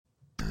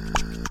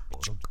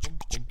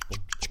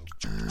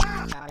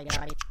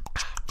Welcome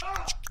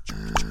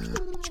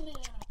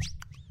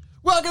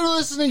to the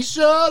Listening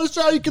Show, the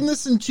show you can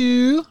listen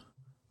to.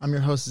 I'm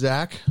your host,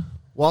 Zach.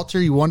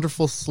 Walter, you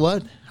wonderful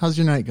slut. How's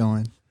your night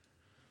going?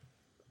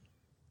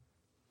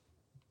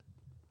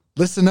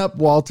 Listen up,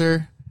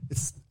 Walter.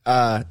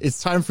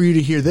 It's time for you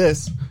to hear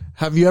this.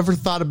 Have you ever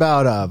thought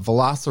about a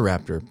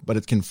velociraptor, but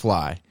it can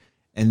fly?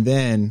 And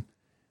then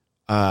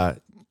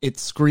it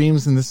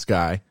screams in the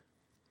sky,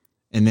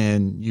 and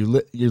then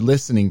you're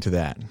listening to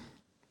that.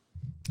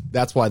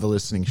 That's why the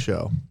Listening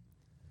Show.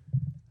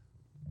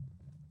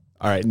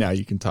 All right, now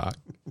you can talk.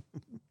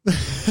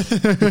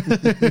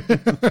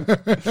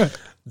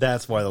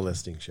 That's why the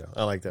Listening Show.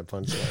 I like that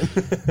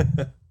punchline.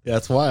 Yeah,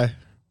 that's why.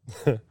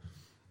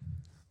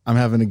 I'm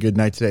having a good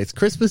night today. It's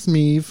Christmas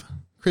Eve.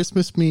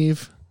 Christmas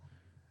Eve.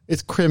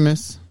 It's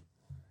Christmas.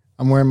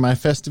 I'm wearing my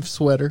festive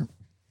sweater.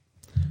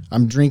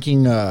 I'm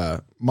drinking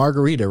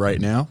margarita right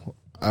now.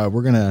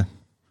 We're gonna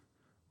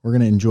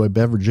enjoy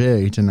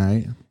beverage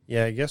tonight.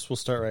 Yeah, I guess we'll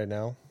start right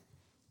now.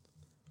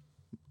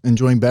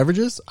 Enjoying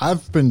beverages.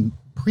 I've been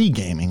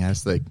pre-gaming,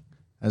 as they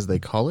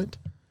call it,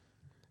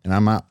 and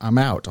I'm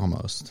out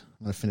almost.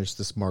 I'm gonna finish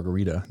this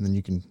margarita, and then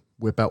you can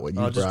whip out what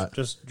you brought.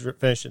 Just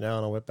finish it now,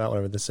 and I'll whip out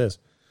whatever this is.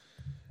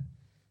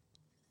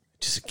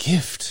 It is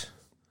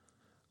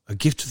a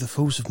gift to the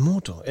foes of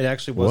mortal. It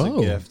actually was a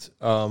gift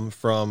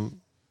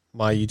from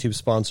my YouTube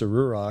sponsor,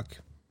 Rurock.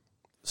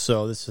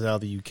 So this is out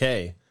of the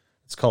UK.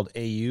 It's called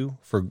AU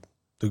for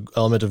the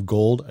element of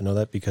gold. I know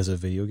that because of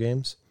video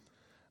games.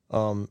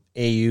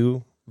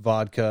 AU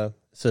vodka.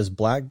 It says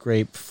black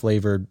grape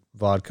flavored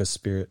vodka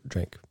spirit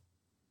drink.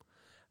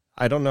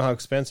 I don't know how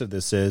expensive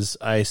this is.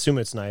 I assume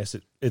it's nice.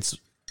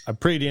 I'm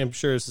pretty damn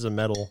sure this is a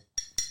metal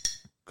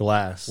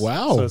glass.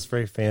 Wow. So it's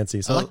very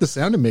fancy. So I like the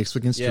sound it makes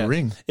against your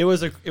ring. It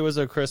was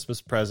a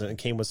Christmas present. It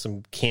came with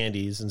some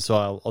candies, and so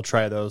I'll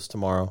try those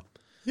tomorrow.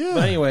 Yeah.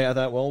 But anyway, I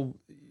thought, well,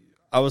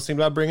 I was thinking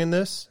about bringing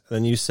this, and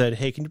then you said,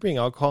 hey, can you bring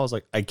alcohol? I was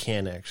like, I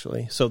can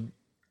actually. So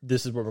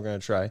this is what we're going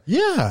to try.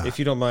 Yeah. If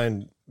you don't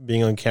mind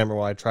being on camera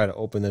while I try to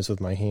open this with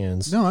my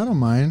hands. No, I don't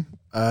mind.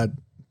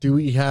 Do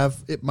we have,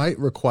 it might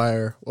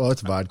require, well,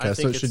 it's vodka,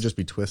 so it should just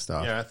be twist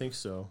off. Yeah, I think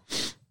so.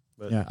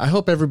 But Yeah, I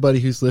hope everybody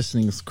who's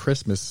listening's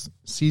Christmas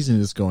season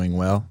is going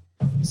well.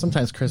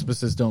 Sometimes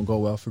Christmases don't go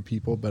well for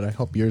people, but I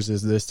hope yours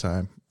is this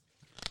time.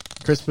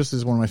 Christmas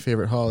is one of my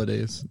favorite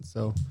holidays,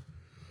 so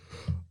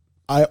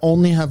I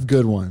only have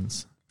good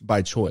ones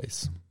by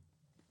choice.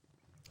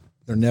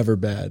 They're never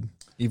bad,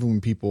 even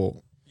when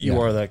people... You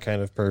are that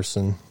kind of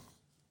person.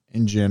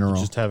 In general.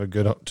 Choose to have a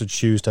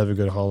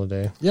good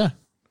holiday. Yeah.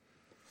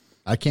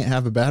 I can't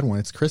have a bad one.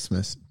 It's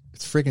Christmas.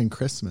 It's friggin'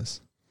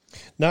 Christmas.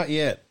 Not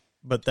yet,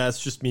 but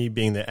that's just me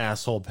being the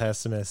asshole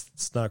pessimist.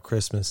 It's not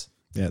Christmas.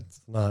 Yeah,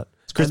 It's not.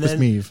 it's Christmas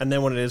Eve. And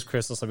then when it is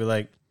Christmas, I'll be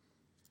like,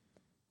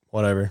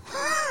 whatever.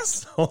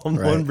 So I'm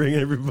going to bring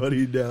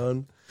everybody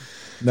down.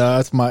 No,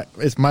 it's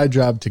my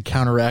job to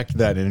counteract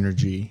that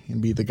energy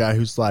and be the guy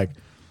who's like,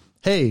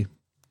 hey,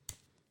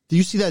 do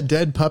you see that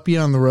dead puppy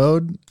on the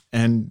road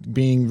and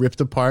being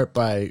ripped apart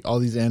by all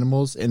these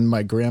animals and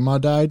my grandma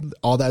died?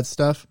 All that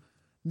stuff?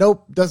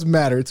 Nope, doesn't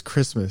matter. It's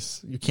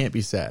Christmas. You can't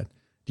be sad.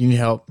 Do you need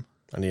help?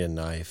 I need a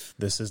knife.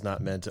 This is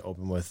not meant to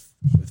open with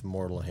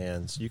mortal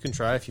hands. You can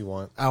try if you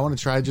want. I want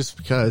to try just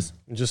because.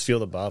 Just feel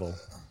the bottle.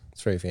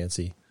 It's very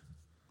fancy.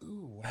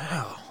 Ooh,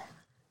 wow.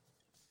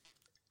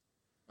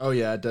 Oh,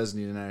 yeah, it does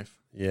need a knife.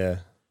 Yeah.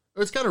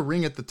 Oh, it's got a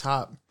ring at the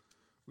top.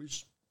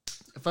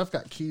 If I've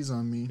got keys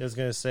on me. I was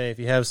going to say, if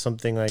you have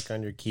something like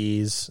on your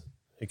keys,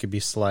 it could be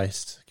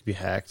sliced. It could be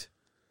hacked.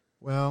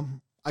 Well,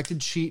 I could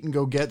cheat and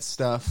go get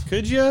stuff.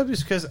 Could you?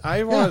 Because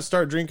I want to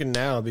start drinking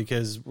now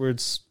because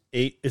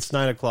it's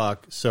 9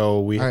 o'clock,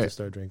 so we have to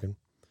start drinking.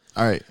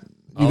 All right.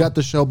 You got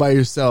the show by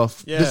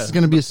yourself. Yeah. This is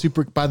going to be a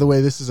super, by the way,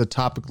 this is a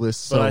topic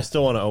list. So. But I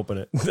still want to open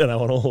it, and I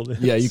want to hold it.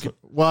 Yeah, you can.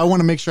 Well, I want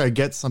to make sure I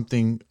get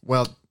something.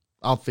 Well,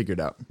 I'll figure it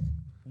out.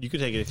 You can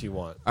take it if you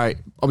want. All right.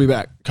 I'll be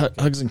back.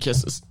 Hugs and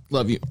kisses.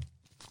 Love you.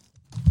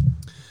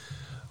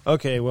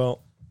 Okay,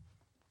 well,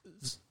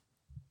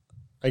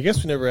 I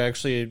guess we never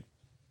actually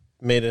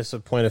made this a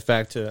point of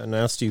fact to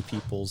announce to you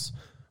peoples,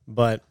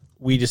 but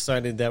we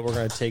decided that we're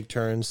going to take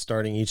turns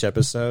starting each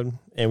episode,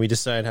 and we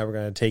decided how we're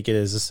going to take it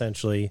as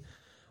essentially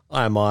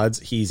I'm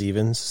odds, he's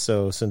evens.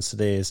 So since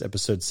today is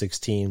episode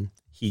 16,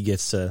 he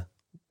gets to,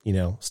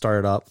 start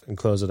it up and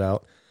close it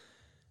out.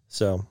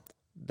 So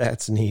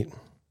that's neat.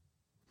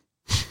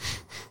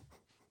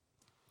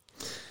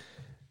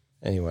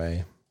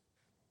 Anyway,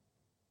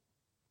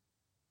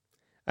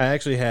 I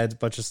actually had a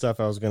bunch of stuff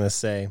I was going to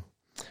say.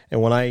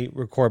 And when I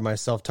record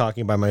myself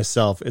talking by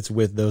myself, it's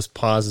with those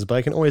pauses, but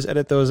I can always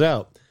edit those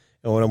out.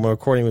 And when I'm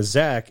recording with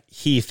Zach,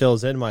 he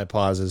fills in my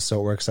pauses, so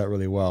it works out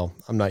really well.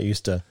 I'm not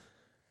used to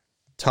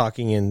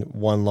talking in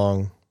one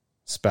long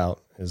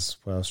spout, is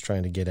what I was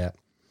trying to get at.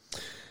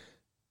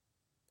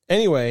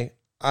 Anyway,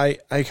 I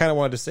kind of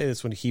wanted to say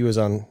this when he was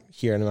on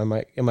here, and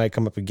it might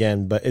come up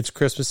again, but it's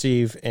Christmas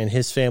Eve, and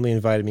his family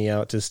invited me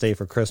out to stay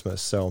for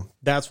Christmas. So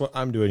that's what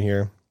I'm doing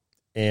here,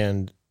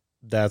 and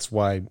that's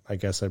why I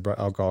guess I brought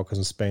alcohol, because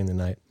I'm spending the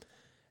night.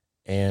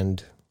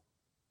 And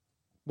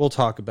we'll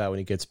talk about when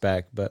he gets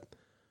back, but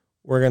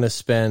we're going to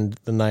spend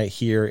the night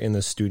here in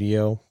the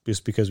studio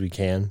just because we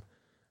can.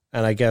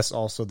 And I guess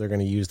also they're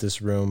going to use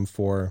this room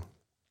for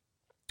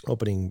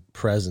opening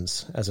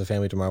presents as a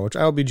family tomorrow, which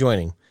I will be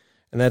joining.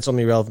 And that's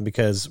only relevant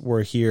because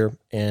we're here,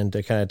 and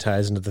it kind of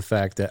ties into the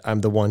fact that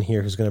I'm the one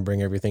here who's going to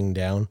bring everything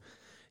down.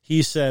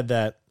 He said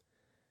that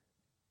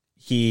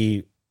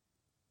he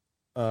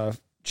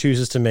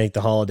chooses to make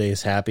the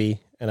holidays happy,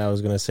 and I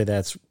was going to say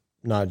that's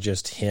not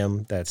just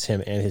him, that's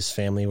him and his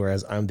family,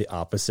 whereas I'm the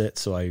opposite,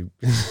 so I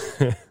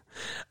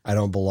I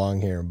don't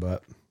belong here,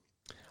 but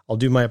I'll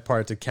do my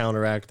part to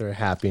counteract their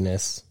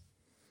happiness.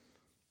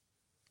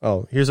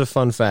 Oh, here's a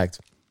fun fact.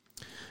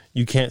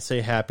 You can't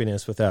say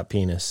happiness without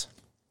penis.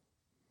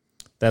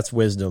 That's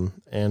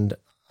wisdom, and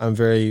I'm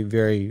very,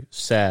 very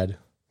sad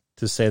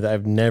to say that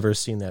I've never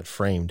seen that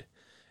framed.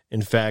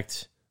 In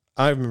fact,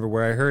 I remember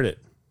where I heard it.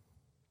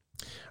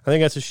 I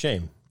think that's a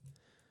shame.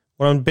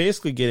 What I'm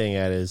basically getting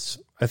at is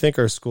I think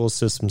our school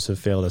systems have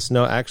failed us.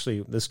 No,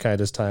 actually, this kind of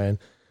does tie in.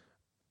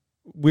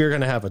 We're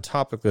going to have a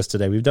topic list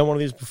today. We've done one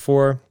of these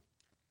before.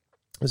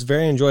 It was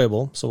very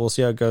enjoyable, so we'll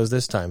see how it goes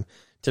this time.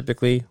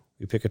 Typically,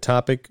 we pick a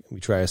topic, we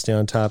try to stay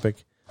on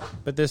topic,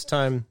 but this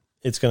time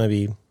it's going to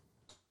be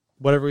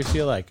whatever we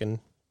feel like, and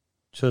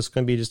so it's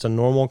going to be just a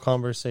normal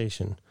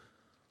conversation.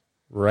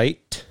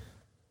 Right?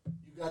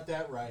 You got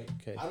that right.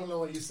 Okay. I don't know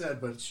what you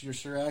said, but you're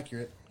sure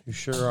accurate. You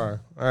sure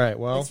are. All right,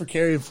 well. Thanks for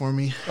carrying for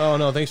me. Oh,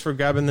 no, thanks for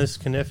grabbing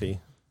this kniffy.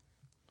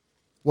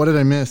 What did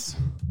I miss?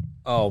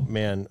 Oh,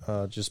 man,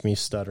 just me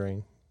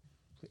stuttering.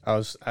 I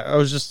was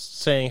just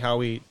saying how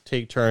we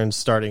take turns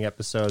starting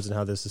episodes and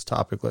how this is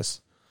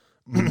topicless.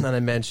 And I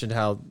mentioned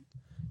how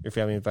your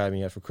family invited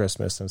me out for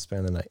Christmas and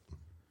spend the night.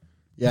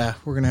 Yeah,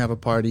 we're going to have a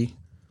party.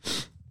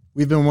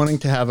 We've been wanting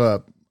to have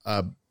a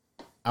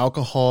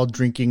alcohol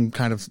drinking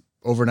kind of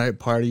overnight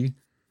party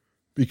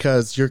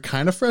because you're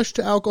kind of fresh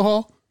to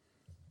alcohol.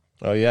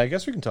 Oh, yeah, I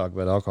guess we can talk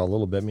about alcohol a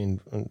little bit. I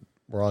mean,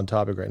 we're on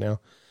topic right now.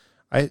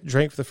 I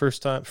drank for the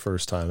first time.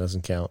 First time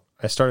doesn't count.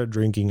 I started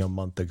drinking a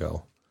month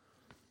ago.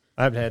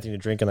 I haven't had anything to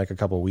drink in like a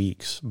couple of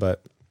weeks,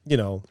 but, you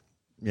know.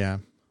 Yeah.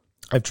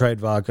 I've tried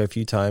vodka a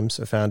few times.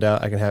 I found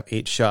out I can have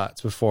 8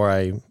 shots before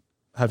I'm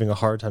having a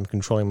hard time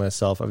controlling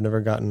myself. I've never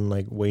gotten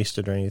like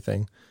wasted or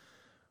anything.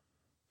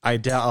 I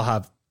doubt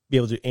I'll be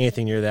able to do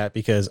anything near that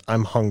because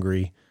I'm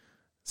hungry.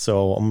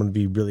 So I'm going to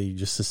be really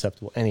just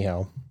susceptible.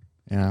 Anyhow.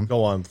 Yeah.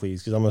 Go on,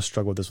 please, because I'm going to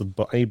struggle with this with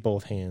I need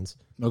both hands.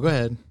 No, go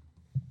ahead.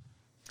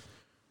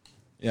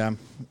 Yeah.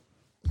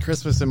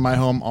 Christmas in my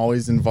home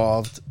always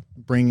involved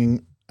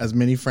bringing as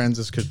many friends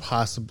as could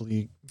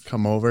possibly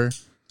come over.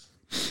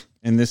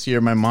 And this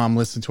year, my mom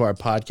listened to our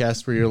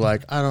podcast where you're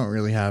like, I don't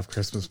really have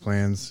Christmas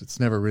plans. It's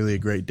never really a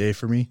great day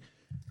for me.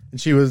 And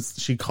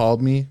she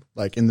called me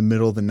like in the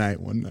middle of the night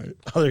one night.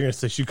 Oh, they're going to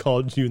say she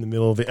called you in the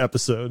middle of the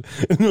episode,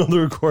 in the middle of the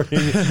recording.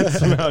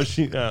 Somehow I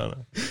don't know.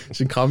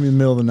 She called me in the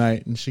middle of the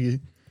night and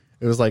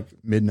it was like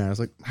midnight. I was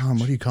like, Mom,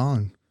 what are you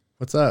calling?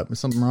 What's up? Is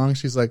something wrong?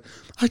 She's like,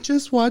 I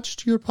just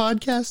watched your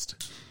podcast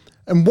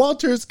and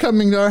Walter's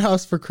coming to our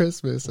house for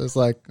Christmas. I was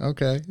like,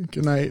 okay,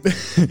 good night.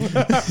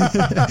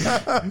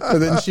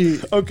 And then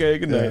okay,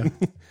 good night.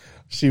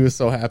 She was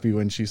so happy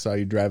when she saw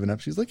you driving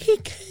up. She's like, he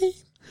came.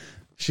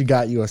 She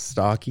got you a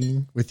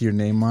stocking with your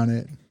name on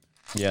it.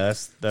 Yeah,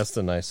 that's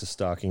the nicest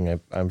stocking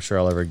I'm sure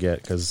I'll ever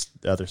get because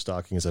the other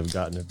stockings I've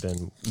gotten have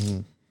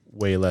been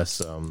way less.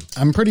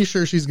 I'm pretty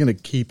sure she's going to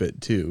keep it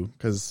too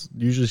because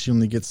usually she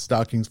only gets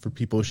stockings for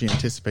people she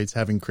anticipates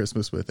having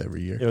Christmas with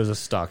every year. It was a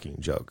stocking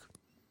joke.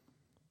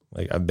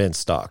 Like, I've been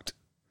stalked.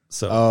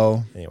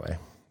 So, anyway,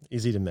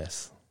 easy to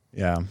miss.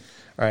 Yeah. All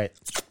right.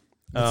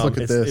 Let's look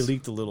at this. It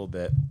leaked a little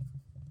bit.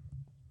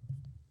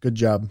 Good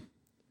job.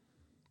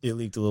 It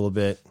leaked a little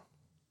bit.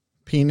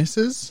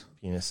 Penises?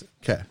 Penis.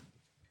 Okay.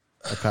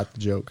 I caught the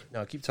joke.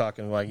 No, keep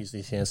talking while I use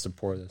these hands to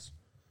pour this.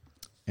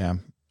 Yeah.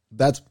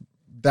 That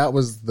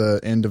was the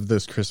end of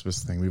this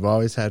Christmas thing. We've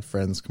always had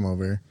friends come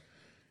over.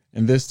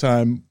 And this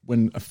time,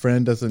 when a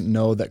friend doesn't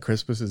know that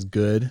Christmas is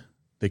good,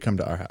 they come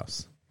to our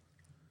house.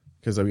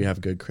 Because we have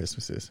good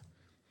Christmases.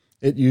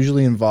 It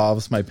usually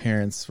involves my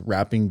parents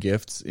wrapping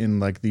gifts in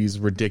like these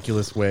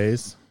ridiculous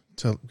ways.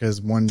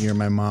 Because one year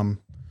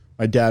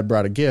my dad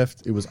brought a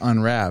gift. It was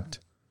unwrapped.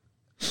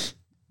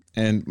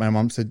 And my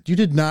mom said, you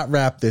did not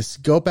wrap this.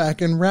 Go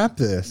back and wrap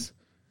this.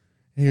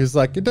 And he was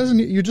like,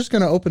 you're just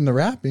going to open the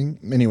wrapping.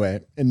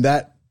 Anyway, and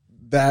that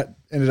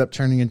ended up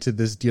turning into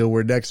this deal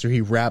where next year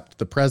he wrapped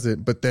the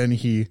present, but then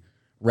he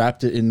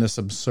wrapped it in this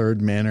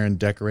absurd manner and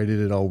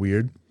decorated it all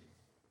weird.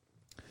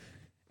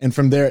 And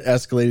from there, it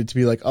escalated to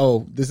be like,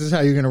 oh, this is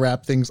how you're going to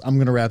wrap things. I'm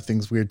going to wrap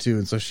things weird too.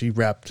 And so she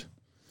wrapped.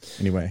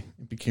 Anyway,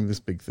 it became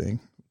this big thing.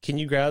 Can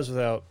you grab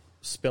without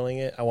spilling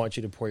it? I want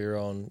you to pour your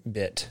own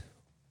bit.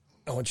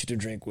 I want you to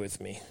drink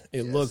with me.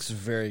 It looks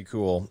very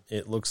cool.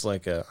 It looks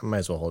like I might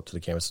as well hold it to the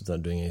camera since I'm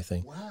not doing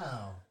anything.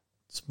 Wow.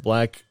 It's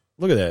black.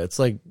 Look at that. It's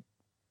like,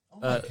 oh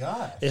my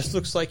gosh. It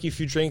looks like if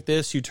you drink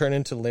this, you turn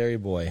into Larry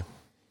Boy.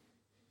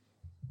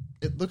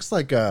 It looks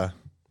like a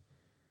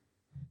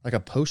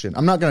potion.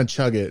 I'm not going to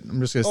chug it.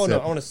 I'm just going to sip. No,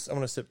 I want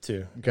to sip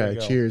too. Okay,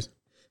 cheers.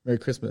 Merry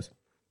Christmas.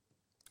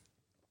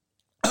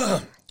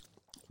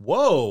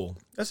 Whoa.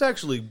 That's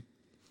actually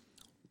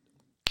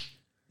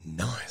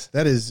nice.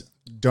 That is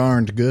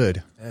darned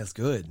good. That's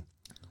good.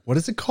 What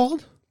is it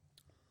called?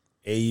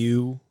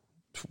 AU,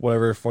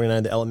 whatever,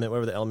 49, the element,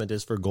 whatever the element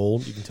is for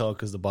gold. You can tell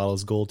because the bottle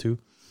is gold too.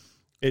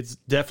 It's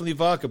definitely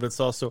vodka, but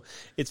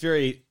it's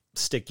very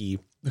sticky.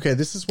 Okay,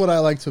 this is what I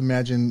like to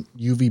imagine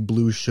UV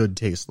blue should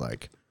taste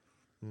like.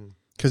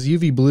 Because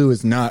UV blue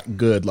is not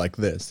good like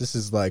this. This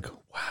is like,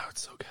 wow,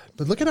 it's so good.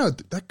 But look at how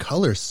that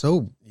color is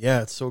so...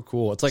 Yeah, it's so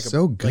cool. It's like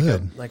so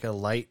good. Like a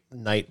light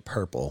night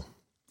purple.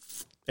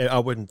 I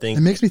wouldn't think...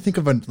 It makes me think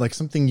of like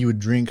something you would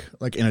drink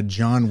like in a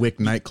John Wick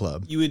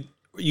nightclub.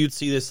 You'd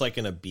see this like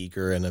in a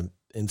beaker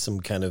in some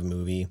kind of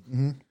movie.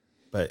 Mm-hmm.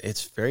 But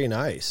it's very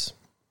nice.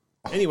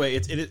 Anyway,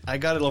 I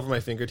got it over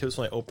my fingertips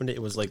when I opened it.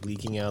 It was like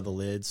leaking out of the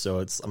lid,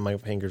 so my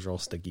fingers are all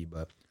sticky.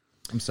 But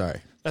I'm sorry.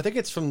 I think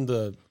it's from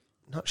the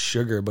not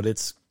sugar, but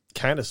it's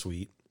kind of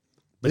sweet.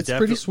 But it's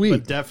pretty sweet.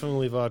 But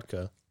definitely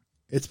vodka.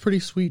 It's pretty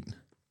sweet.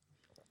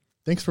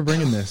 Thanks for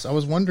bringing this. I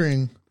was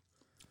wondering.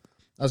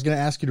 I was going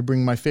to ask you to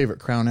bring my favorite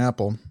Crown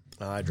Apple.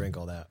 I drank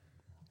all that.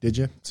 Did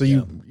you? So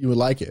you would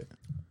like it?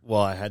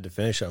 Well, I had to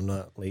finish it. I'm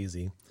not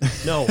lazy.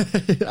 No,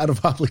 out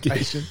of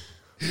obligation.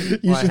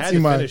 You should see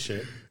my. Finish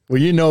it.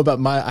 Well, you know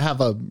about I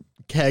have a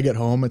keg at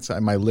home. It's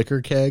my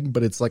liquor keg,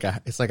 but it's like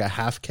a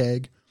half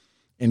keg,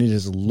 and it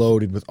is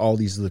loaded with all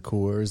these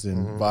liqueurs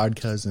and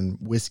vodkas and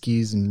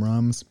whiskeys and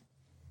rums.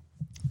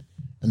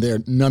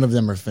 And none of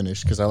them are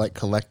finished because I like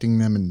collecting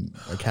them and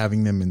like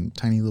having them in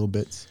tiny little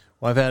bits.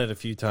 Well, I've had it a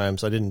few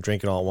times. I didn't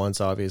drink it all at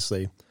once,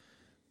 obviously.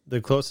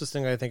 The closest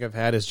thing I think I've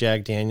had is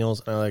Jack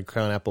Daniels. I like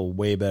Crown Apple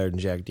way better than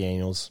Jack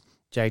Daniels.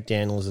 Jack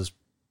Daniels is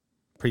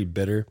pretty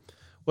bitter.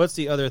 What's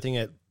the other thing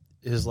that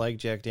is like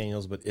Jack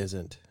Daniels but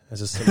isn't?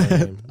 Has a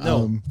similar name?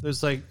 No,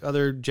 there's like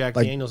other Jack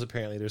Daniels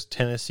apparently. There's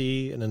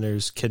Tennessee and then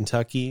there's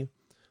Kentucky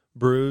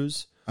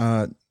brews.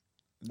 Like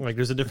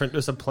there's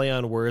a play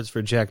on words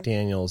for Jack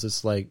Daniels.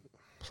 It's like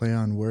play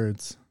on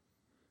words.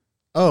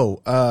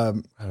 Oh, I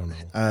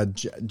don't know.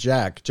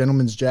 Jack,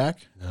 Gentleman's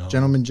Jack, no.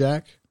 Gentleman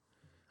Jack.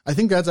 I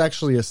think that's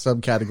actually a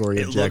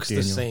subcategory of Jack Daniels. It looks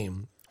the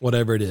same,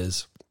 whatever it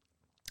is.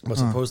 But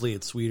supposedly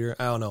it's sweeter.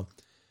 I don't know.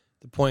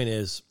 The point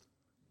is,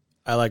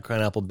 I like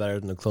Crown Apple better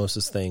than the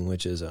closest thing,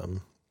 which is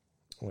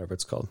whatever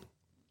it's called.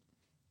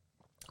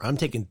 I'm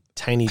taking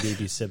tiny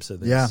baby sips of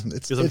this. Yeah,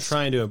 because I'm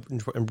trying to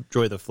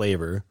enjoy the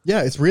flavor.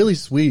 Yeah, it's really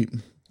sweet.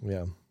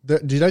 Yeah.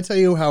 Did I tell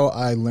you how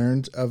I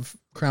learned of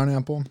Crown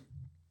Apple?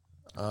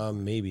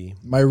 Maybe.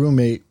 My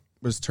roommate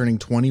was turning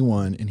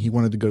 21 and he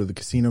wanted to go to the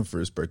casino for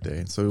his birthday.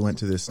 And so we went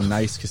to this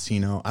nice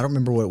casino. I don't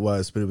remember what it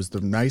was, but it was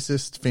the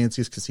nicest,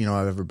 fanciest casino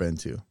I've ever been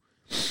to.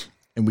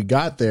 And we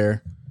got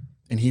there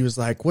and he was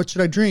like, what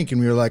should I drink?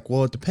 And we were like,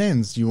 well, it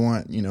depends. You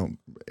want,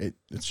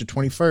 it's your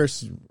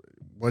 21st.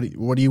 What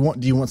do you want?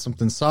 Do you want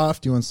something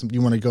soft? Do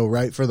you want to go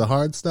right for the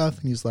hard stuff?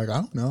 And he's like, I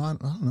don't know. I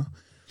don't know.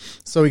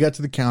 So we got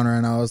to the counter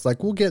and I was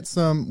like, we'll get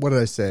some, what did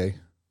I say?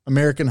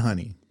 American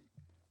honey.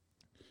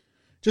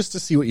 Just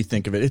to see what you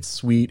think of it. It's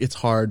sweet. It's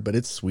hard, but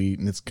it's sweet.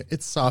 And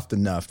it's soft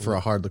enough for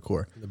a hard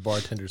liqueur. The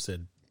bartender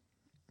said,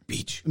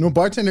 beach. No,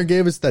 bartender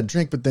gave us that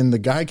drink, but then the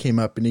guy came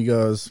up and he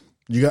goes,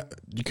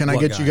 can I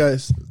get you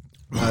guys?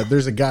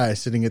 There's a guy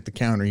sitting at the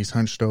counter. He's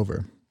hunched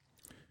over.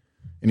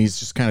 And he's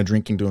just kind of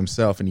drinking to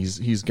himself. And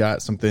he's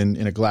got something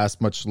in a glass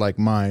much like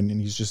mine.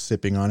 And he's just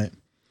sipping on it.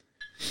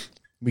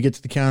 We get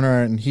to the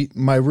counter and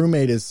my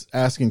roommate is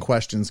asking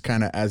questions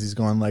kind of as he's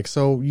going like,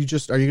 so are you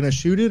going to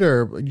shoot it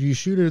or do you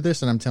shoot it or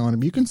this? And I'm telling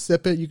him, you can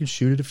sip it. You can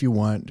shoot it if you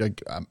want.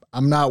 Like,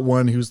 I'm not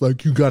one who's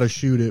like, you got to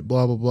shoot it,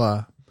 blah, blah,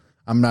 blah.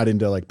 I'm not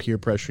into like peer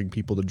pressuring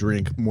people to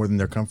drink more than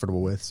they're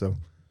comfortable with. So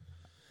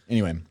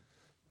anyway,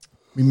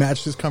 we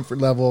matched his comfort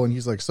level and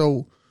he's like,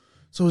 so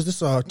is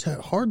this a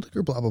hard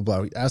liquor, blah, blah,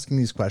 blah. Asking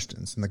these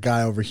questions. And the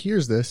guy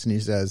overhears this and he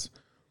says,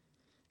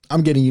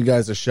 I'm getting you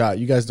guys a shot.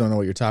 You guys don't know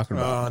what you're talking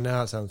about. Oh,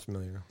 now it sounds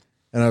familiar.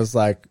 And I was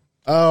like,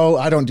 oh,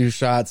 I don't do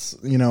shots.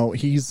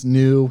 He's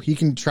new. He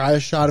can try a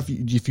shot.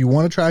 If you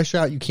want to try a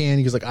shot, you can.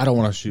 He was like, I don't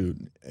want to shoot.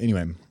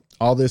 Anyway,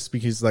 all this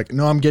because he's like,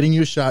 no, I'm getting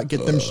you a shot.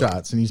 Get them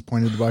shots. And he's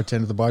pointing to the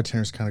bartender. The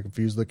bartender's kind of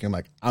confused looking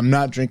like, I'm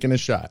not drinking a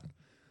shot.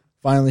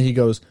 Finally, he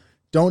goes,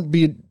 don't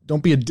be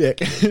a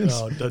dick.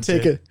 No,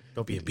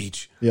 don't be a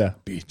beach. Yeah,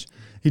 beach.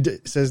 He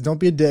says, don't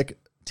be a dick.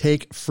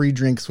 Take free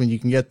drinks when you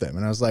can get them.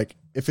 And I was like,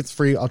 if it's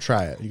free, I'll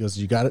try it. He goes,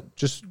 you got it.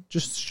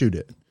 Just shoot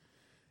it.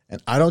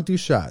 And I don't do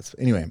shots.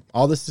 Anyway,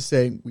 all this to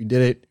say, we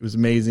did it. It was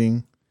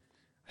amazing.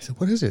 I said,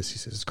 what is this? He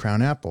says, it's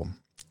Crown Apple.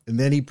 And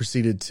then he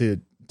proceeded to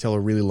tell a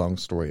really long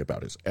story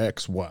about his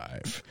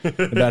ex-wife,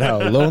 about how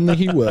lonely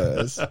he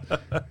was.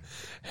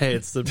 Hey,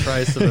 it's the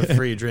price of a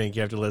free drink.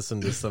 You have to listen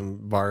to some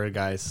bar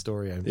guy's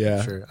story, I'm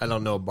sure. I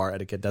don't know bar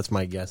etiquette. That's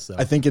my guess, though.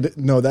 I think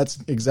that's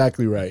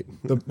exactly right.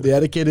 The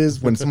etiquette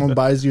is when someone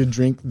buys you a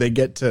drink, they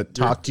get to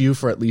talk to you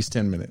for at least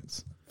 10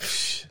 minutes.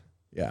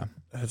 Yeah.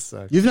 That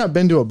sucks. You've not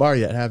been to a bar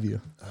yet, have you?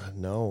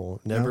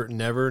 No.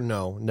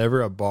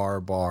 Never a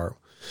bar.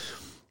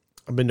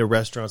 I've been to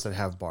restaurants that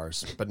have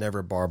bars, but never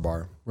a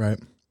bar. Right.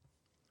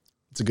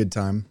 It's a good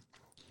time.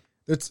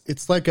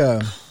 It's like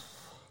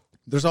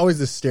there's always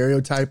this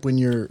stereotype when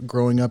you're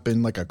growing up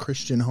in like a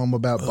Christian home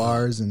about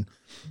bars, and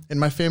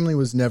my family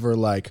was never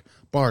like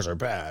bars are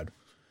bad,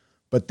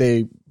 but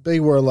they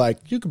were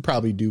like you could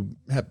probably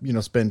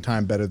spend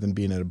time better than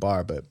being at a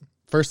bar. But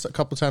first a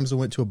couple times I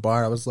went to a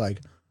bar, I was like,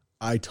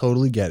 I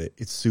totally get it.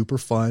 It's super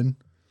fun.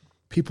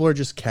 People are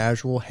just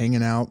casual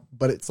hanging out,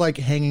 but it's like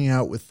hanging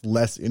out with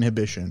less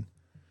inhibition,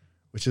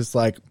 which is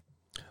like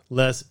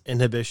less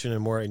inhibition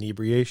and more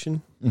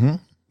inebriation. Mm-hmm.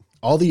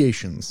 All the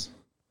Asians.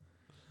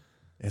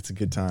 It's a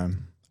good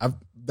time.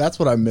 That's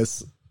what I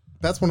miss.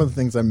 That's one of the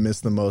things I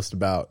miss the most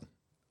about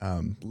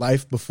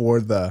life before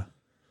the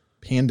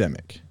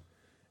pandemic.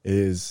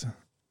 Is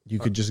you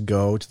could just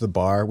go to the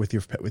bar with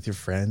your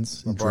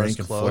friends and drink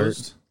and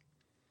flirt.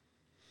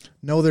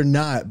 No, they're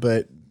not.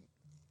 But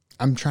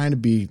I'm trying to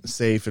be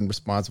safe and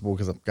responsible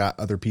because I've got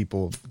other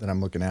people that I'm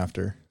looking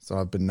after. So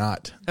I've been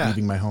not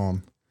leaving my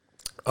home.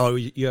 Oh,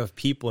 you have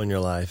people in your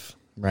life.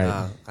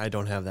 Right. I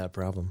don't have that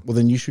problem. Well,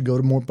 then you should go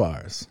to more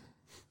bars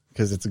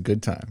because it's a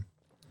good time.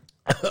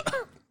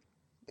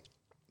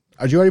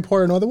 Did you already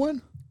pour another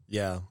one?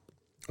 Yeah.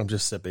 I'm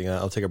just sipping.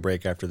 I'll take a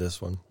break after this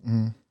one.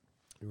 Mm-hmm.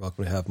 You're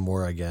welcome to have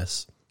more, I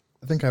guess.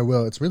 I think I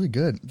will. It's really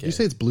good. Did you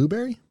say it's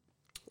blueberry?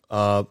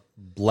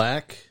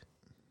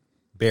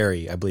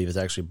 Blackberry, I believe, is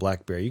actually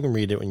blackberry. You can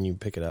read it when you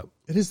pick it up.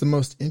 It is the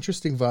most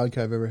interesting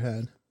vodka I've ever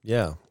had.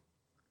 Yeah.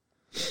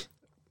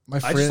 My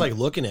friend, I just like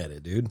looking at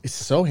it, dude. It's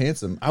so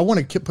handsome. I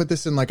want to put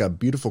this in like a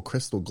beautiful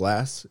crystal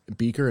glass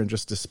beaker and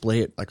just display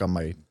it like on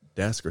my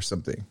desk or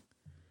something. I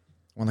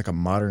want like a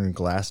modern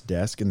glass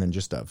desk and then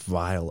just a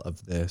vial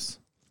of this.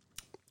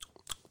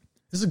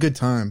 This is a good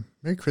time.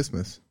 Merry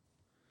Christmas.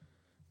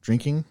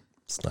 Drinking.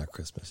 It's not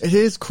Christmas. It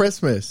is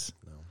Christmas.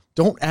 No.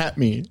 Don't at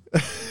me.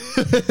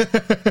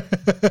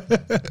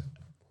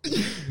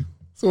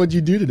 So what'd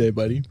you do today,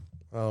 buddy?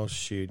 Oh,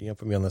 shoot. You gonna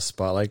put me on the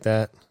spot like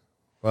that?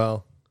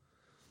 Well,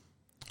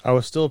 I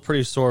was still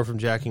pretty sore from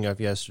jacking up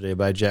yesterday,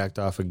 but I jacked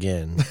off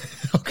again.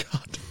 Oh,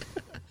 God.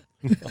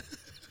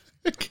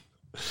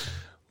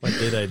 What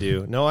did I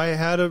do? No, I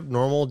had a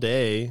normal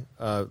day,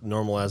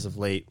 normal as of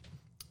late.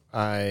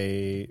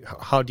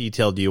 How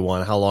detailed do you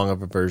want? How long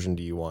of a version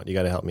do you want? You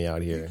got to help me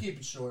out here. Keep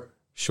it short.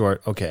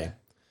 Short, okay. Yeah.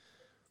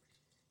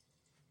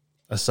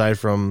 Aside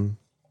from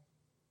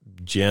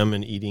gym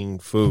and eating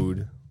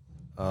food,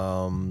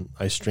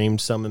 I streamed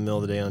some in the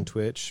middle of the day on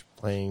Twitch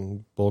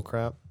playing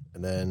bullcrap,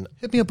 and then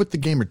hit me up with the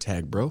gamer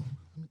tag, bro.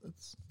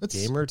 That's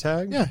gamer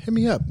tag. Yeah, hit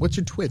me up. What's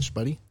your Twitch,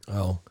 buddy?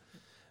 Oh,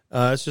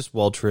 it's just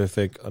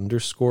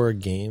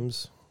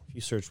Walterific_games. If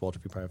you search Walter,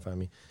 you probably find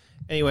me.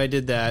 Anyway, I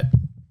did that.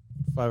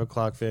 5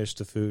 o'clock, finished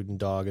the food and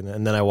dog,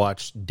 and then I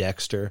watched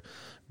Dexter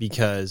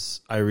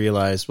because I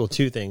realized, well,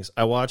 two things.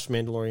 I watched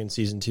Mandalorian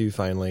Season 2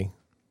 finally.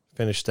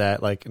 Finished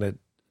that like in a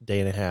day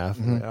and a half.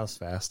 Mm-hmm. That was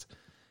fast.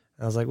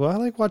 And I was like, well, I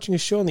like watching a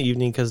show in the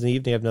evening because in the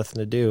evening I have nothing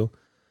to do.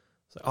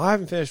 So I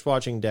haven't finished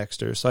watching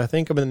Dexter, so I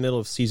think I'm in the middle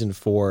of Season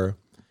 4.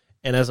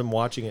 And as I'm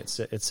watching it,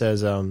 it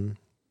says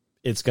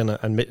it's going to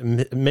 – I'm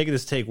making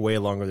this take way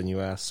longer than you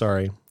asked.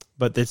 Sorry.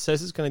 But it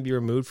says it's going to be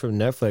removed from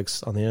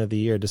Netflix on the end of the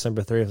year,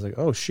 December 30th. I was like,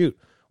 oh, shoot.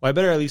 Well, I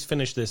better at least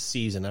finish this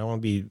season. I don't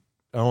want it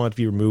to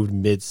be removed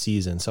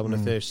mid-season. So I'm going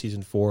to finish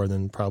Season 4 and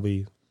then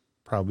probably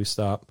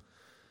stop.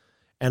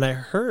 And I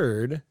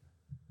heard –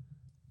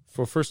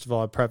 first of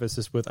all, I preface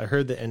this with I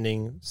heard the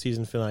ending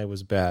season finale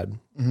was bad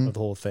of the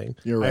whole thing.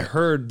 You're right. I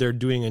heard they're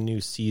doing a new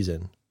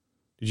season.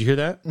 Did you hear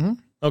that? Mm-hmm.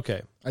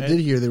 Okay. I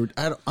did hear they were.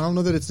 I don't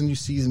know that it's a new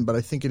season, but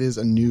I think it is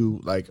a new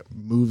like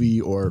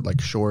movie or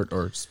like short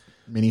or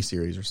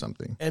miniseries or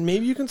something. And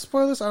maybe you can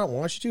spoil this. I don't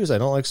want you to because I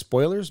don't like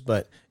spoilers,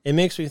 but it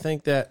makes me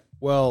think that,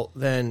 well,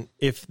 then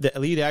if the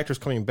lead actor is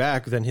coming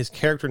back, then his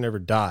character never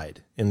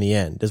died in the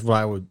end. Is what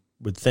I would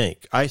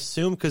think. I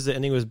assume because the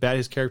ending was bad,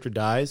 his character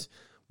dies.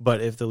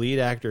 But if the lead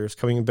actor is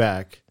coming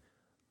back,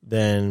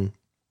 then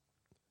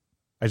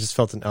I just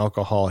felt an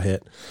alcohol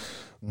hit.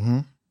 Mm-hmm.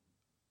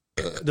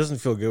 It doesn't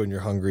feel good when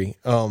you're hungry.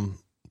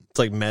 It's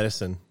like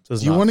medicine. Do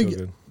you want to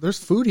get? There's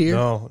food here.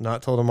 No,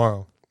 not till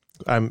tomorrow.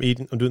 I'm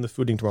doing the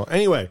fooding tomorrow.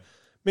 Anyway,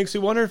 makes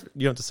you wonder.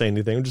 You don't have to say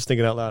anything. I'm just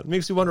thinking out loud.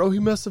 Makes you wonder. Oh, he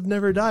must have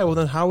never died. Well,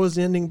 then how was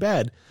the ending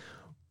bad?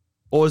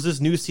 Or is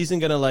this new season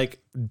gonna like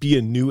be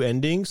a new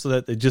ending so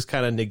that it just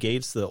kind of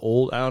negates the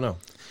old? I don't know.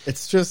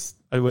 It's just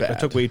I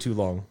took way too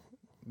long.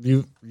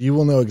 You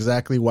will know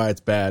exactly why it's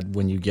bad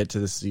when you get to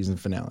the season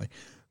finale.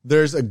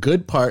 There's a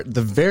good part.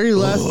 The very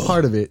last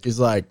part of it is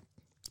like,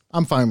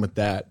 I'm fine with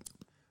that.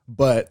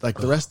 But like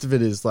the rest of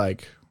it is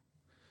like,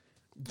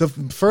 the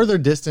further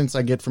distance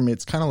I get from it,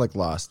 it's kind of like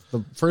Lost.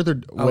 The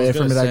further away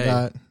from it I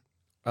got.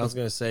 I was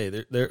going to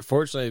say,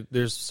 fortunately,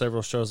 there's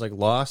several shows like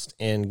Lost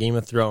and Game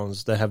of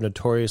Thrones that have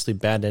notoriously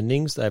bad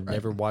endings. I've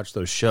never watched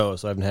those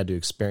shows, so I haven't had to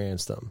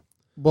experience them.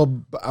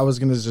 Well, I was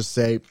going to just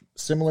say,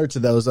 similar to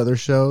those other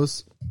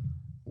shows,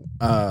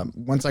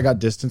 once I got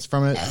distance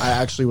from it, I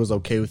actually was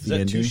okay with the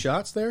ending. 2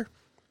 shots there?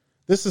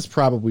 This is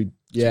probably,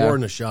 yeah. It's more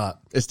than a shot.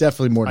 It's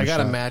definitely more than a shot. I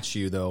got to match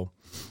you, though.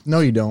 No,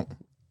 you don't.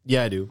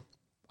 Yeah, I do.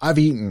 I've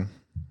eaten.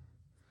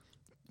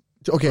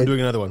 Okay. I'm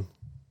doing another one.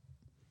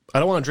 I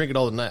don't want to drink it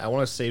all tonight. I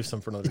want to save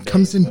some for another day. It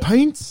comes in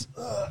pints.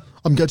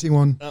 I'm getting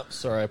one. Oh,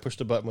 sorry, I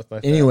pushed a button with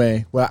my phone.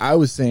 Anyway, what I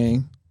was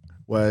saying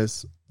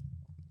was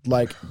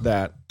like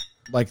that,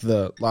 like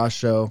the last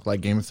show,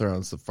 like Game of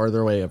Thrones, the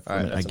further away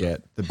from it I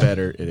get, the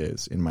better it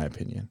is, in my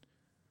opinion.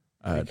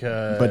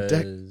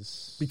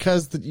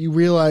 Because you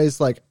realize,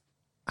 like,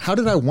 how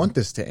did I want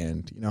this to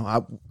end? You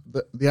know,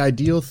 the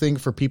ideal thing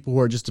for people who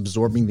are just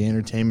absorbing the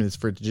entertainment is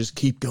for it to just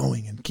keep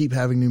going and keep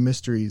having new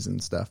mysteries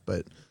and stuff.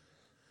 But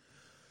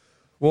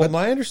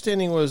my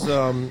understanding was,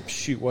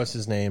 what's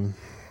his name?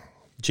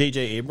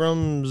 J.J.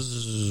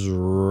 Abrams.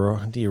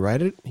 Did he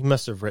write it? He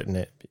must have written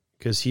it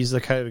because he's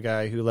the kind of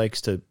guy who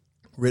likes to.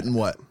 Written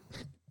what?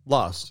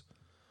 Lost.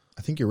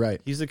 I think you're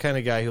right. He's the kind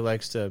of guy who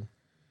likes to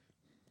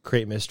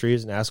create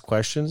mysteries and ask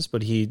questions,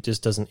 but he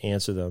just doesn't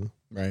answer them.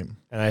 Right.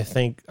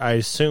 And I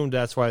assumed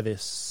that's why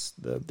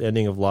the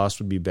ending of Lost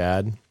would be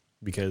bad,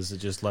 because it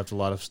just left a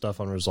lot of stuff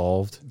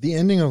unresolved. The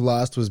ending of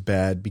Lost was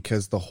bad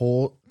because the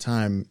whole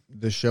time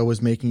the show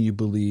was making you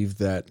believe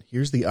that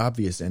here's the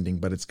obvious ending,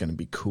 but it's going to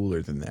be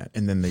cooler than that.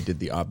 And then they did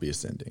the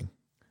obvious ending.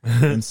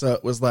 And so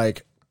it was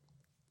like,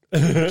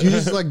 you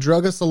just like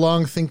drug us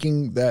along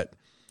thinking that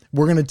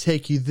we're going to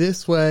take you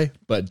this way,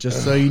 but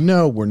just so you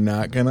know, we're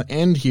not going to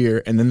end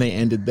here. And then they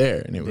ended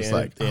there. And it was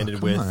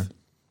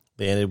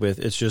they ended with,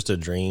 it's just a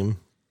dream.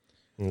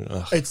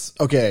 Ugh. It's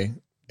okay.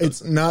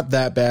 It's not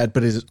that bad,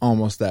 but it is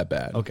almost that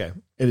bad. Okay.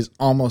 It is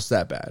almost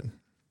that bad.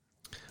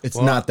 It's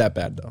not that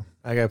bad, though.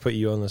 I got to put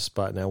you on the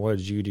spot now. What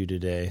did you do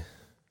today?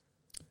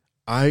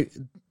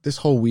 This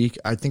whole week,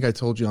 I think I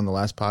told you on the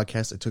last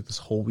podcast, I took this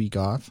whole week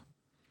off.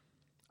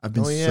 I've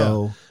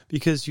been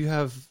because you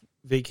have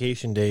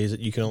vacation days that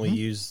you can only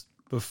use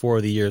before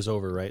the year's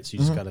over, right? So you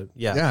just got to,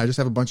 Yeah, I just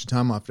have a bunch of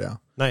time off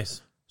now.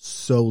 Nice.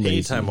 So lazy.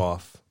 Paid time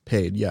off.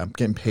 Paid, yeah. I'm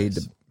getting paid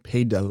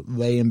to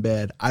lay in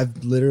bed.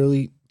 I've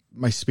literally,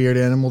 my spirit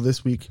animal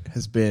this week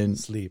has been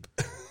sleep.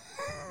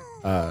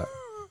 The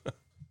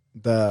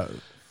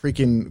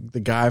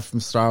guy from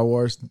Star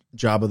Wars,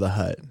 Jabba the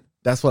Hutt.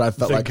 That's what I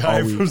felt like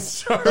all week. The guy from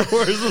Star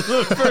Wars was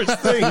the first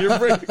thing your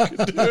brain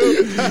could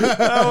do.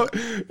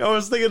 I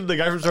was thinking the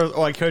guy from Star Wars,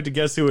 I can't to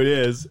guess who it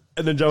is.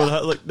 And then Jabba the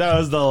Hutt, like, that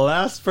was the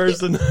last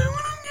person I would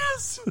have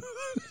guessed.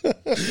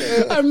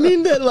 I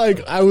mean that,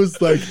 like, I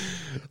was, like,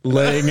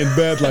 laying in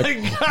bed, like...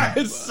 The guy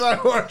in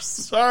Star Wars,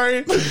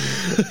 sorry.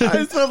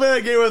 I still play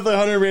that game with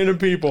 100 random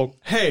people.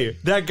 Hey,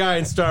 that guy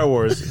in Star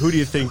Wars, who do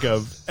you think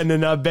of? And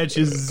then I bet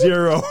you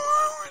zero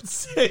would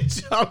say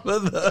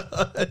Jabba the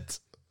Hutt.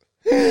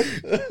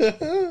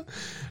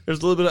 There's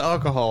a little bit of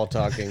alcohol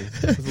talking.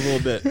 There's a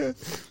little bit.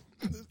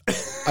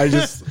 I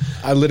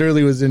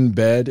literally was in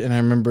bed and I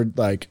remembered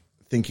like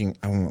thinking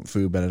I want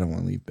food, but I don't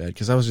want to leave bed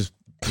because I was just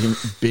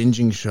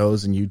binging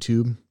shows on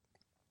YouTube.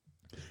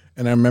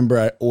 And I remember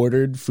I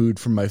ordered food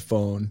from my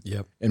phone.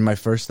 Yep. And my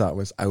first thought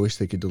was, I wish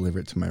they could deliver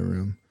it to my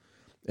room.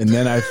 And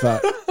then I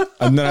thought,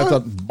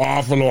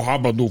 Buffalo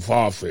Habadu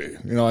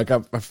Fafi. You know, like I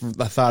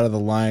thought of the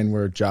line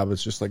where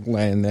Jabba's just like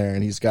laying there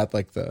and he's got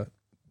like the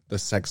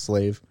sex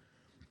slave.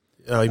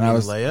 Oh, you mean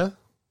Leia?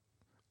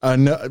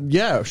 No,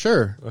 yeah,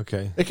 sure.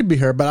 Okay. It could be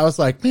her, but I was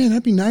like, man,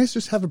 that'd be nice.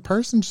 Just have a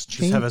person just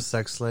change. Just have a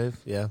sex slave,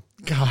 yeah.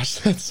 Gosh,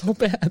 that's so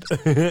bad.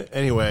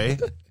 Anyway,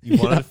 you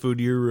wanted food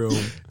to your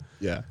room.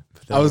 Yeah.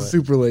 I was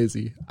super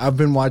lazy. I've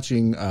been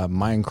watching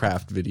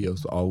Minecraft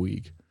videos all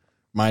week.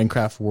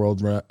 Minecraft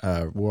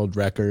World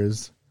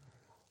Wreckers,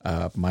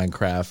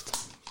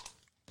 Minecraft.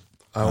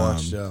 I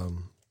watched,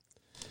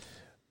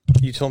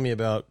 you told me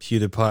about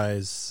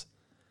PewDiePie's,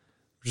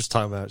 we're just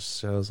talking about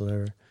shows,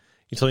 whatever.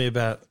 You told me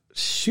about,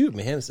 shoot,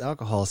 man, this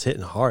alcohol is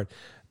hitting hard.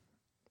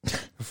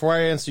 Before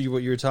I answer you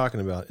what you were talking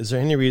about, is there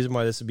any reason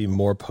why this would be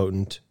more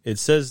potent? It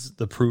says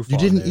the proof you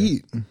on didn't there.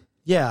 eat.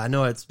 Yeah, I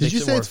know. Did you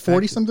say it's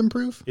 40-something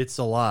proof? It's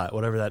a lot,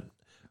 whatever that.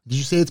 Did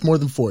you say it's more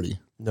than 40?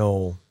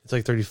 No, it's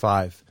like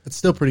 35. It's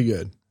still pretty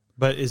good.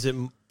 But is there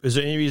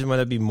any reason why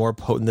that'd be more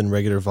potent than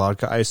regular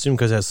vodka? I assume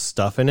because it has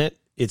stuff in it,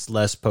 it's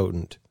less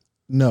potent.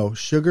 No,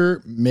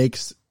 sugar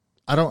makes...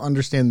 I don't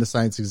understand the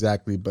science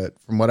exactly, but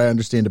from what I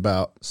understand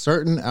about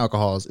certain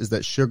alcohols is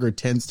that sugar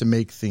tends to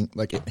make things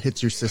like it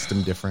hits your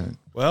system different.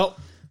 Well,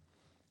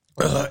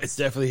 it's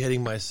definitely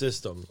hitting my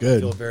system.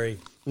 Good. I feel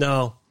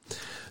no,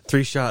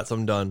 3 shots,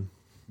 I'm done.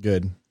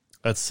 Good.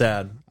 That's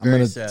sad. I'm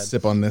going to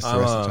sip on this the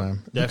rest of the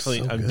time.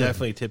 Definitely, I'm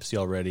definitely tipsy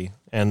already,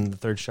 and the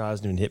 3rd shot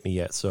hasn't even hit me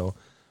yet, so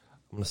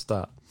I'm going to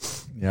stop.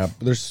 Yeah,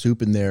 but there's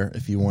soup in there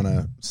if you want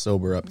to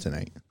sober up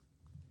tonight.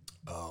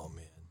 Oh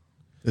man,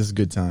 this is a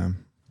good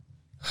time.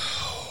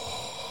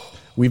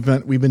 We've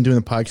been doing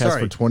the podcast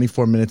for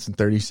 24 minutes and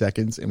 30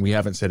 seconds, and we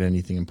haven't said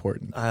anything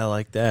important. I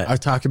like that. I've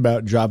talked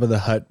about Jabba the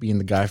Hutt being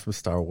the guy from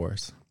Star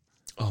Wars.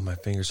 Oh, my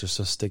fingers are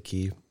so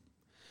sticky.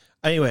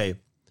 Anyway,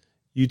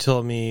 you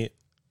told me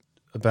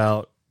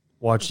about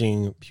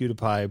watching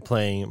PewDiePie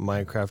playing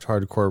Minecraft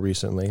Hardcore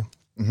recently.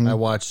 Mm-hmm. I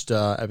watched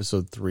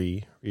episode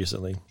 3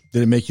 recently.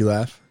 Did it make you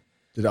laugh?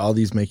 Did all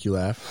these make you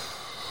laugh?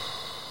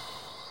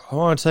 I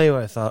want to tell you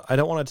what I thought. I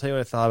don't want to tell you what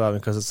I thought about it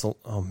because it's,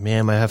 oh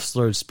man, I have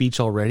slurred speech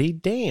already.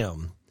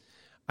 Damn.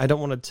 I don't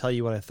want to tell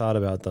you what I thought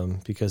about them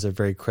because they're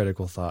very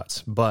critical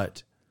thoughts,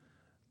 but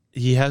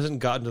he hasn't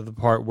gotten to the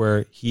part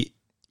where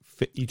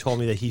you told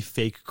me that he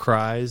fake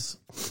cries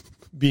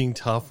being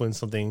tough when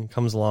something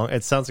comes along.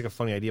 It sounds like a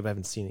funny idea, but I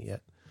haven't seen it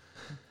yet.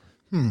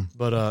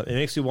 But it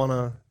makes you want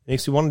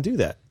to do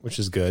that, which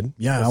is good.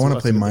 Yeah, I want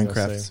to play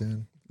Minecraft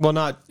soon.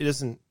 Well,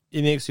 it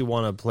makes you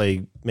want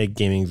to make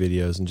gaming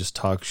videos and just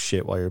talk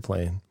shit while you're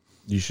playing.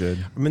 You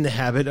should. I'm in the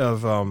habit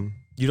of,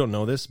 you don't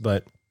know this,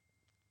 but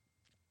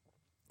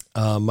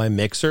my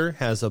mixer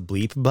has a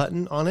bleep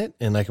button on it,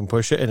 and I can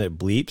push it, and it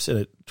bleeps, and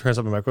it turns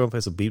up my microphone,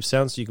 plays a bleep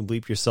sound, so you can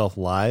bleep yourself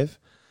live.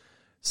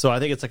 So I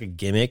think it's like a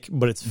gimmick,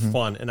 but it's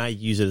fun, and I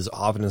use it as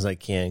often as I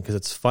can because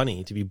it's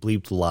funny to be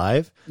bleeped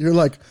live. You're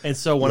like, and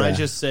so when I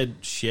just said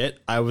shit,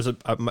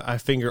 my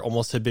finger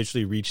almost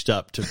habitually reached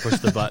up to push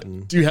the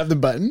button. Do you have the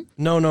button?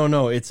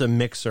 No. It's a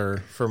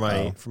mixer for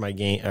my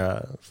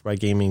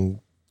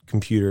gaming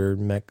computer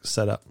mech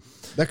setup.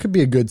 That could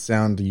be a good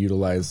sound to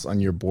utilize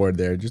on your board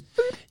there.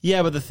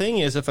 Yeah, but the thing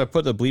is, if I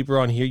put the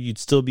bleeper on here, you'd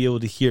still be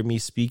able to hear me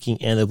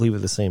speaking and the bleep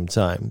at the same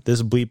time.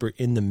 This bleeper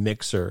in the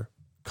mixer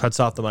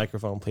cuts off the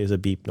microphone, plays a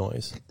beep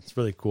noise. It's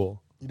really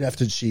cool. You'd have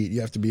to cheat.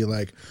 You have to be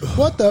like,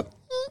 what the?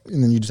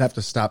 And then you just have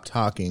to stop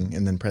talking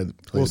and then play the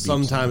beep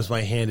sometimes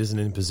my hand isn't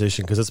in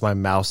position because it's my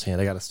mouse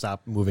hand. I got to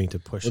stop moving to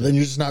push it. Then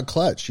you're just not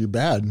clutch. You're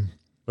bad.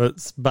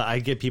 But I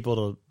get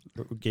people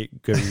to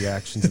get good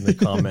reactions in the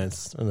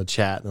comments in the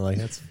chat. And they're like,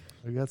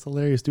 that's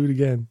hilarious. Do it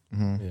again.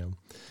 Mm-hmm. Yeah.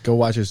 Go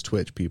watch his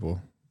Twitch,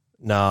 people.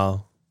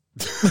 No.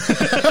 Do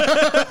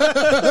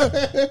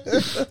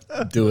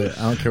it.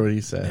 I don't care what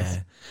he says.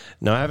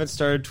 No, I haven't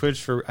started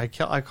Twitch I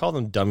call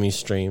them dummy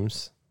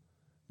streams.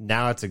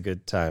 Now it's a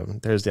good time.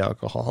 There's the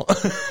alcohol.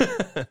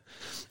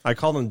 I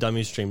call them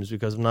dummy streams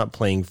because I'm not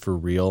playing for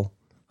real.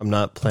 I'm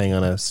not playing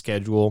on a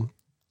schedule.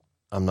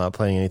 I'm not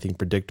playing anything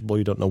predictable.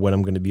 You don't know when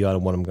I'm going to be on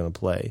and what I'm going to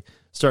play.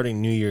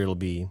 Starting New Year, it'll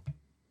be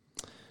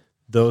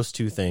those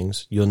two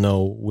things. You'll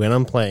know when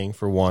I'm playing,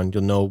 for one.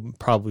 You'll know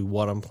probably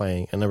what I'm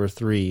playing. And number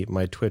three,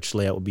 my Twitch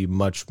layout will be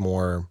much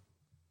more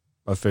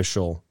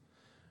official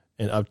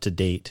and up to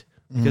date.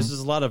 Because there's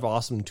a lot of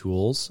awesome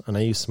tools, and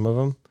I use some of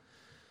them.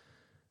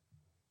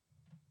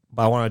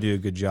 But I want to do a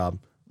good job.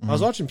 I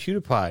was watching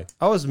PewDiePie.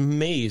 I was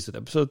amazed at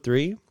episode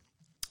 3.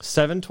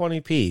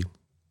 720p.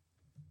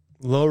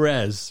 Low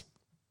res.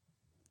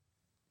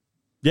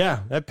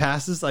 Yeah, that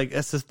passes.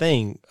 That's the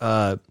thing.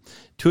 To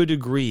a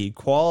degree,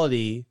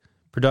 quality,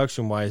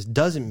 production-wise,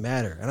 doesn't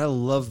matter. And I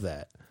love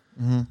that.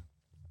 I'm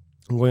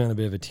going on a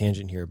bit of a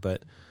tangent here,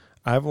 but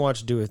I haven't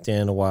watched Do With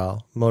Dan in a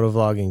while.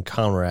 Motovlogging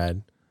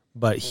Conrad.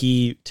 But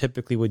he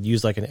typically would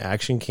use an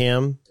action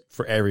cam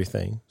for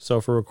everything. So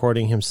for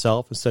recording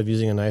himself, instead of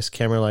using a nice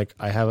camera, like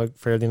I have a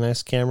fairly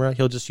nice camera,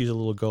 he'll just use a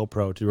little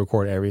GoPro to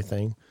record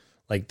everything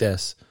like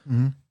this.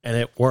 And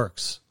it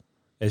works.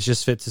 It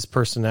just fits his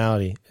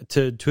personality.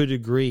 To a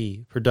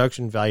degree,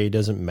 production value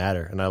doesn't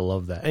matter, and I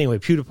love that. Anyway,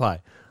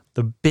 PewDiePie,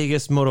 the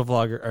biggest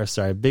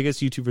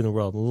biggest YouTuber in the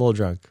world. I'm a little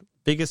drunk.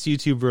 Biggest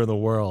YouTuber in the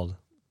world.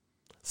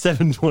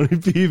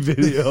 720p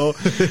video,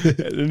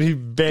 and then he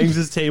bangs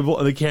his table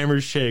and the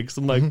camera shakes.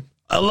 I'm like,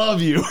 I love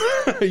you.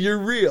 You're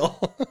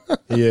real.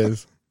 He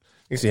is.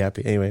 Makes me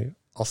happy. Anyway,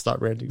 I'll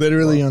stop ranting.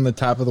 Literally on the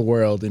top of the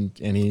world, and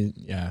he's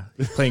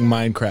playing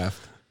Minecraft.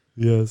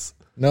 Yes.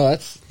 No,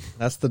 that's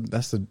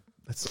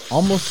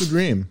almost a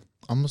dream.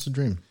 Almost a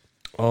dream.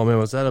 Oh man,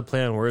 was that a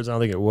play on words? I don't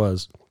think it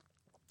was.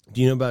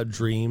 Do you know about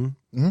Dream?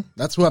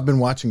 That's what I've been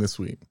watching this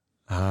week.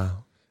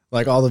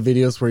 Like all the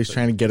videos where he's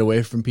trying to get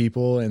away from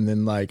people, and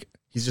then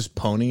he's just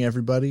pwning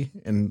everybody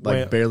and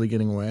barely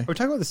getting away. Are we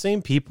talking about the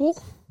same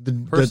people? The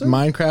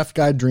Minecraft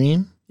guy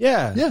Dream?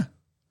 Yeah. Yeah.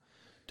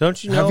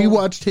 Don't you know? Have you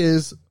watched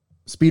his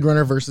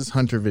Speedrunner versus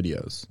Hunter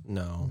videos?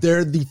 No.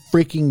 They're the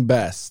freaking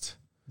best.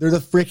 They're the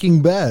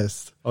freaking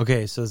best.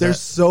 Okay, so they're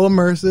so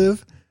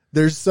immersive.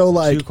 They're so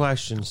two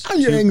questions.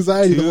 Your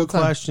anxiety. Two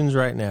questions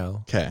right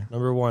now. Okay.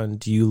 Number one,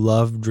 do you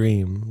love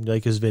Dream? Do you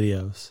like his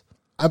videos?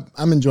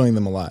 I'm enjoying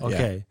them a lot.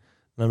 Okay. Yeah.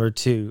 Number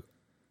two,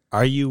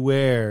 are you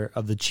aware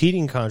of the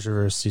cheating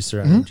controversy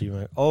surrounding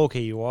Dream? Okay,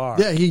 you are.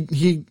 Yeah,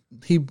 he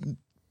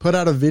put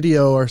out a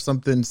video or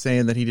something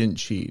saying that he didn't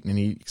cheat, and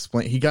he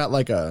explained he got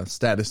a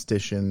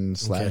statistician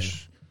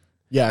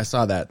 / Yeah, I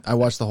saw that. I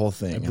watched the whole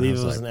thing. I believe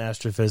it was an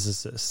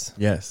astrophysicist.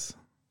 Yes,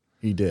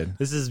 he did.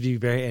 This is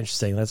very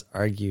interesting. Let's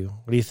argue.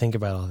 What do you think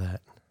about all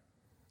that?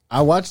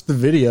 I watched the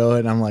video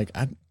and I'm like,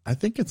 I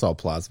think it's all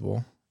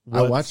plausible.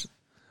 What's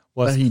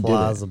that he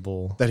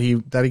plausible? Did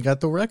it, that he got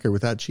the record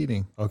without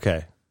cheating.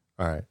 Okay.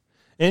 All right.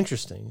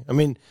 Interesting. I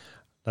mean,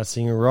 not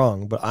saying you're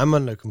wrong, but I'm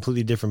in a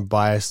completely different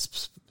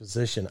biased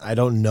position. I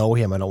don't know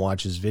him. I don't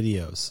watch his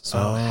videos. So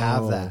I don't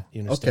have that.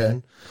 You understand?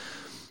 Okay.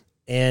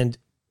 And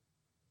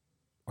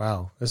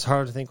wow, it's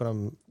hard to think when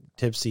I'm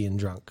tipsy and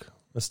drunk.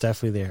 It's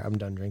definitely there. I'm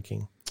done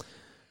drinking.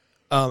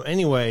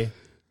 Anyway,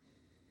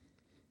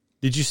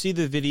 did you see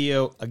the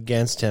video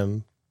against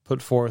him put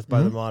forth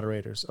by the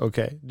moderators?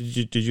 Okay.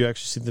 Did you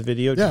actually see the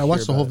video? Yeah, I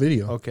watched the whole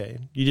video. Okay.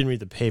 You didn't read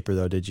the paper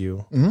though, did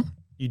you? Mm-hmm.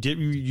 You did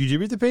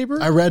read the paper?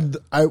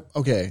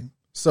 Okay.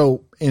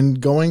 So in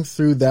going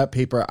through that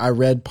paper, I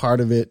read part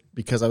of it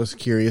because I was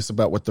curious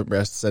about what the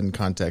rest said in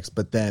context.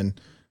 But then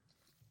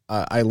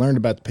I learned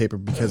about the paper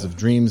because of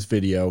Dream's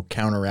video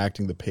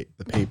counteracting the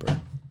paper.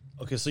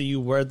 Okay, so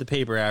you read the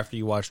paper after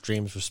you watched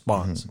Dream's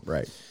response. Mm-hmm,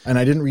 right. And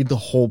I didn't read the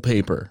whole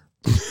paper.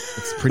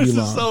 It's pretty long.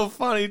 This is so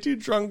funny. Two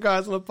drunk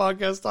guys on the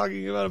podcast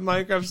talking about a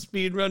Minecraft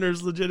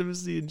speedrunner's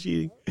legitimacy and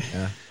cheating.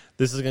 Yeah.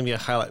 This is going to be a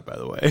highlight, by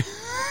the way.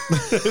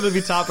 It'll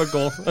be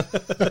topical.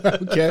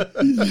 Okay.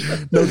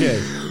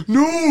 Okay.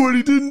 No, and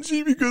he didn't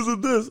cheat because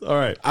of this. All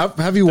right.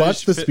 Have you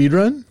watched the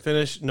speedrun?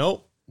 Finish.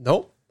 Nope.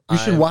 You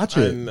should watch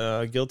it.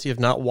 I'm guilty of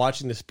not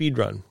watching the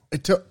speedrun.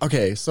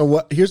 Okay,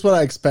 so here's what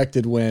I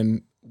expected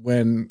when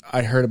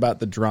I heard about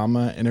the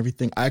drama and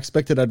everything. I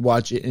expected I'd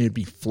watch it and it'd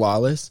be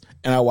flawless.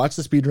 And I watched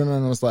the speedrun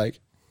and I was like,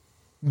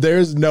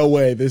 there's no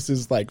way this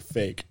is like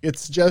fake.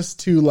 It's just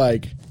too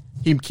like,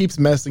 he keeps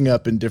messing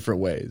up in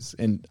different ways.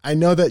 And I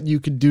know that you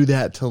could do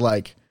that to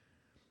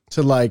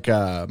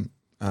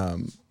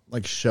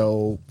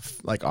show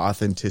like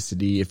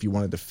authenticity if you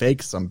wanted to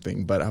fake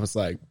something. But I was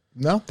like,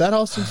 no, that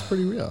all seems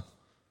pretty real.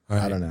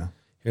 Right. I don't know.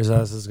 Here's how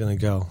this is going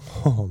to go.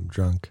 Oh, I'm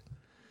drunk.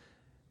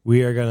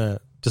 We are going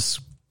to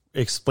just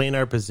explain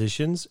our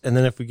positions, and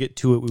then if we get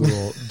to it, we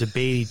will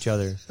debate each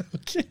other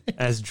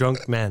as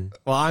drunk men.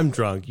 Well, I'm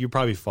drunk. You're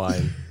probably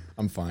fine.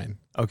 I'm fine.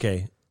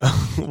 Okay.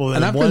 Well, then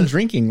and I've been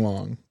drinking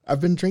long.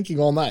 I've been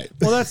drinking all night.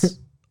 Well, that's...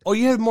 Oh,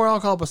 you have more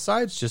alcohol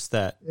besides just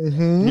that.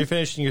 Mm-hmm. You're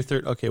finishing your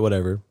third... Okay,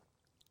 whatever.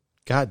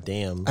 God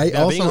damn.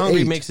 Also being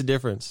hungry ate. Makes a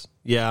difference.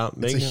 Yeah.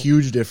 It's a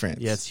huge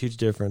difference. Yeah, it's a huge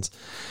difference.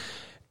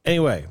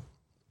 Anyway...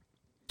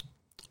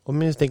 Let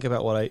me think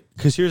about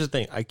because here's the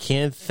thing. I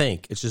can't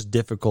think. It's just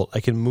difficult. I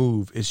can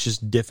move. It's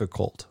just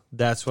difficult.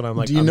 That's what I'm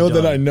like. Do you know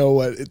that I know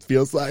what it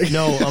feels like?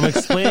 No, I'm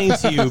explaining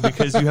to you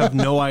because you have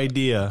no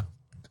idea.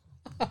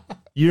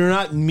 You're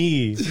not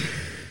me.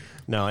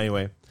 No,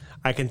 anyway,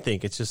 I can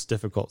think. It's just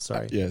difficult.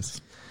 Sorry.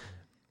 Yes.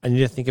 I need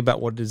to think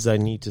about what it is I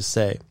need to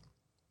say.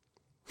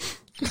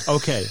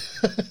 Okay.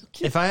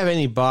 If I have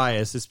any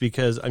bias, it's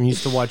because I'm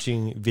used to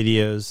watching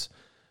videos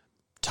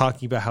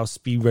talking about how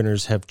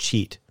speedrunners have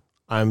cheat.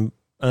 I'm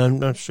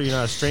sure you're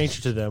not a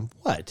stranger to them.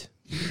 What?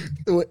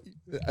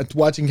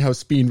 Watching how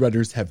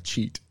speedrunners have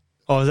cheat.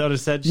 Oh, is that what it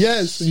said?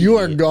 Yes, shit. You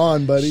are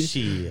gone, buddy.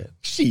 Shit.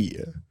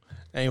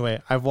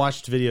 Anyway, I've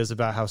watched videos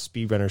about how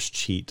speedrunners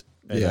cheat,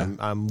 and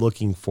I'm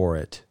looking for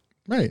it.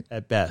 Right.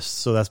 At best.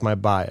 So that's my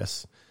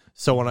bias.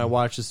 So when I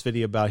watch this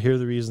video about here are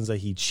the reasons that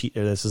he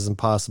cheated, this is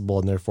impossible,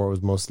 and therefore it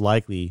was most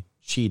likely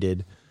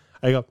cheated,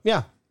 I go,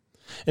 yeah.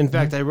 In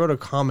fact, I wrote a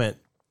comment,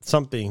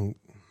 something...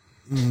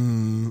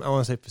 I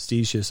want to say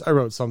facetious. I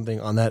wrote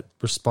something on that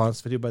response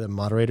video by the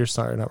moderator.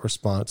 Sorry, not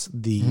response.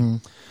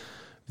 The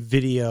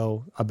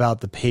video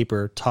about the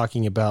paper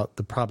talking about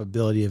the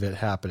probability of it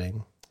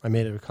happening. I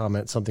made a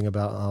comment, something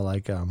about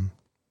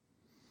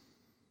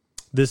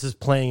this is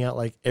playing out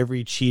like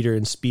every cheater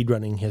in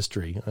speedrunning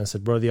history. And I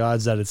said, what are the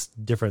odds that it's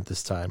different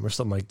this time or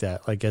something like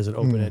that? Like as an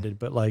open-ended,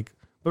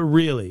 but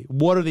really,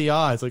 what are the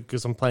odds? Like,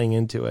 because I'm playing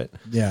into it.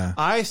 Yeah.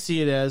 I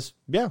see it as,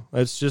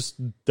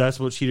 that's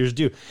what cheaters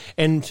do.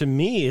 And to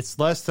me, it's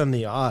less than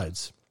the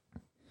odds.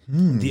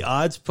 The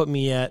odds put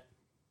me at,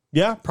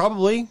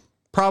 probably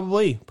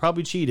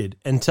cheated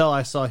until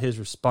I saw his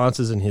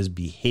responses and his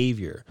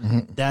behavior.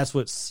 Mm-hmm. That's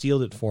what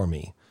sealed it for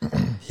me.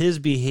 His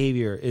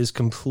behavior is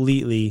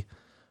completely,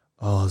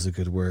 is a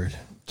good word.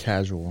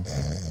 Casual.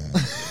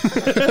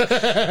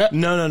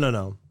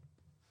 No.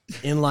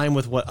 In line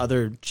with what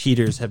other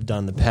cheaters have done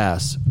in the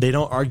past. They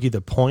don't argue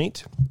the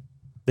point.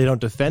 They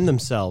don't defend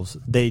themselves.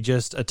 They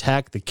just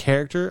attack the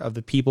character of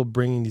the people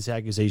bringing these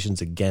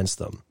accusations against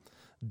them.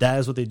 That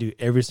is what they do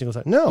every single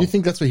time. No. You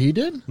think that's what he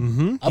did?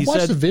 Mm-hmm. I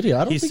watched the video.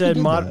 I don't think he did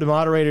that. The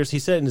moderators, he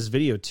said in his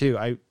video too,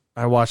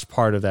 I watched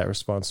part of that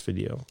response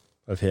video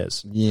of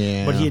his.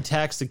 Yeah. But he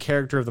attacks the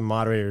character of the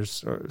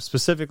moderators, or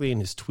specifically in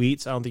his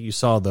tweets. I don't think you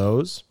saw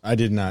those. I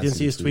did not. Didn't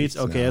see his tweets?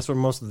 Okay, no. That's where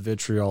most of the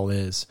vitriol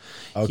is.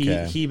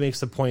 Okay. He makes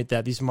the point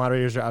that these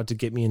moderators are out to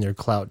get me in their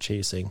clout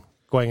chasing,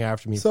 going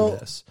after me for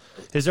this.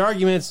 His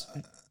arguments,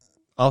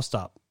 I'll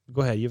stop.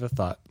 Go ahead. You have a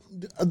thought.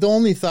 The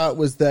only thought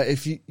was that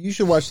if you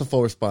should watch the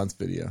full response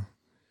video.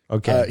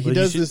 Okay, he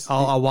does this.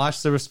 I'll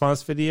watch the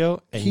response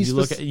video, and you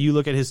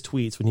look at his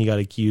tweets when he got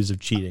accused of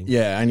cheating.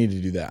 Yeah, I need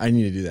to do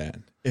that.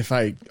 If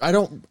I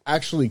don't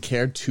actually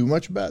care too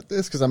much about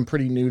this because I'm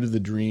pretty new to the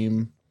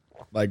Dream,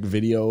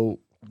 video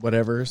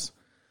whatevers.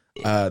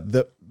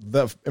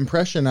 The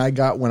impression I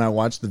got when I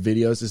watched the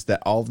videos is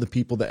that all of the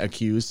people that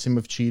accused him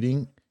of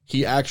cheating,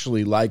 he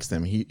actually likes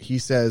them. He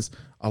says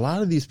a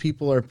lot of these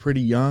people are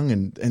pretty young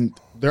and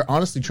they're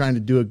honestly trying to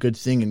do a good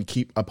thing and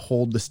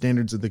uphold the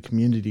standards of the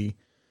community.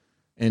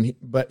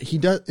 But he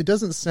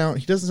doesn't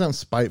sound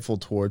spiteful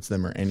towards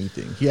them or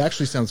anything. He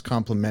actually sounds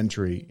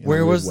complimentary.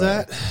 Where was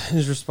that?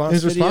 His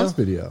response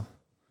video?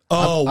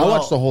 Oh, I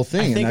watched the whole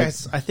thing.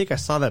 I think I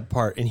saw that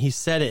part, and he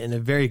said it in a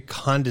very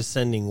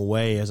condescending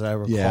way, as I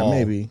recall. Yeah,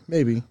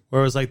 maybe.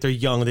 Where it was like they're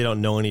young, they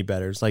don't know any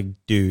better. It's like,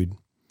 dude.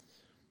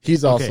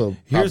 He's also.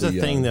 Here's the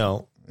young. thing,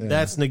 though.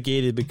 that's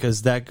negated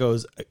because that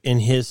goes in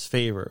his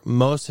favor.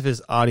 Most of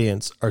his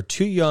audience are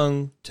too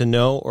young to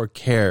know or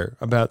care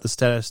about the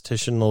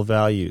statistical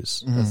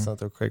values. That's not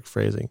the correct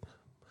phrasing.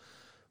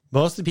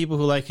 Most of the people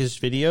who like his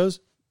videos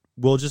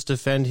will just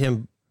defend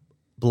him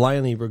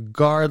blindly,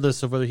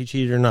 regardless of whether he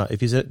cheated or not.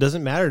 If it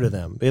doesn't matter to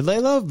them, they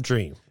love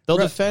Dream. They'll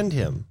defend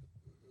him.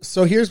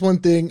 So here's one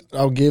thing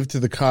I'll give to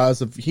the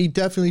cause of he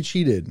definitely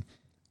cheated.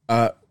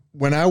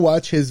 When I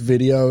watch his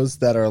videos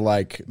that are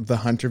like the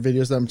hunter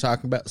videos that I'm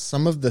talking about,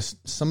 some of the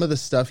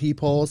stuff he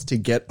pulls to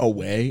get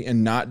away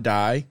and not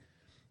die,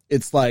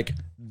 it's like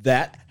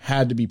that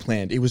had to be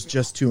planned. It was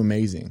just too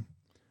amazing.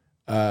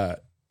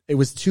 It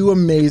was too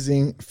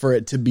amazing for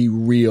it to be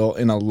real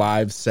in a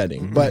live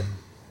setting. But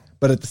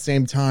at the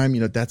same time,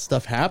 that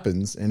stuff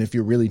happens, and if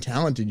you're really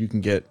talented, you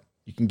can get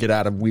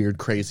out of weird,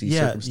 crazy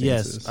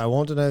circumstances. Yes, I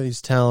won't deny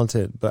he's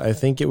talented, but I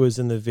think it was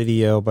in the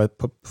video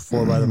put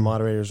before by the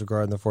moderators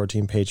regarding the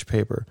 14-page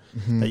paper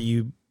that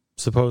you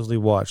supposedly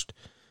watched.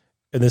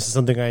 And this is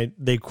something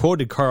they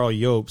quoted Carl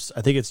Jobst.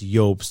 I think it's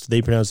Jobst.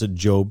 They pronounce it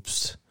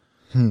Jobst.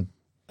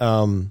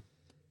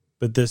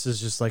 But this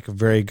is just like a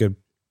very good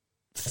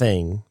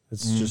thing.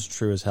 It's just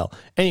true as hell.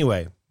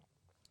 Anyway,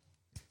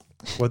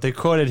 what they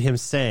quoted him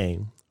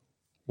saying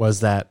was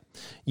that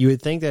you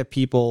would think that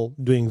people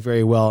doing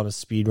very well in a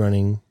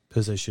speedrunning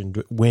position,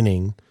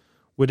 winning,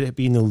 would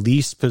be in the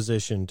least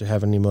position to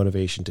have any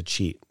motivation to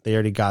cheat. They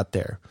already got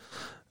there.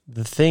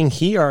 The thing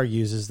he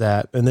argues is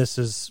that, and this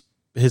is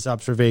his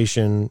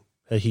observation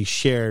that he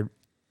shared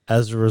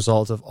as a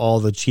result of all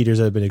the cheaters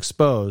that have been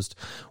exposed,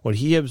 what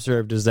he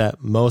observed is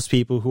that most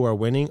people who are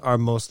winning are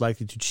most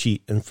likely to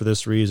cheat. And for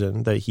this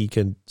reason that he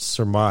can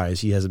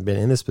surmise, he hasn't been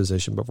in this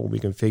position before, we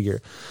can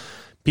figure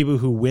people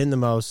who win the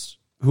most,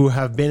 who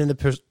have been in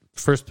the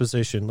first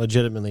position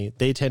legitimately,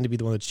 they tend to be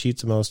the one that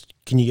cheats the most.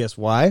 Can you guess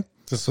why?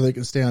 Just so they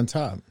can stay on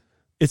top.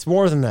 It's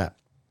more than that.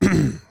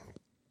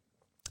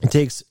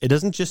 It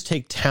doesn't just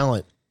take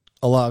talent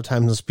a lot of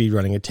times in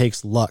speedrunning. It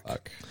takes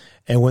luck.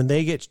 And when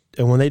they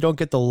don't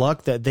get the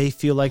luck that they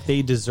feel like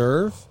they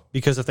deserve,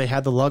 because if they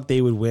had the luck, they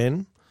would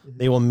win.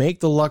 They will make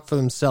the luck for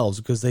themselves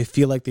because they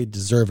feel like they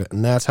deserve it,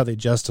 and that's how they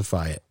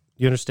justify it.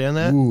 You understand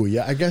that? Ooh,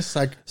 yeah. I guess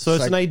so.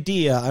 It's an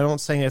idea. I don't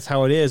say that's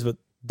how it is, but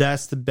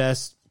that's the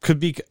best. Could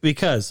be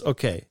because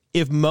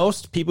if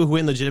most people who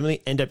win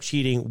legitimately end up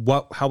cheating,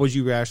 how would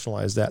you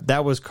rationalize that?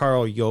 That was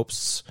Carl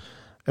Jobst's,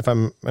 if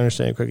I'm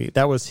understanding correctly.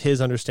 That was his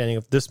understanding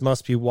of this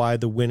must be why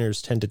the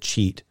winners tend to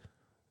cheat.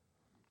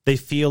 They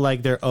feel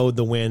like they're owed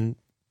the win.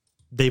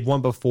 They've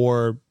won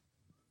before.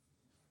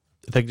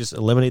 If they just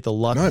eliminate the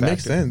luck. No, it factor.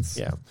 makes sense.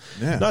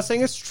 Yeah. Not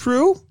saying it's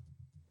true,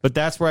 but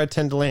that's where I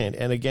tend to land.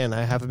 And again,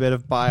 I have a bit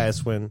of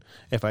bias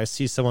if I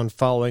see someone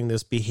following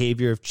this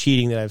behavior of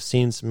cheating that I've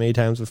seen so many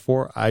times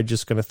before, I'm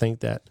just going to think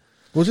that.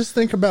 Well, just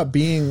think about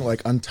being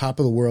like on top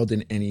of the world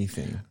in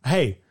anything.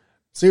 Hey,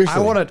 seriously, I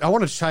want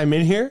to chime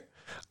in here.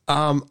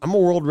 I'm a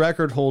world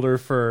record holder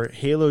for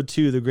Halo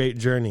 2: The Great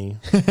Journey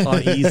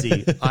on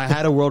easy. I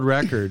had a world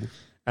record,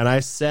 and I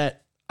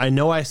set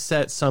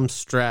some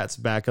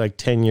strats back like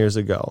 10 years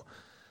ago.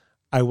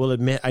 I will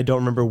admit I don't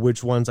remember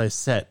which ones I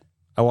set.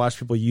 I watch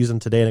people use them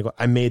today, and I go,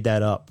 I made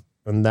that up,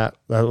 and that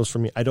was for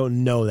me. I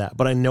don't know that,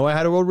 but I know I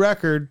had a world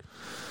record.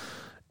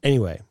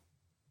 Anyway,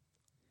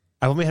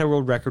 I've only had a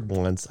world record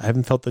once. I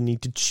haven't felt the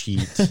need to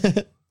cheat,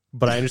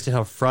 but I understand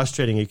how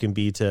frustrating it can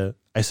be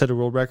I set a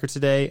world record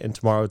today, and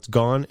tomorrow it's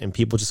gone, and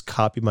people just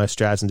copied my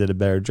strats and did a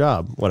better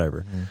job.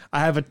 Whatever.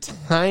 I have a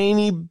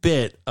tiny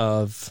bit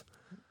of...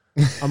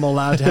 I'm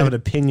allowed to have an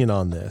opinion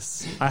on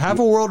this. I have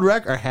a world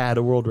record. I had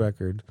a world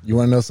record. You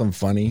want to know something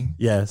funny?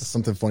 Yes.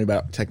 Something funny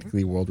about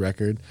technically world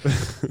record.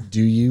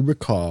 Do you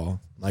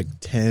recall like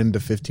 10 to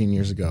 15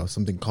 years ago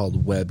something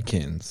called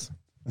webkins?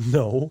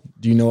 No.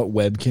 Do you know what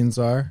webkins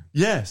are?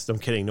 Yes. I'm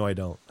kidding. No, I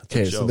don't.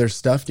 Okay, so they're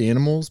stuffed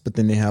animals, but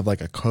then they have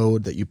like a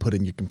code that you put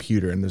in your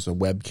computer, and there's a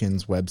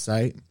webkins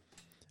website.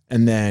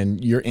 And then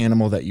your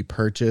animal that you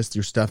purchased,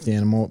 your stuffed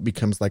animal,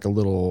 becomes like a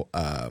little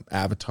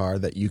avatar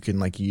that you can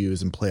like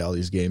use and play all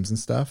these games and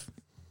stuff.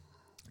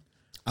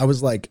 I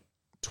was like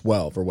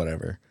 12 or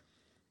whatever,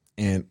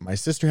 and my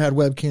sister had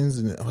webkins,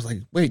 and I was like,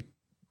 wait,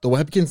 the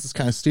webkins is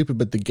kind of stupid,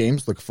 but the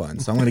games look fun,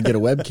 so I'm going to get a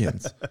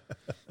webkins.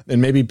 And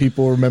maybe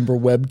people remember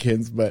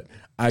webkins, but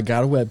I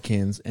got a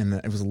webkins, and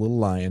it was a little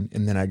lion,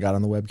 and then I got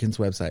on the webkins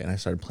website, and I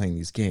started playing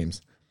these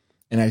games.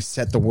 And I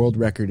set the world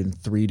record in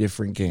 3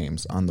 different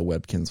games on the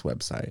webkins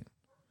website.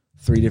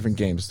 3 different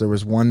games. There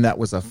was one that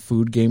was a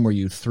food game where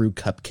you threw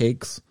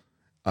cupcakes.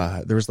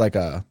 There was like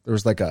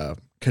a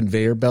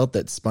conveyor belt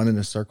that spun in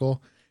a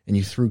circle, and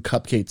you threw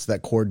cupcakes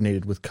that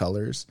coordinated with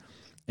colors.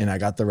 And I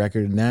got the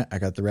record in that. I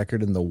got the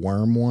record in the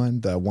worm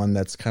one, the one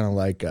that's kind of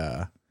like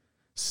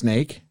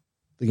Snake.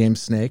 The game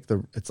Snake.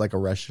 It's like a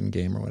Russian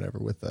game or whatever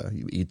with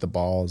you eat the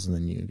balls and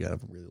then you get a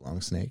really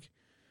long snake.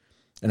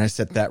 And I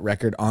set that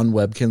record on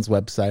Webkin's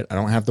website. I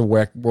don't have the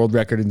world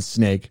record in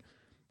Snake,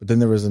 but then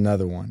there was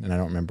another one, and I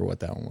don't remember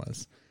what that one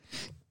was.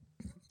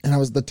 And and I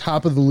was the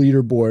top of the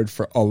leaderboard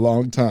for a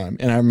long time.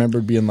 And I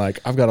remember being like,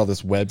 I've got all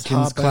this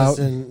Webkins clout. As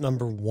in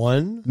number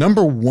one?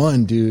 Number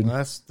one, dude.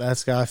 Well,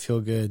 that's gotta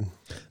feel good.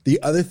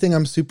 The other thing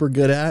I'm super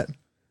good at,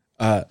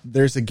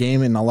 there's a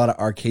game in a lot of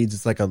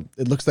arcades.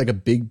 It looks like a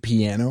big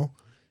piano,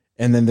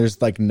 and then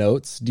there's like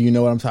notes. Do you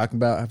know what I'm talking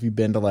about? Have you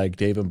been to like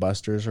Dave and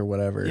Buster's or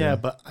whatever? Yeah,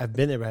 but I've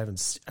been there, but I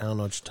don't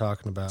know what you're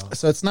talking about.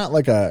 So it's not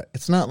like a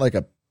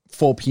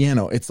full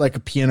piano. It's like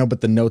a piano,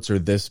 but the notes are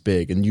this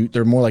big, and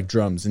they're more like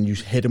drums, and you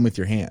hit them with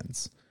your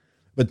hands.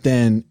 But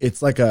then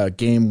it's like a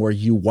game where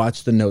you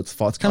watch the notes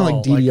fall. It's kind of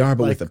like DDR,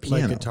 but with a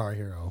piano. Like Guitar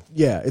Hero.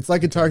 Yeah, it's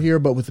like Guitar Hero,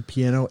 but with a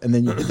piano, and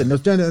then you hit the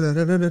notes. Da, da, da,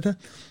 da, da, da.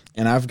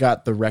 And I've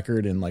got the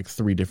record in like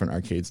 3 different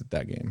arcades at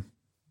that game.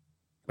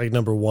 Like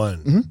number one.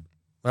 Mm-hmm.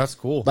 That's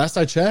cool. Last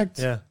I checked.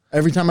 Yeah.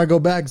 Every time I go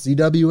back,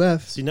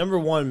 ZWF. See, number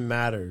one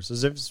matters.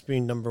 There's a difference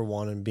between number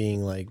one and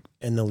being like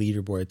in the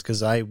leaderboards.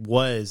 Because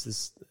this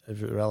is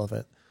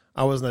irrelevant.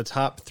 I was in the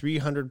top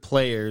 300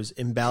 players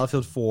in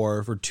Battlefield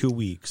 4 for 2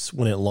 weeks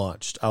when it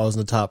launched. I was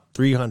in the top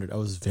 300. I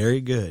was very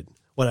good.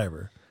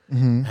 Whatever.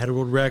 I had a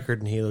world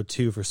record in Halo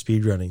 2 for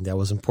speedrunning. That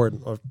was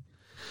important.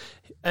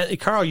 And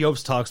Carl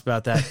Jobst talks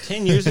about that.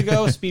 10 years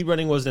ago,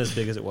 speedrunning wasn't as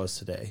big as it was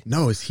today.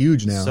 No, it's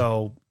huge now.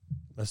 So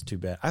that's too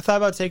bad. I thought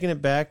about taking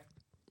it back.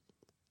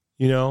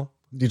 You're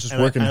just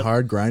working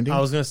hard, grinding?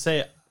 I was going to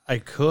say I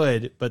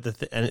could, but the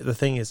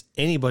thing is,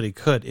 anybody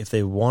could if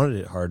they wanted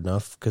it hard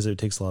enough, because it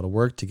takes a lot of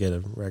work to get a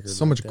record.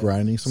 So much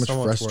grinding, so much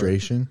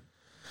frustration.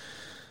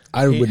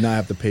 I would not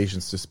have the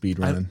patience to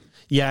speedrun.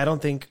 I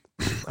don't think...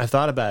 I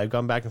thought about it. I've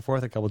gone back and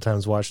forth a couple of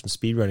times watching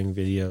speedrunning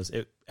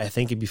videos. I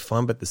think it'd be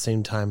fun, but at the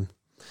same time,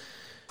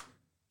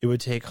 it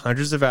would take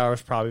hundreds of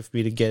hours probably for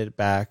me to get it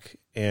back.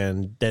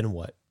 And then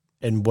what?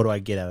 And what do I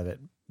get out of it?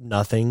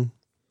 Nothing.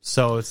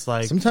 So it's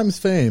like... Sometimes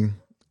fame.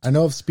 I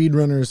know of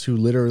speedrunners who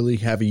literally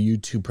have a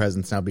YouTube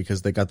presence now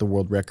because they got the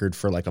world record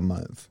for like a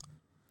month.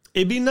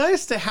 It'd be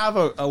nice to have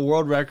a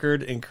world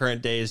record in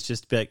current days,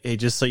 just to be like, hey,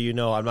 just so you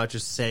know, I'm not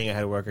just saying I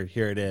had a record,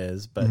 here it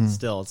is. But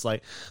still, it's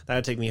like, that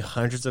would take me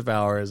hundreds of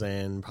hours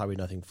and probably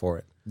nothing for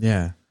it.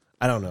 Yeah.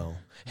 I don't know.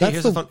 Hey,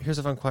 here's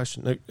a fun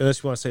question.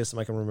 Unless you want to say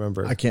something I can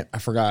remember. I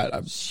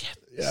forgot. Shit.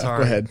 Yeah, sorry.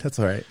 Go ahead. That's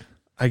all right.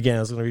 Again, I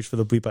was going to reach for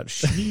the bleep button.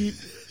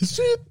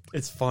 Shit.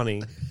 It's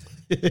funny.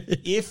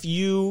 If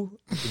you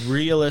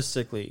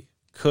realistically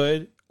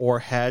could or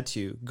had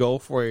to go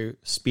for a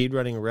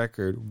speedrunning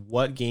record,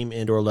 what game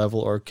and or level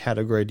or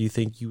category do you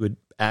think you would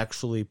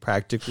actually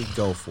practically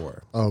go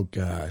for? Oh,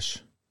 gosh.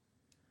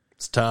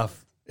 It's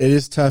tough. It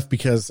is tough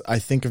because I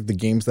think of the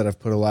games that I've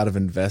put a lot of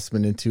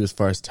investment into as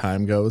far as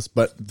time goes,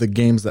 but the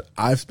games that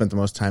I've spent the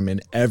most time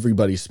in,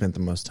 everybody spent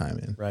the most time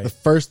in. Right. The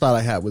first thought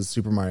I had was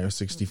Super Mario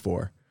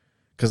 64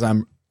 because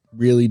I'm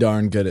really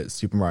darn good at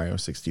Super Mario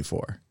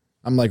 64.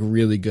 I'm like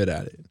really good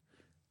at it.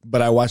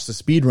 But I watch the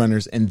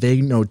speedrunners and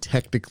they know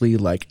technically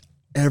like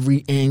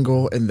every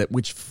angle and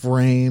which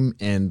frame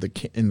and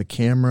the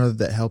camera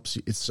that helps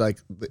you. It's like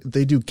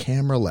they do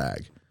camera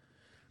lag.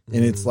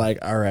 And it's like,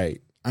 all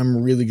right,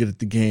 I'm really good at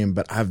the game,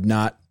 but I've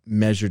not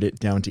measured it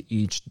down to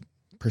each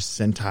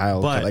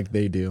percentile like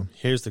they do.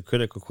 Here's the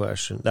critical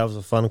question. That was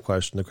a fun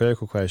question. The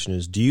critical question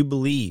is, do you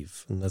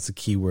believe, and that's a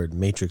key word,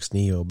 Matrix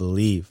Neo,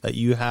 believe that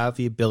you have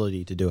the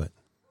ability to do it?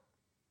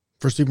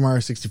 For Super Mario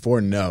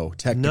 64, no.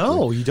 Technically,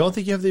 no. You don't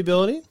think you have the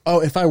ability?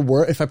 Oh, if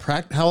I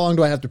practice, how long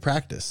do I have to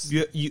practice?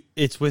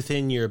 It's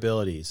within your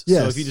abilities.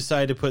 Yes. So if you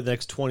decide to put the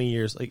next 20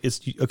 years, like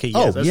it's okay.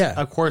 Yeah,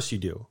 Of course you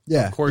do.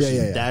 Yeah, of course.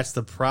 That's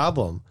the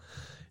problem.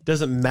 It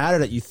doesn't matter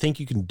that you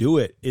think you can do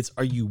it. It's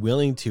are you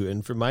willing to?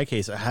 And for my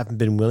case, I haven't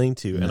been willing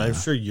to, and I'm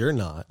sure you're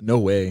not. No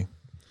way.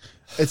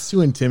 It's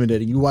too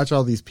intimidating. You watch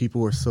all these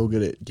people who are so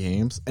good at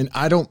games, and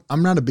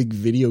I'm not a big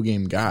video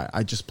game guy.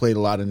 I just played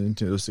a lot of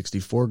Nintendo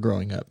 64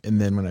 growing up,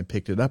 and then when I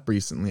picked it up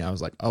recently, I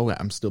was like, oh,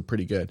 I'm still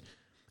pretty good.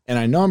 And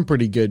I know I'm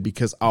pretty good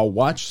because I'll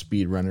watch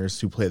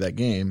speedrunners who play that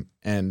game,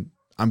 and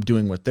I'm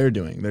doing what they're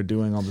doing. They're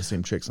doing all the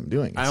same tricks I'm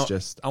doing. It's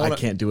just I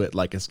can't do it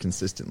like as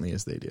consistently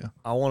as they do.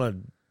 I want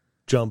to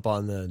jump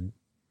on the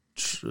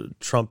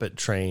trumpet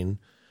train.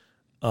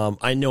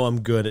 I know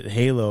I'm good at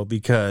Halo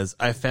because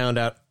I found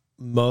out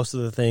most of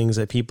the things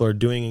that people are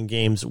doing in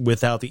games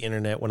without the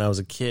internet when I was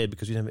a kid,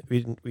 because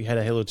we had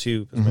a Halo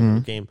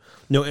 2 game,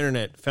 no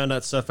internet, found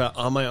out stuff out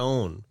on my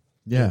own.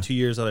 Yeah. In 2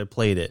 years that I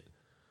played it,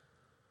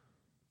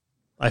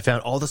 I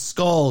found all the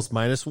skulls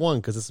 -1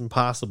 because it's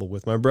impossible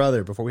with my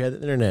brother before we had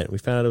the internet. We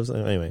found out it was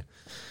anyway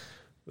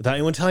without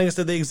anyone telling us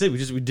that they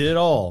exist. We did it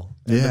all.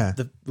 And yeah.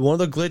 One of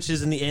the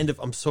glitches in the end of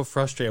I'm so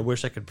frustrated. I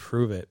wish I could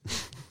prove it.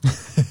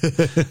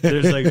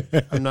 There's like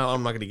I'm not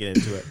going to get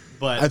into it,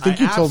 but I think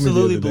you told me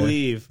absolutely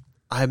believe.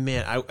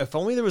 If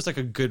only there was like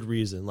a good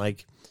reason,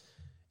 like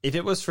if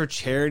it was for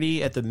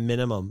charity at the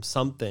minimum,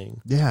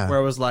 something, where I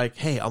was like,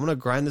 hey, I'm going to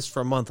grind this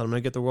for a month. And I'm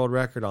going to get the world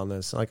record on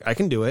this. Like I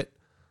can do it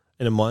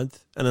in a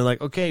month. And then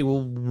like, okay,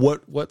 well,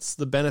 what's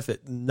the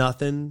benefit?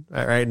 Nothing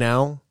right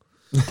now.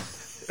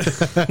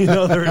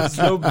 There is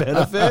no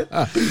benefit.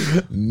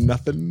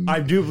 Nothing. I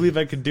do believe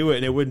I could do it,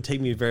 and it wouldn't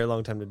take me a very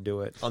long time to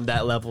do it on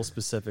that level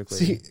specifically.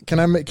 See, can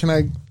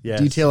I Yes.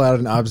 detail out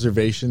an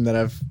observation that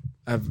I've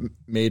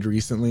made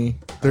recently?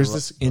 There's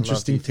this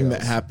interesting thing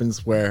that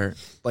happens where,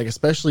 like,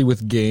 especially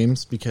with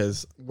games,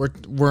 because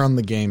we're on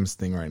the games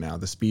thing right now,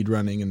 the speed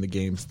running and the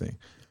games thing,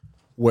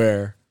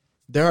 where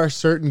there are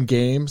certain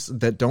games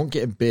that don't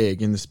get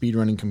big in the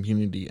speedrunning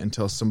community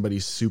until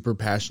somebody's super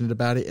passionate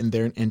about it and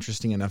they're an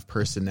interesting enough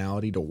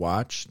personality to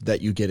watch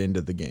that you get into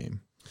the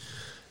game.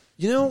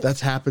 That's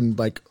happened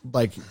like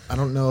I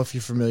don't know if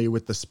you're familiar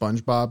with the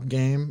SpongeBob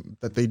game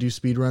that they do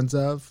speedruns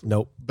of.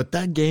 Nope. But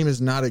that game is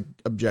not an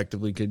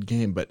objectively good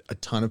game, but a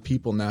ton of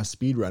people now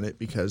speedrun it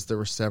because there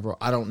were several,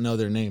 I don't know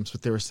their names,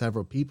 but there were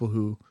several people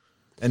who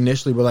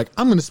initially were like,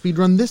 I'm going to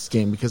speedrun this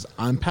game because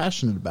I'm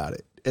passionate about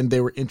it. And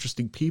they were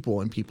interesting people,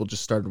 and people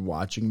just started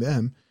watching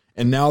them.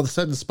 And now all of a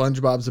sudden,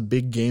 SpongeBob's a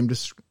big game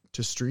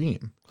to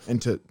stream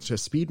and to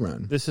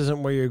speedrun. This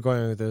isn't where you're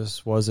going with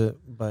this, was it?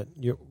 But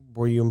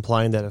were you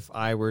implying that if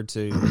I were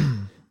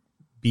to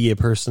be a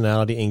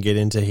personality and get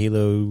into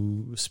Halo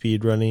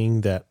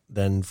speedrunning, that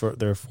then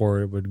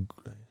therefore it would...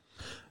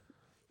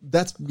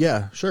 That's,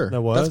 yeah, sure.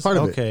 That was? That's part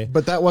of okay. it.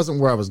 But that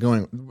wasn't where I was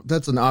going.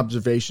 That's an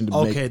observation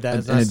to make. Okay,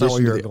 that's not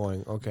where you're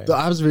going. Okay. The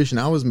observation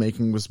I was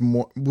making was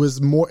more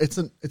it's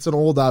an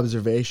old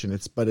observation.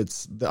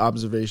 The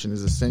observation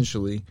is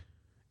essentially,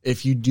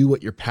 if you do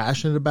what you're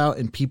passionate about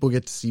and people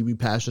get to see you be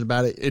passionate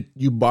about it,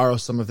 you borrow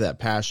some of that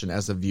passion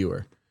as a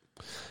viewer.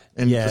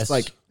 And yes. it's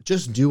like,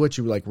 just do what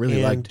you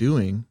really like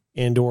doing.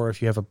 And or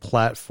if you have a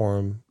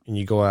platform and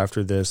you go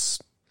after this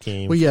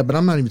game. Well, yeah, but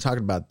I'm not even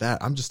talking about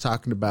that. I'm just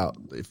talking about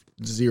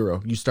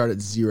zero. You start at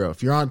zero.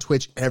 If you're on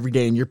Twitch every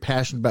day and you're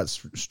passionate about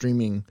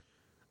streaming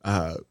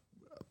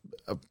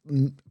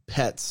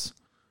Pets,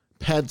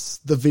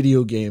 the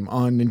video game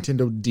on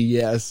Nintendo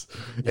DS,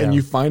 and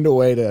you find a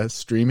way to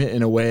stream it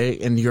in a way,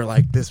 and you're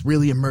like this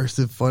really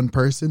immersive, fun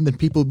person, then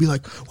people will be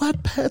like,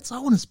 what, Pets? I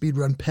want to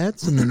speedrun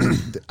Pets. And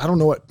then I don't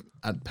know what,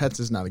 Pets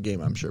is not a game,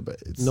 I'm sure,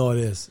 but it's... No, it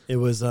is. It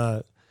was...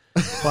 Well,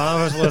 I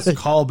don't know what it's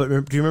called, but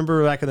do you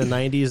remember back in the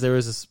 90s, there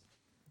was this,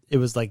 it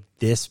was like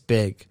this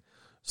big.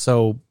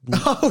 So.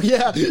 Oh,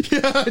 yeah.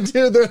 Yeah,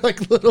 dude. They're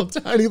like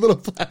tiny little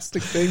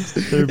plastic things.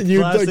 They're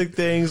plastic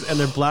things, and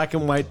they're black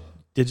and white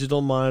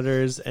digital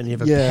monitors, and you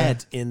have a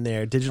pet in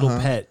there, digital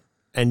pet,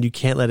 and you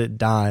can't let it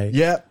die.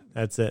 Yep.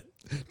 That's it.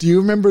 Do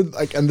you remember,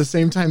 like, at the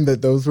same time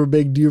that those were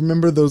big, do you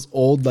remember those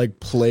old,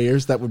 like,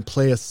 players that would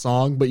play a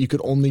song, but you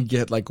could only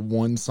get, like,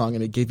 one song,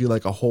 and it gave you,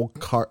 like, a whole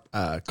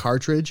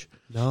cartridge?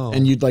 No.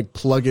 And you'd, like,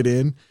 plug it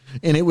in,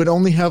 and it would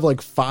only have,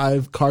 like,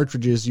 5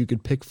 cartridges you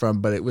could pick from,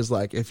 but it was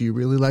like, if you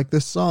really like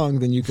this song,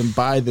 then you can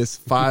buy this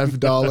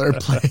 $5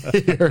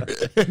 player.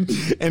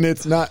 And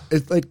it's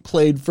like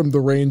played from the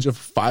range of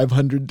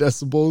 500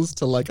 decibels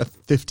to like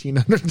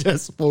 1,500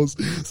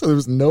 decibels. So there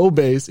was no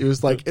bass. It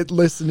was like it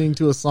listening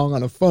to a song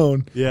on a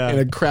phone in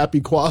a crappy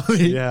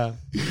quality. Yeah.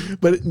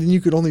 But then you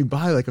could only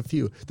buy like a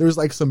few. There was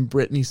like some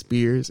Britney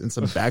Spears and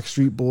some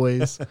Backstreet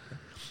Boys.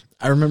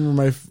 I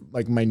remember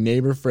my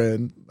neighbor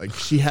friend, like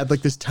she had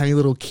like this tiny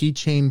little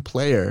keychain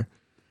player,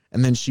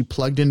 and then she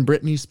plugged in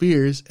Britney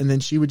Spears, and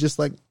then she would just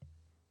like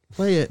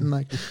play it and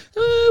like,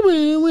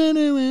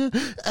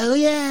 oh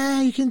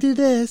yeah, you can do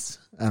this.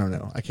 I don't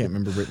know. I can't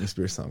remember Britney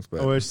Spears songs,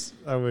 but I wish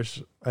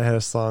I had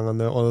a song on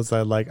one of those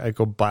I like. I'd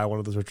go buy one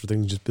of those retro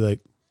things and just be like,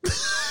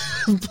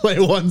 play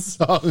one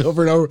song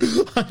over and over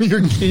on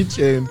your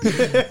keychain.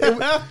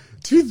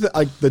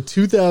 The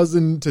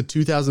 2000 to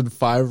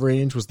 2005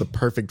 range was the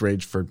perfect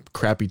range for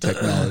crappy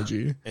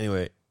technology.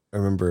 Anyway, I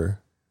remember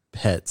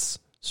Pets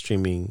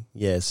streaming.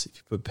 Yes, if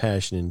you put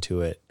passion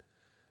into it,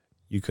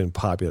 you can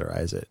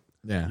popularize it.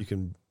 Yeah. You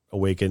can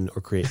awaken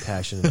or create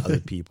passion in other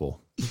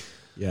people.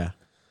 Yeah.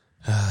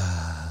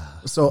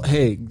 So,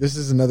 hey, this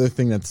is another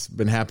thing that's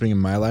been happening in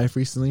my life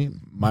recently.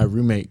 My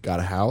roommate got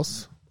a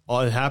house. Oh,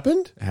 it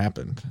happened? It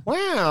happened.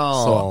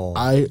 Wow. So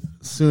I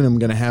soon am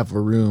going to have a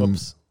room,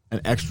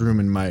 an extra room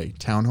in my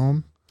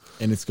townhome,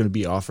 and it's going to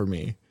be all for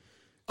me.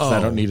 Because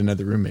I don't need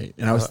another roommate.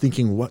 And I was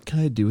thinking, what can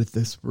I do with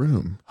this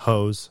room?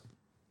 Hose.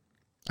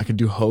 I could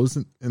do hose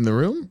in the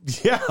room?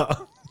 Yeah.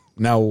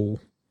 No,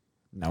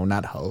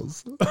 not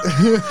hose.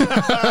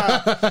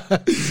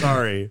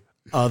 Sorry.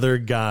 Other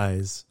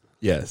guys.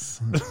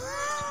 Yes.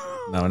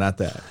 No, not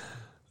that.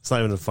 It's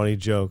not even a funny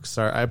joke.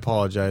 Sorry, I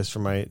apologize for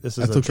this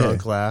is a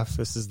drunk laugh.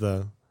 This is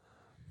the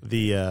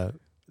drama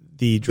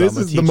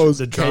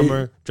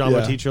teacher,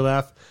 drama teacher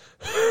laugh.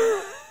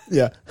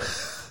 Yeah.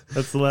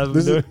 That's the laugh I'm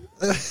doing.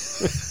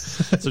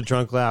 It's a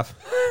drunk laugh.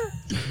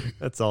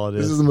 That's all it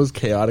is. This is the most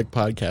chaotic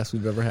podcast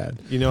we've ever had.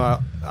 You know,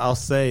 I'll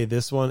say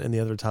this one and the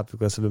other topic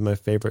list have been my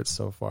favorites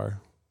so far.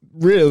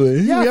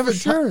 Really? Yeah, we haven't for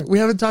sure. We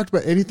haven't talked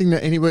about anything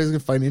that anybody's going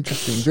to find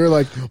interesting. They're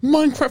like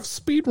Minecraft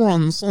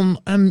speedruns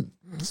and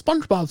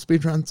SpongeBob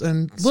speedruns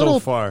and little so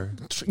far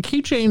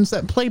keychains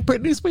that play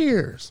Britney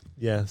Spears.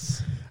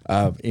 Yes.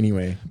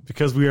 Anyway,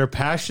 because we are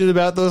passionate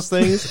about those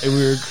things, and we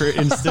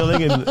were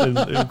instilling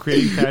and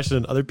creating passion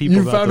in other people.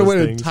 You about found a those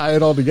way things. to tie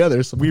it all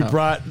together. Somehow. We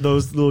brought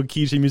those little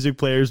keychain music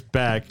players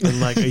back. In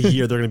like a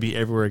year, they're going to be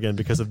everywhere again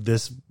because of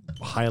this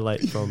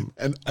highlight from.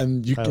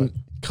 And you can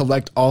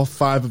collect all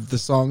 5 of the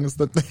songs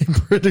that they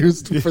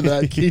produced for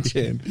that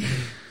keychain.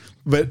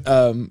 But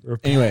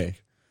anyway,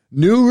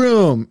 new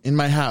room in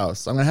my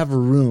house. I'm gonna have a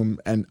room,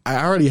 and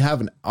I already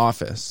have an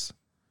office.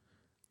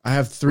 I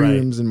have 3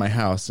 rooms in my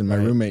house, and my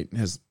roommate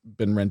has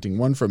been renting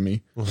one from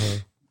me.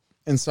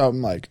 And so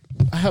I'm like,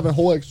 I have a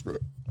whole extra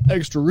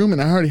room,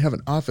 and I already have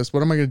an office.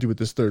 What am I gonna do with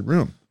this 3rd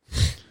room?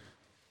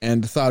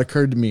 And the thought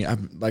occurred to me,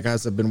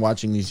 as I've been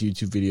watching these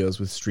YouTube videos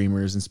with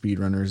streamers and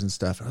speedrunners and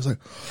stuff, I was like,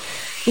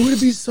 would it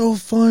be so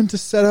fun to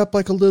set up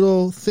like a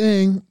little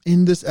thing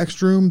in this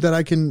extra room that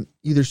I can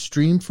either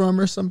stream from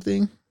or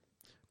something?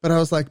 But I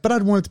was like, but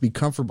I'd want it to be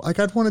comfortable. Like,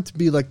 I'd want it to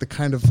be like the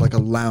kind of like a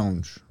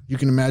lounge. You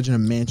can imagine a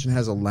mansion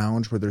has a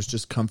lounge where there's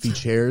just comfy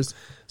chairs.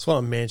 Just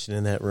want a mansion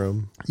in that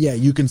room. Yeah,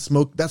 you can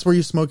smoke. That's where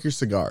you smoke your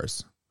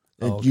cigars.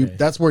 Oh, okay.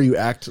 That's where you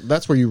act.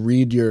 That's where you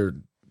read your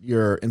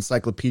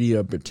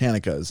Encyclopedia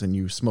Britannicas, and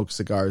you smoke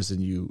cigars,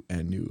 and you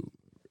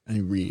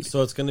read.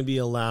 So it's going to be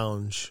a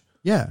lounge,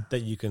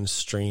 that you can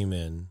stream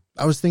in.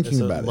 I was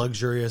thinking about it.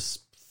 Luxurious,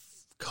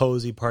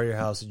 cozy part of your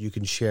house that you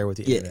can share with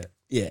the internet.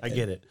 Yeah, I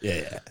get it.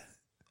 Yeah.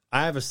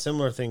 I have a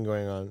similar thing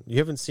going on. You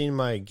haven't seen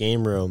my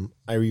game room.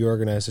 I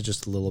reorganized it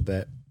just a little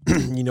bit.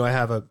 I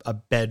have a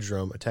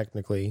bedroom,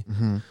 technically.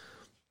 Mm-hmm.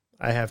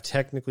 I have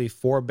technically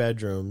 4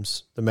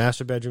 bedrooms. The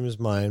master bedroom is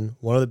mine.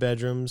 One of the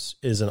bedrooms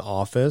is an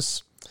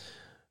office.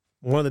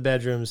 One of the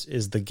bedrooms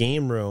is the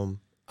game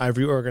room. I've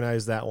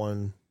reorganized that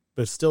one,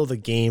 but it's still the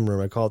game room.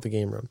 I call it the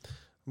game room.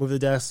 Move the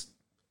desk,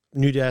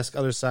 new desk,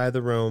 other side of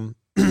the room.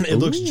 It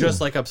looks just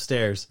like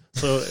upstairs.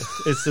 So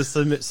it's just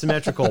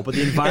symmetrical, but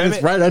the environment...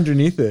 it's right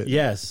underneath it.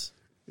 Yes.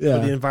 Yeah.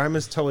 But the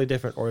environment's totally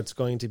different, or it's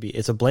going to be.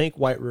 It's a blank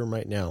white room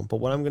right now. But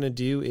what I'm going to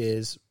do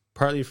is,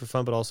 partly for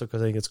fun, but also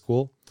because I think it's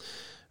cool,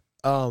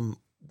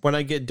 when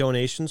I get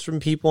donations from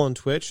people on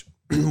Twitch,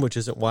 which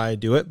isn't why I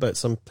do it, but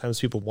sometimes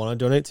people want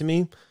to donate to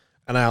me,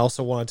 and I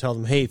also want to tell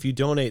them, hey, if you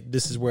donate,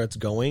 this is where it's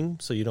going,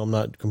 so I'm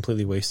not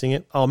completely wasting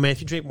it. Oh, man,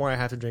 if you drink more, I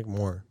have to drink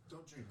more.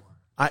 Don't drink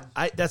more.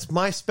 That's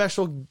my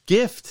special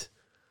gift.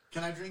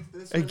 Can I drink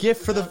this? A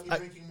gift for the...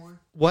 drinking more?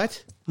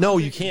 What? No,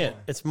 you can't.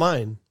 More. It's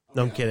mine. Okay.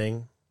 No, I'm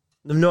kidding.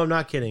 No, I'm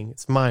not kidding.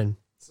 It's mine.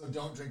 So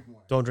don't drink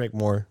more. Don't drink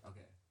more.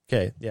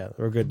 Okay, yeah,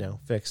 we're good now.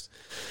 Fixed.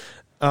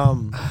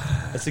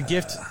 It's a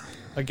gift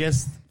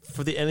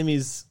for the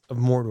enemies of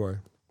Mordor.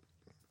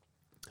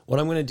 What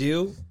I'm going to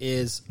do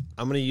is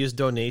I'm going to use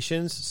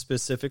donations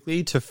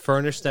specifically to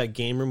furnish that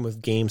game room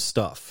with game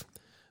stuff.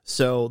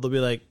 So there'll be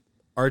like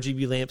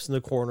RGB lamps in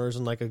the corners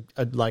and like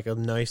a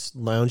nice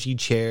loungy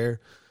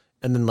chair,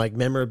 and then like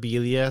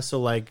memorabilia,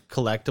 so like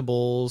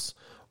collectibles,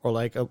 or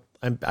like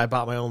I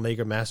bought my own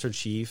Lego Master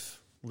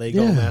Chief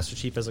Master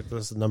Chief as like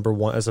this number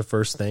 1 as a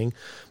first thing,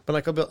 but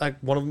like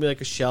one of them be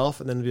like a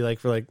shelf, and then it'd be like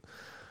for like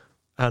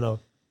I don't know.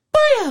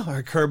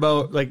 Or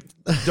Kerbo, like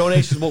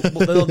donations.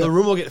 The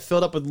room will get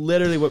filled up with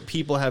literally what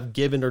people have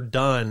given or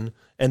done,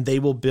 and they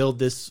will build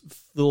this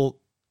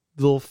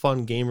little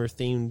fun gamer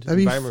themed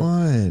environment.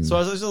 Fun.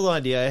 So that's a little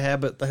idea I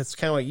had, but that's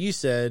kind of what you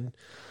said.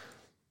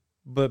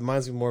 But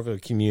mine's more of a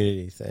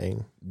community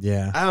thing.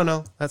 Yeah, I don't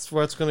know. That's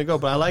where it's going to go.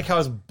 But I like how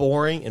it's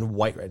boring and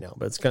white right now.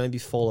 But it's going to be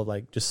full of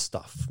like just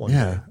stuff.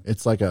 Day.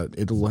 It's like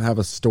it'll have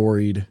a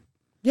storied.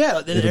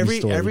 Yeah, then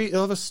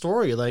it'll have a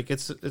story. Like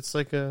it's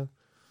like a.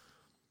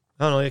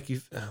 I don't know. Like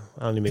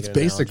I don't even. It's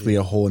basically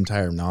a whole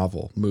entire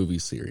novel movie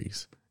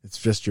series. It's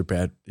just your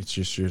bed. It's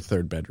just your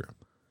 3rd bedroom.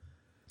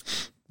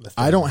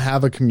 I don't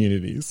have a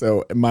community,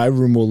 so my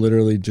room will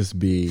literally just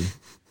be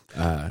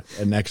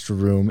an extra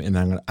room,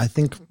 and I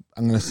think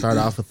I'm gonna start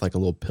off with like a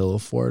little pillow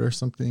fort or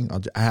something.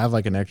 I have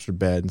like an extra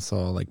bed, so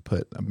I'll like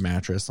put a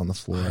mattress on the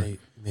floor.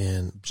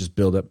 Just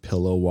build up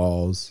pillow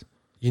walls.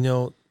 You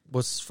know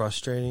what's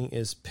frustrating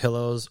is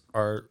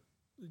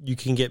you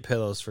can get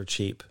pillows for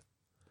cheap.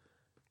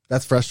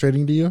 That's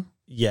frustrating to you?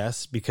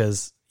 Yes,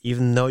 because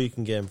even though you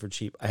can get them for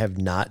cheap, I have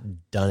not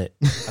done it.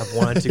 I've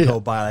wanted to go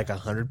buy like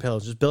 100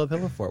 pillows, just build a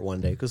pillow for it one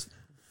day, because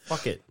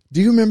fuck it.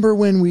 Do you remember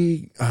when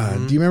we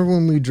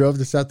drove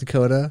to South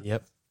Dakota?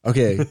 Yep.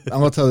 Okay, I'm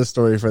going to tell this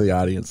story for the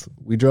audience.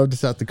 We drove to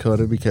South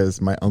Dakota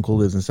because my uncle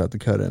lives in South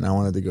Dakota, and I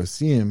wanted to go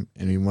see him,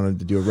 and we wanted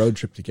to do a road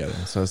trip together.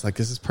 So I was like,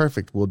 this is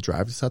perfect. We'll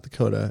drive to South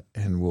Dakota,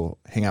 and we'll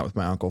hang out with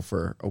my uncle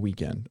for a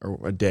weekend or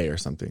a day or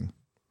something.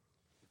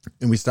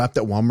 And we stopped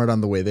at Walmart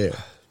on the way there.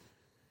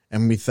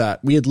 And we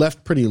thought we had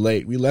left pretty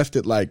late. We left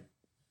at like,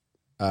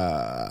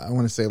 I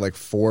want to say like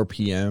 4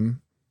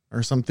 p.m.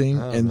 or something.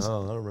 I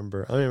don't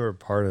remember. I remember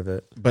part of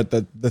it. But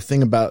the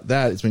thing about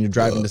that is when you're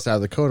driving to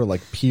South Dakota,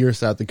 like Pierre,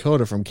 South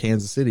Dakota from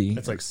Kansas City.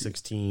 It's like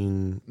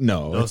 16.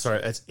 No,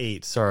 sorry. That's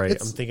 8. Sorry. I'm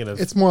thinking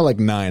of. It's more like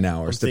 9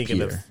 hours to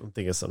Pierre. I'm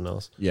thinking of something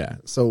else. Yeah.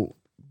 So,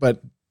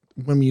 but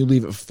when you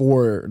leave at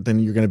 4, then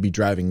you're going to be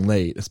driving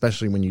late,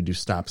 especially when you do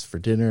stops for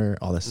dinner,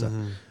 all this stuff.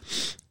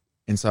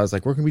 And so I was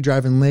like, we're going to be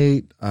driving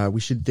late.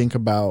 We should think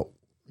about,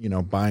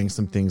 buying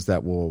some things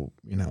that will,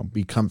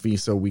 be comfy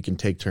so we can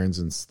take turns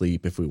and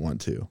sleep if we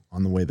want to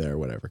on the way there or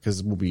whatever.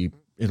 Because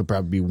it'll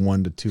probably be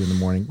 1 to 2 in the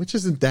morning, which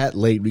isn't that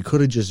late. We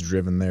could have just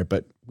driven there,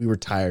 but we were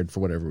tired for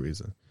whatever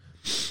reason.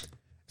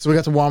 So we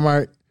got to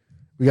Walmart.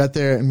 We got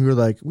there and we were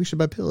like, we should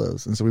buy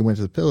pillows. And so we went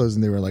to the pillows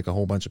and they were like a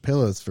whole bunch of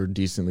pillows for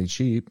decently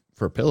cheap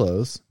for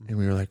pillows. And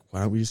we were like,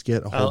 why don't we just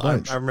get a whole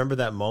bunch? I remember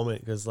that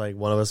moment because like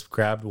one of us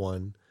grabbed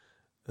one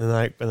and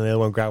the other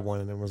one grabbed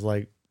one and then was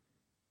like,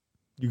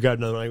 you got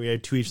another one. We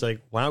had 2 each. Like,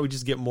 why don't we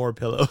just get more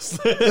pillows?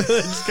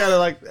 Just kind of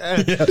like,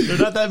 they're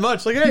not that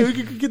much. Like, hey, we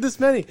could get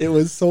this many. It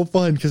was so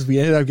fun because we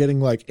ended up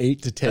getting like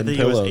 8 to 10 pillows.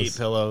 I think it was 8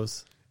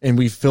 pillows. And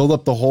we filled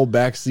up the whole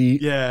back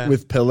seat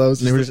with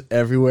pillows, and they were just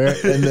everywhere.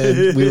 And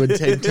then we would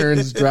take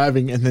turns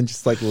driving, and then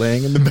just like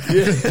laying in the back of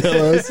the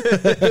pillows.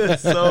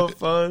 It's so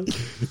fun.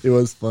 It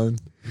was fun,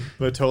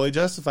 but totally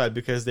justified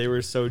because they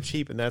were so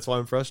cheap, and that's why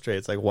I'm frustrated.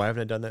 It's like, why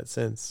haven't I done that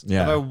since?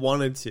 Yeah. If I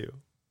wanted to,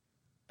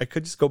 I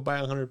could just go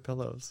buy 100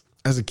 pillows.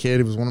 As a kid,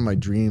 it was one of my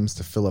dreams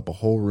to fill up a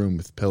whole room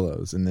with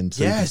pillows, and then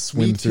so you could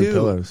swim me through too.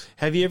 pillows.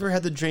 Have you ever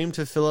had the dream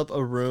to fill up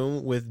a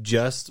room with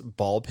just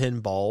ball pin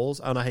balls?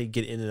 I don't know how you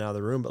get in and out of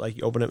the room, but like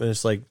you open it and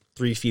it's like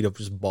 3 feet of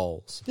just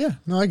balls. Yeah,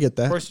 no, I get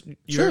that. Of course,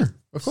 sure,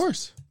 of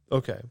course.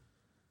 Okay.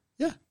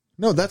 Yeah,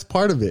 no, that's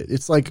part of it.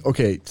 It's like,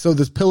 okay, so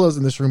there's pillows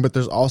in this room, but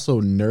there's also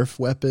Nerf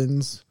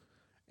weapons,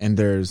 and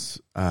there's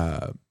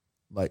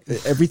like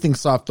everything's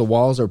soft. The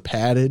walls are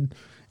padded.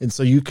 And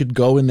so you could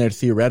go in there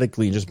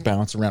theoretically and just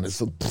bounce around and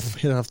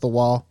hit off the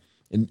wall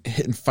and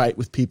hit and fight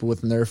with people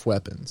with Nerf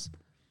weapons.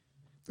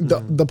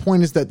 The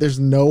point is that there's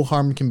no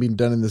harm can be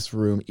done in this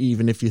room,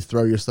 even if you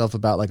throw yourself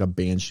about like a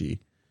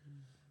banshee.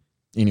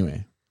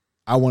 Anyway,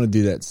 I want to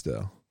do that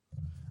still.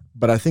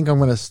 But I think I'm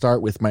going to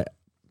start with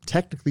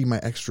technically my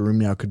extra room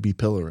now could be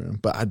pillow room,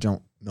 but I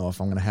don't know if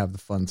I'm going to have the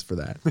funds for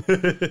that.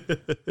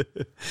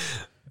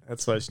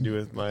 That's what I should do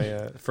with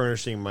my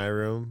furnishing my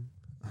room.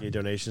 Get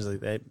donations like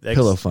that.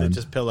 Pillow fund.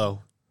 Just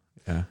pillow.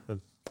 Yeah.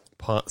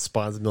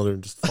 Spawns in the middle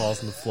and just falls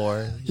on the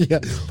floor. Yeah.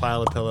 Just a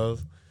pile of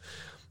pillows.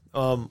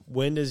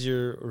 When does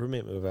your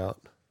roommate move out?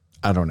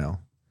 I don't know.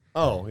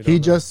 Oh, he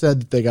just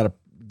said that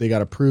they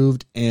got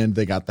approved and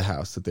they got the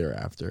house that they were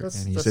after. And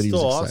he said he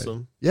was excited.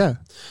 Awesome. Yeah.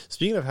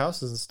 Speaking of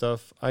houses and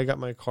stuff, I got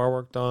my car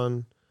worked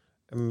on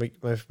in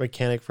my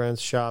mechanic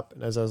friend's shop,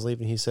 and as I was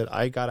leaving, he said,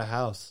 "I got a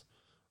house,"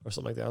 or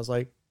something like that. I was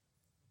like,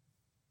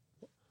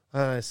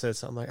 I said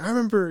something like, I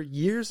remember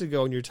years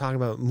ago when you were talking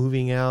about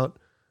moving out.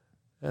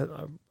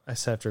 And I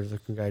said after the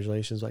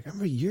congratulations, like, I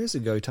remember years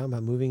ago you're talking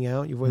about moving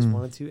out. You've always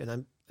wanted to. And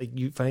I'm like,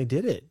 you finally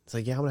did it. It's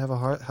like, yeah, I'm going to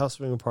have a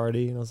housewarming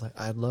party. And I was like,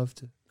 I'd love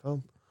to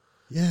come.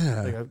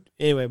 Yeah. Like,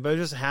 anyway, but I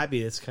was just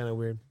happy. It's kind of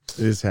weird.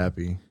 It is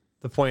happy.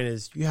 The point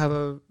is, you have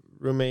a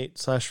roommate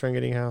 / friend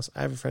getting a house.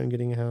 I have a friend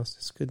getting a house.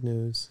 It's good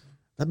news.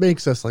 That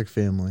makes us like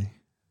family.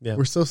 Yeah.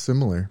 We're so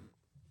similar.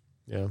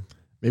 Yeah.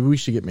 Maybe we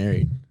should get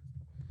married.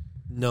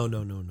 No.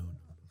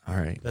 All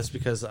right. That's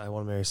because I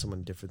want to marry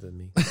someone different than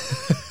me.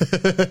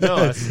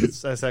 No,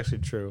 that's actually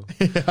true.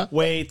 Yeah.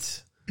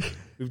 Wait.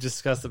 We've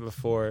discussed it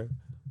before.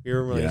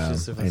 Your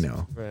relationship. Yeah, I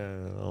know.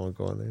 I won't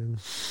go on there.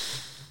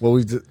 Well,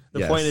 the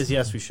point is,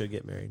 yes, we should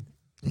get married.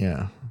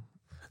 Yeah.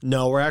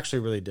 No, we're actually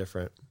really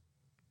different.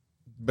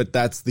 But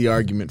that's the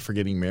argument for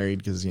getting married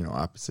because,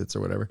 opposites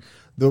or whatever.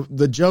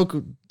 The joke,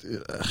 I'm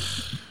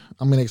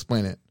going to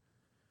explain it.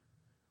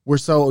 We're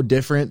so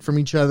different from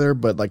each other,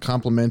 but like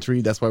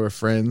complementary. That's why we're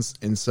friends.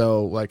 And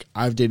so like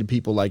I've dated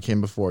people like him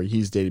before.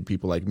 He's dated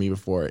people like me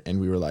before. And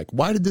we were like,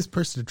 why did this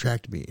person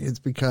attract me? It's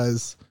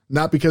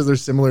not because they're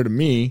similar to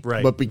me,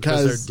 right? But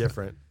because they're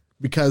different.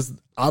 Because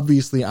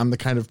obviously I'm the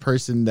kind of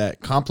person that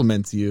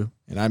compliments you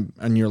and I'm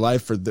in your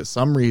life for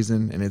some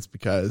reason. And it's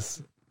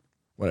because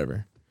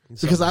whatever.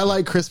 Because I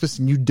like Christmas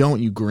and you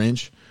don't, you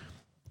Grinch.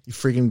 You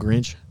freaking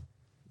Grinch.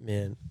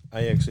 Man,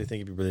 I actually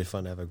think it'd be really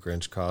fun to have a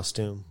Grinch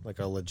costume, like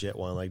a legit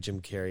one, like Jim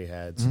Carrey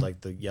had, so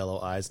like the yellow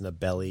eyes and the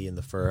belly and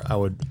the fur. I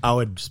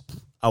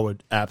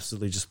would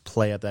absolutely just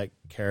play at that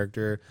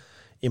character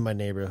in my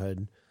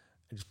neighborhood.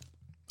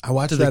 I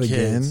watched that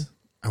again.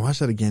 I watched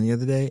that again the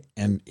other day,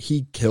 and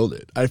he killed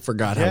it. I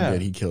forgot how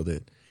good he killed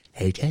it.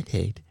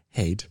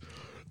 Hate.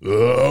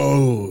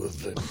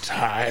 Loathe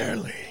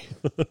entirely.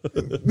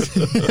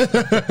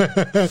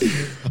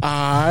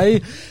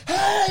 I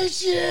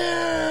hate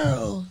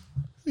you.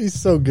 He's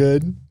so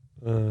good.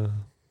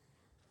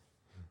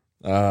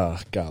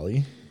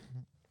 Golly.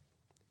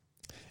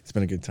 It's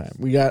been a good time.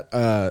 We got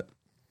oh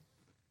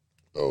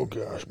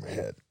gosh, my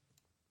head.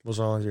 What's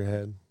wrong with your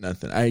head?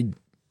 Nothing.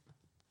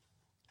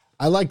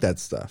 I like that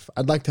stuff.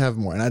 I'd like to have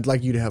more, and I'd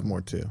like you to have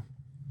more too.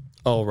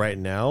 Oh, right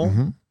now?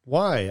 Mm-hmm.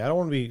 Why? I don't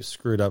want to be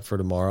screwed up for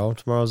tomorrow.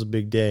 Tomorrow's a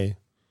big day.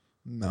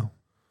 No.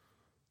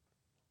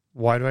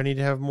 Why do I need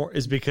to have more?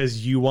 Is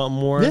because you want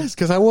more? Yes,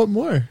 because I want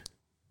more.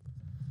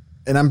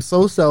 And I'm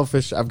so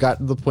selfish. I've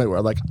gotten to the point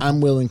where I'm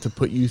willing to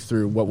put you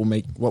through what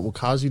will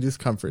cause you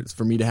discomfort. It's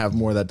for me to have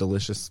more of that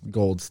delicious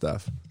gold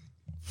stuff.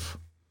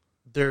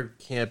 There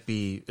can't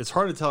be. It's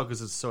hard to tell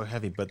because it's so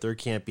heavy, but there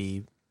can't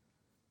be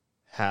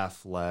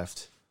half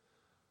left.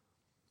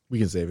 We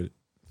can save it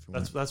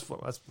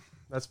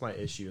That's my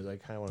issue. Is I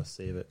kind of want to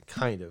save it,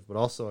 kind of, but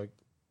also like,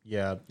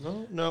 yeah,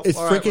 no. It's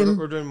all freaking. Right,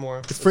 we're doing more.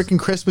 It's freaking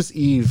Christmas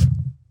Eve.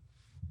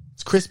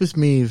 It's Christmas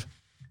Eve.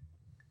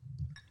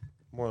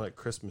 More like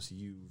Christmas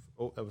Eve.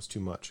 Oh, that was too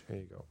much. Here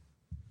you go.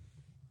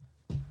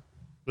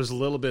 There's a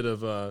little bit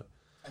of I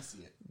see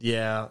it.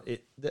 Yeah,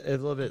 a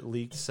little bit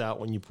leaks out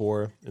when you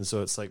pour, and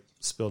so it's like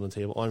spilled on the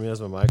table. Oh, I mean,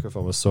 my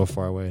microphone was so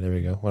far away. There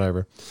we go.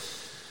 Whatever.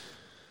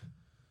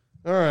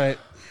 All right,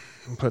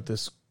 put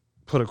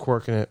a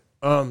cork in it.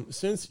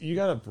 Since you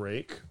got a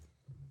break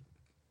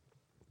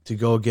to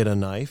go get a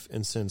knife,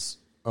 and since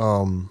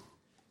I'm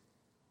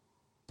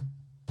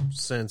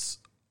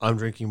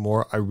drinking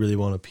more, I really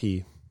want to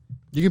pee.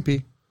 You can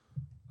pee.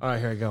 All right,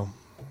 here I go.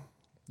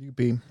 You can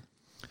pee.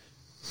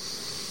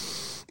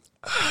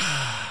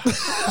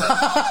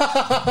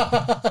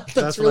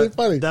 That's really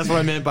funny. That's what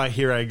I meant by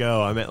 "here I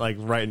go." I meant like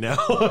right now.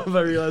 If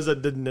I realized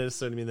that didn't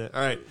necessarily mean that.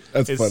 All right,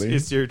 that's funny.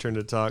 It's your turn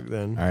to talk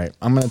then. All right,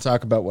 I'm going to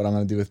talk about what I'm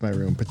going to do with my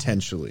room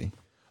potentially.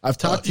 I've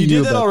talked to you. You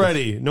did that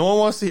already. This. No one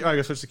wants to. I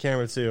gotta switch the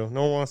camera too.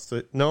 No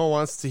one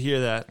wants to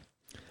hear that.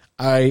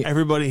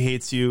 Everybody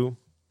hates you.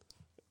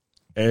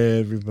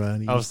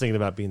 Everybody. I was thinking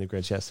about being the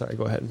Grinch. Yeah, sorry.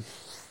 Go ahead.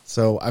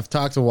 So I've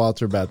talked to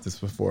Walter about this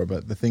before,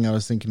 but the thing I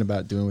was thinking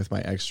about doing with my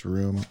extra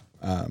room.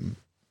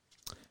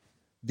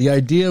 The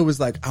idea was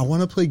like, I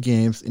want to play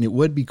games and it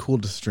would be cool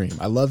to stream.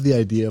 I love the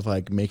idea of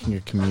like making a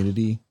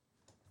community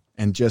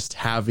and just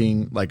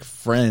having like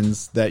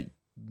friends that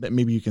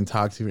maybe you can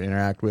talk to and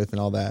interact with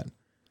and all that.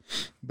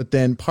 But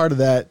then part of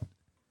that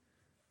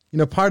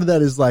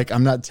is like,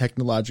 I'm not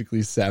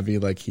technologically savvy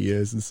like he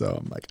is. And so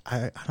I'm like,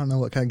 I don't know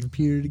what kind of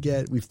computer to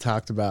get. I've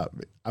talked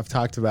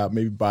about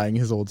maybe buying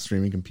his old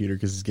streaming computer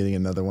because he's getting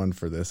another one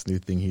for this new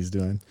thing he's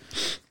doing.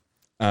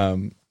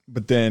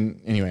 But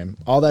then anyway,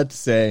 all that to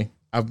say,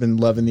 I've been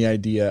loving the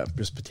idea of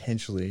just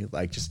potentially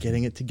like just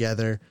getting it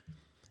together,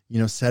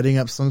 setting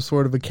up some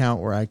sort of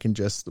account where I can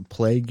just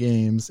play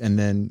games and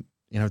then,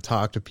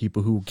 talk to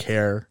people who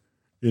care,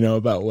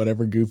 about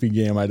whatever goofy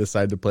game I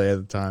decide to play at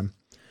the time.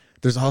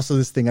 There's also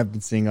this thing I've been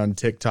seeing on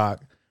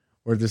TikTok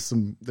where there's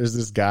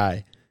this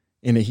guy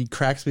and he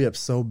cracks me up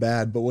so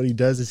bad. But what he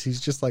does is he's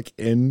just like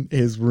in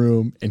his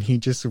room and he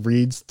just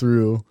reads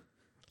through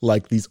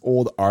like these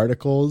old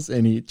articles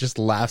and he just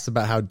laughs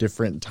about how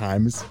different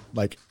time is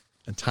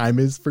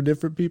for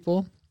different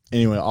people.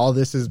 Anyway, all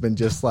this has been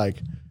just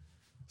like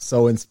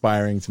so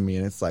inspiring to me.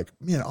 And it's like,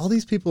 man, all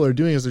these people are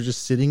doing is they're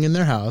just sitting in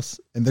their house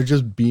and they're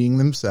just being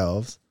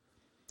themselves.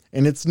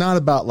 And it's not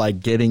about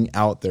like getting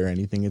out there or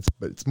anything.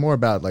 It's more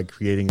about like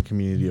creating a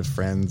community of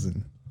friends.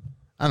 And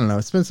I don't know.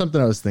 It's been something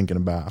I was thinking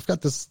about. I've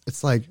got this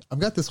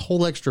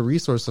whole extra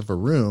resource of a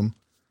room.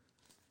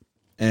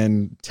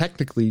 And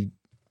technically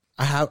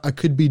I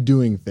could be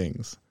doing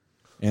things.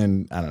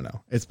 And I don't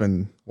know. It's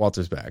been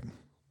Walter's bag.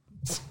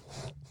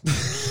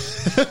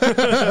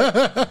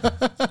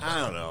 I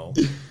don't know.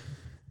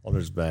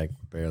 Walter's bag,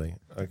 barely.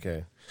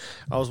 Okay.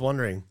 I was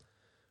wondering,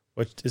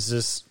 where does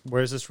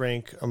this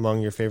rank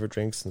among your favorite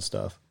drinks and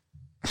stuff?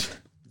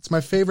 It's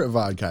my favorite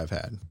vodka I've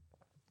had.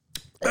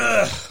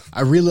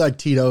 I really like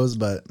Tito's,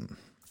 but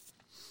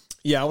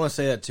yeah, I want to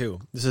say that too.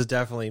 This is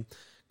definitely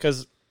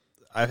because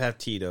I've had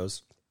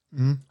Tito's.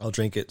 Mm-hmm. I'll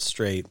drink it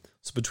straight.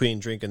 So between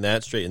drinking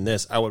that straight and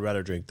this, I would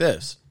rather drink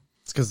this.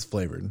 It's because it's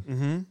flavored.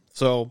 Mm-hmm.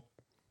 So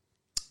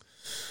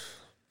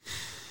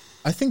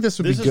I think this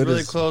would be good. This is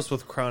really close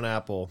with Crown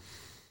Apple.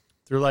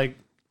 They're like,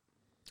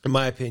 in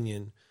my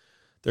opinion,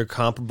 they're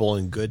comparable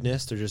in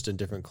goodness. They're just in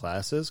different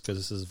classes because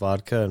this is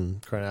vodka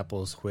and Crown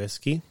Apple is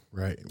whiskey.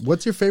 Right.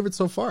 What's your favorite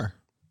so far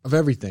of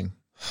everything?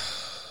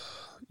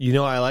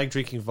 I like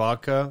drinking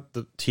vodka,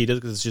 the Tito's,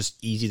 because it's just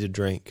easy to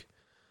drink.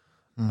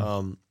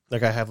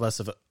 Like I have less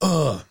of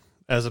a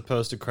as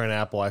opposed to Crown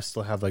Apple. I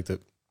still have like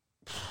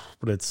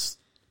but it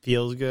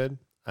feels good.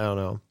 I don't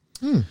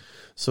know.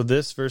 So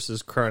this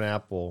versus Crown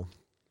Apple,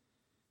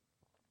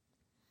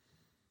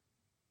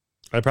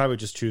 I'd probably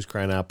just choose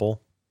Crown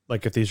Apple.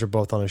 Like if these are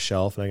both on a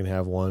shelf and I can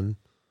have one,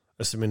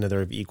 assuming that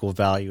they're of equal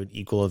value and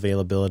equal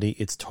availability,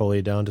 it's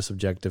totally down to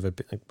subjective.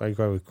 I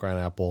go with Crown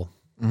Apple,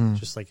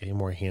 just like a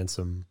more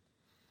handsome.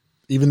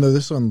 Even though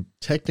this one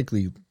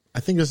technically,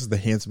 I think this is the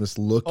handsomest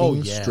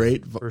looking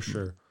straight for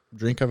sure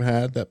drink I've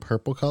had. That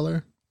purple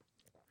color.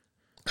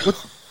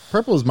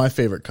 Purple is my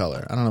favorite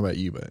color. I don't know about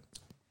you, but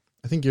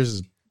I think yours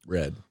is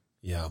red.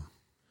 Yeah. I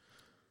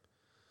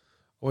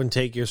wouldn't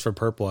take yours for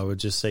purple. I would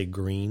just say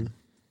green.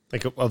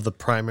 Like of the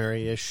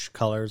primary-ish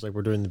colors, like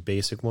we're doing the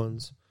basic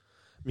ones.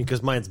 I mean,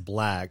 because mine's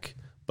black,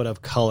 but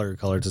of colors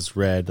it's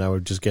red. And I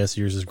would just guess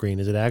yours is green.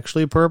 Is it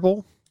actually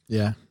purple?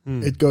 Yeah.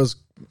 It goes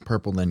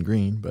purple then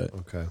green, but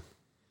okay.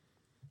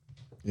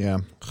 Yeah.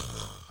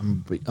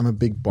 I'm a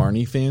big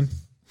Barney fan.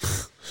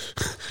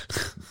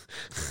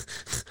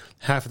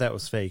 Half of that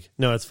was fake.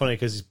 No, it's funny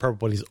because he's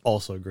purple, but he's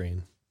also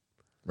green.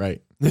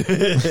 Right.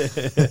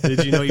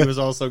 Did you know he was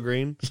also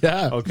green?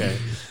 Yeah. Okay.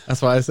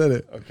 That's why I said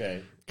it.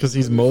 Okay. Because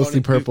he's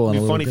mostly purple and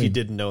a little funny green. if you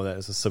didn't know that.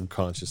 It's a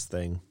subconscious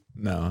thing.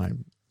 No,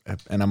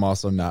 I'm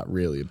also not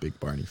really a big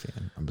Barney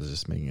fan. I'm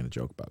just making a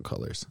joke about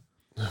colors.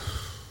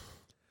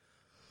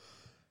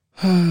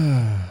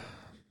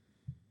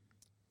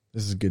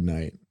 This is a good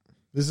night.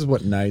 This is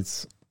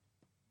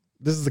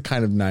the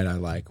kind of night I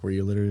like, where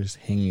you're literally just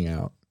hanging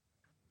out.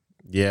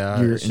 Yeah,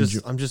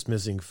 I'm just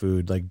missing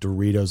food. Like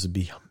Doritos would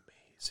be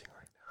amazing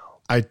right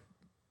now.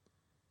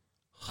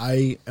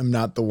 I am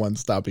not the one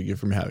stopping you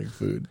from having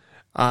food.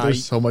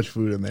 There's so much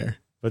food in there.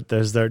 But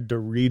there's their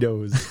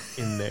Doritos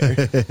in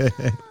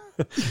there.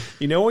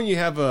 You know when you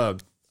have a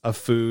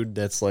food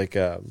that's like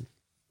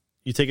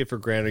you take it for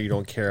granted, you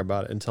don't care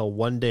about it until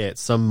one day at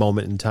some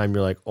moment in time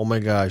you're like, oh my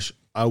gosh,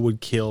 I would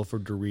kill for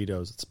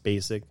Doritos. It's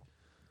basic.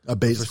 A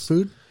basic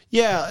food?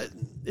 Yeah,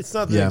 it's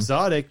not that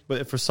exotic,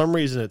 but for some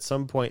reason at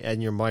some point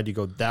in your mind you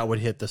go, that would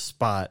hit the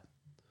spot.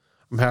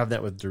 I'm having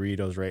that with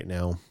Doritos right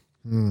now.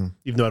 Even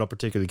though I don't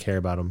particularly care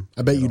about them.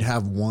 I bet you'd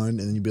have one and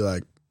then you'd be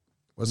like,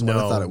 what's what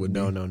I thought it would be?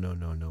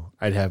 No.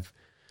 I'd have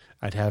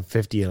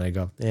 50 and I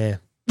go, eh.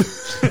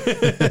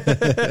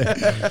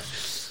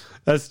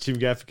 That's a Jim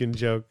Gaffigan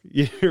joke.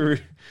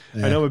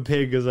 I know I'm a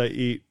pig because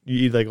you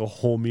eat like a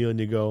whole meal and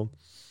you go,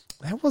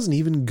 that wasn't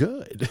even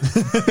good.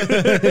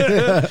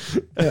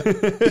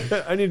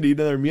 I need to eat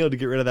another meal to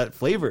get rid of that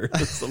flavor.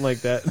 Something like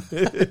that.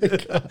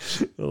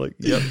 I'm like,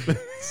 yep.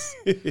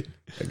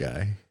 A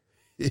guy.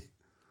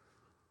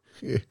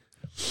 Yeah.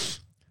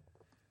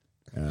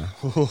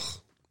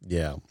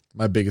 Yeah.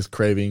 My biggest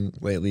craving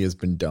lately has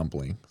been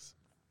dumplings.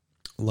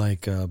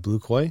 Like blue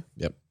koi?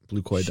 Yep.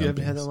 Blue koi dumplings. You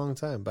haven't had that a long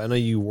time, but I know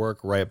you work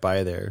right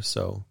by there,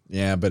 so.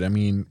 Yeah, but I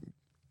mean,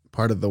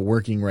 part of the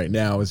working right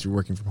now is you're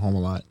working from home a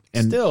lot.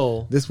 And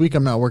still, this week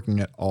I'm not working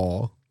at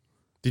all.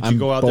 Did you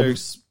go out there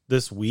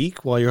this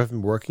week while you're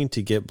working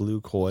to get blue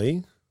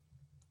koi?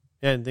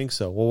 Yeah, I didn't think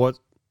so. Well, what?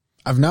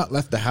 I've not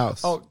left the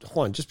house. Oh,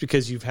 hold on. Just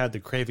because you've had the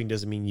craving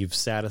doesn't mean you've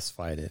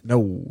satisfied it. No.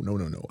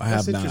 I have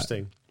not. That's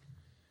interesting.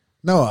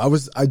 No,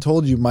 I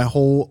told you my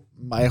whole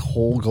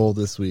goal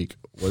this week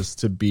was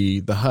to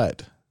be the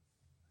Hut.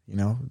 You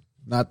know,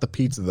 not the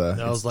Pizza the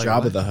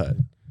Jabba the Hut.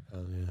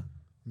 Oh yeah.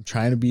 I'm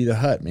trying to be the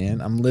Hut,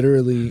 man. I'm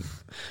literally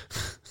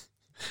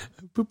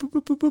and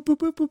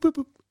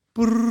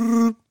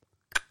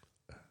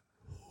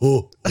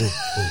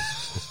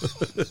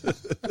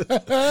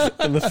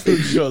the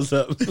food shows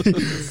up.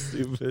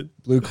 Stupid.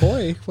 Blue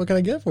koi. What can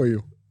I get for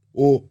you?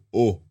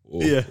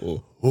 Yeah.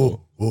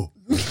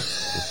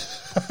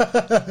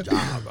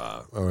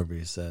 Jabba. Or whatever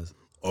he says.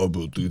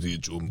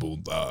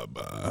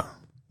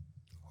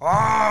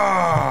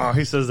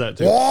 He says that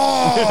too.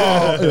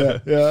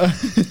 Yeah.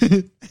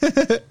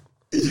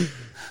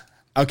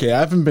 Okay, I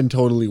haven't been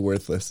totally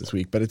worthless this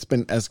week, but it's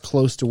been as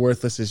close to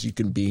worthless as you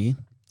can be.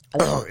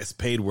 Oh, it's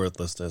paid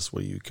worthlessness.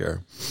 What do you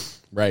care?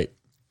 Right.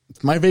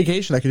 It's my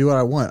vacation. I can do what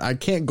I want. I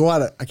can't go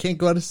out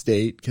of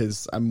state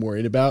because I'm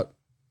worried about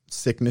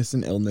sickness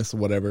and illness or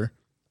whatever.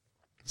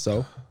 So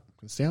I'm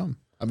gonna stay home.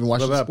 I've been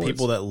watching. What about sports.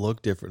 people that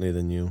look differently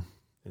than you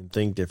and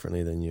think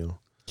differently than you?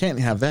 Can't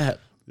have that.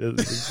 No,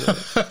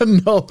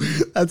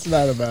 that's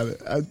not about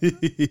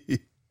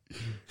it.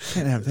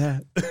 Can't have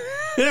that.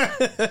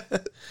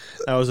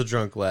 That was a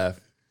drunk laugh.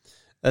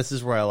 This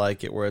is where I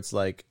like it, where it's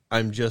like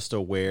I'm just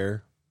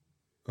aware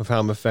of how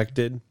I'm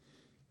affected,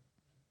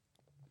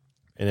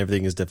 and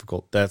everything is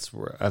difficult. That's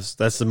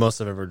the most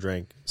I've ever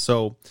drank.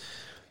 So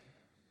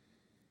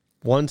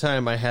one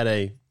time I had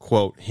a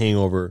quote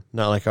hangover,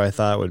 not like how I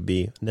thought it would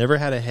be. Never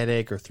had a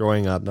headache or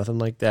throwing up, nothing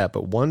like that.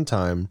 But one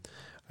time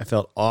I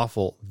felt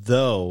awful,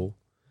 though.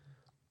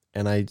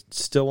 And I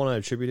still want to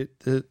attribute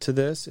it to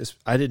this.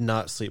 I did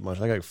not sleep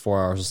much. I got like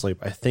 4 hours of sleep.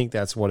 I think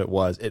that's what it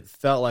was. It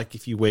felt like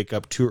if you wake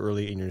up too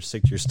early and you're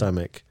sick to your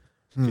stomach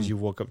because you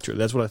woke up too early.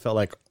 That's what I felt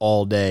like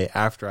all day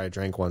after I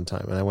drank one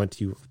time. And I went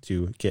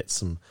to get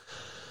some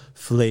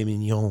filet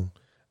mignon,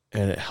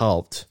 and it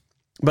helped.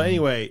 But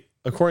anyway,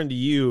 according to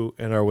you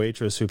and our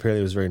waitress, who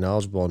apparently was very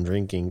knowledgeable on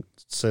drinking,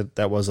 said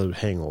that was a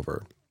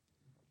hangover,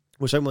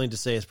 which I'm willing to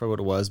say is probably what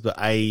it was. But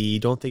I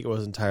don't think it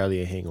was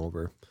entirely a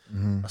hangover.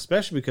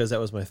 Especially because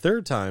that was my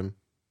third time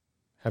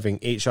having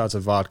 8 shots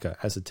of vodka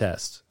as a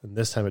test. And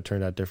this time it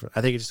turned out different.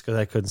 I think it's just because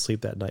I couldn't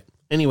sleep that night.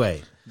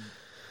 Anyway.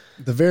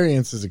 The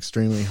variance is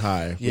extremely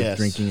high with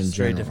drinking in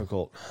general. Very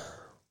difficult.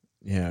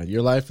 Yeah,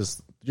 your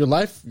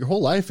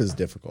whole life is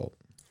difficult.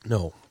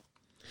 No.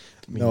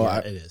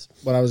 It is.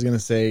 What I was going to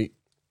say,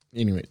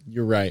 anyway,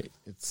 you're right.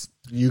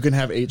 You can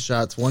have 8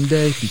 shots one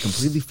day, be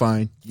completely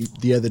fine.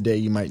 The other day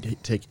you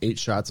might take 8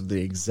 shots of the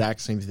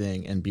exact same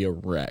thing and be a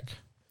wreck.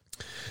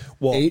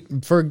 Well, 8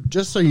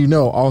 just so you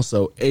know,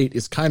 also 8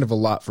 is kind of a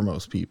lot for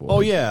most people. Oh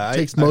yeah, it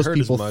takes most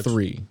people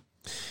 3.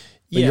 But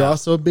you're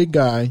also a big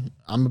guy.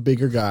 I'm a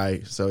bigger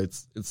guy, so it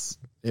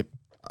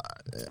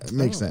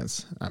makes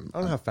sense. I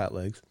don't have fat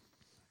legs.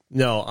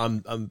 No,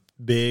 I'm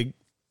big,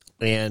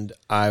 and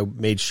I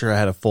made sure I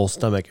had a full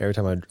stomach every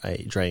time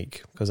I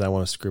drank because I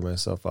want to screw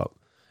myself up.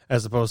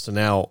 As opposed to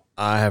now,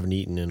 I haven't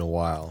eaten in a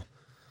while.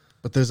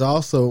 But there's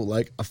also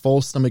like a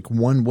full stomach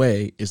one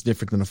way is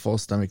different than a full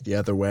stomach the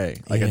other way,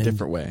 like a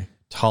different way.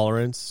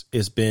 Tolerance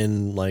has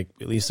been like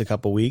at least a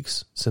couple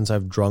weeks since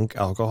I've drunk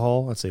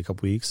alcohol. I'd say a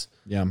couple weeks.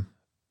 Yeah.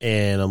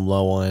 And I'm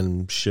low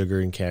on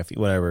sugar and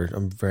caffeine, whatever.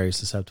 I'm very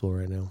susceptible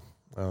right now.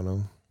 I don't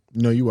know.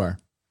 No, you are.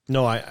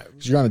 No,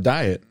 'Cause you're on a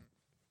diet.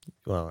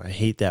 Well, I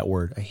hate that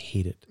word. I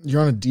hate it.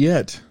 You're on a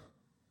diet.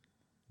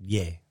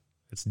 Yeah.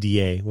 It's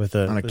DA with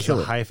there's a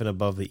it. hyphen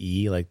above the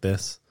E like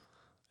this.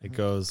 It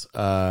goes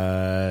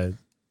to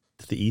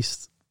the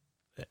east.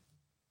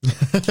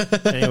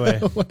 Anyway.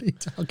 What are you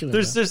talking about?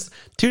 There's just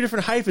two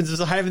different hyphens. There's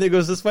a hyphen that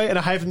goes this way and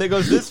a hyphen that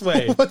goes this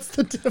way. What's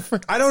the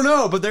difference? I don't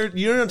know, but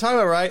you know what I'm talking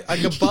about, right?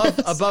 Like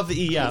above the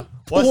E, yeah.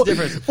 What's the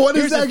difference? What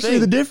Here's is actually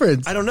the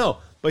difference? I don't know,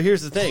 but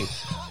here's the thing.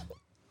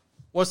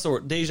 What's the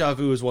word? Deja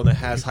vu is one that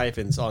has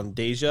hyphens on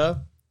deja,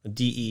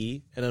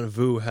 DE, and then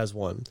vu has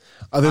one.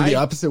 Are they the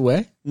opposite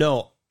way?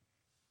 No.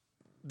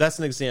 That's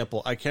an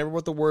example. I can't remember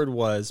what the word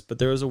was, but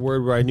there was a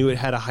word where I knew it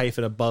had a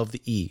hyphen above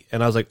the E.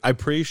 And I was like, I'm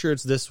pretty sure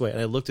it's this way.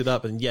 And I looked it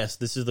up, and yes,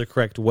 this is the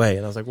correct way.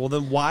 And I was like, well,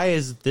 then why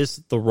is this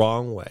the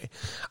wrong way?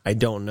 I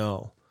don't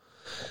know.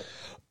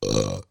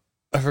 I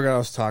forgot what I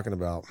was talking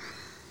about.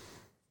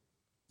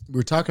 We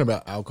were talking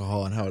about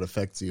alcohol and how it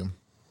affects you.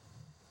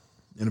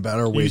 And about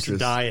our Use the waitress.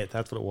 diet.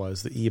 That's what it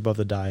was. The E above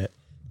the diet.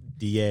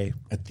 DA.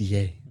 At the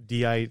A.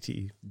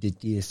 DIT. The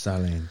D is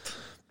silent.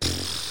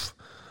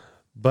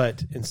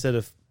 But instead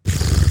of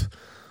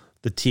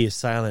the T is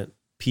silent.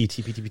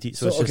 PT.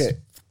 So it's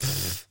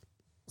just.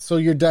 So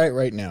your diet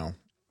right now,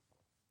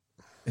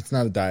 it's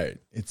not a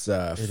diet. It's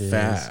a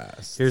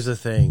fast. Here's the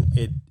thing.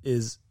 It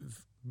is,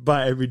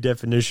 by every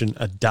definition,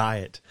 a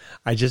diet.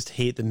 I just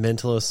hate the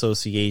mental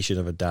association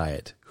of a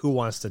diet. Who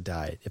wants to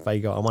diet? If I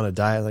go, I'm on a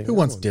diet. Like, Who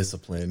wants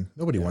discipline?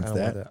 Nobody wants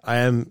that.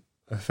 Want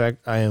that.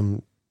 I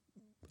am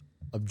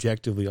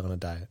objectively on a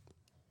diet.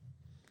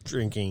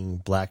 Drinking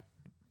black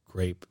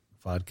grape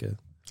vodka.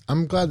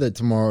 I'm glad that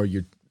tomorrow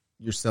you're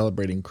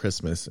celebrating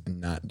Christmas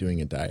and not doing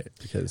a diet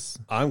because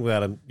I'm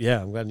glad I'm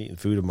eating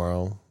food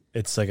tomorrow.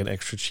 It's like an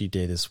extra cheat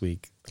day this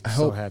week. I'm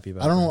so happy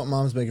about it. I don't know what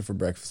mom's making for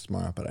breakfast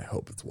tomorrow, but I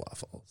hope it's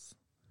waffles.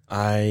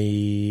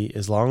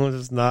 As long as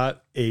it's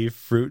not a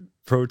fruit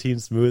protein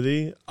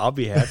smoothie, I'll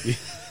be happy.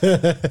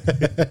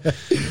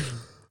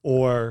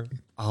 Or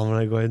I'm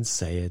going to go ahead and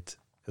say it.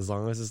 As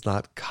long as it's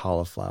not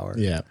cauliflower.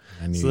 Yeah.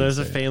 So there's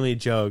a family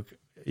joke.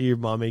 Your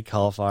mom made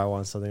cauliflower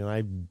once something, and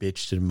I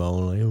bitched and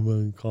moaned like, "Oh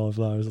my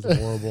cauliflower is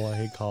horrible. I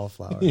hate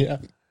cauliflower." Yeah,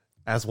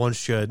 as one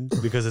should,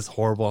 because it's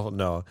horrible.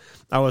 No,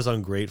 I was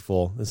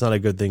ungrateful. It's not a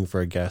good thing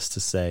for a guest to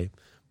say,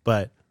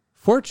 but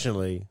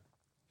fortunately,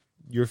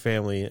 your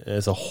family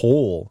as a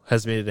whole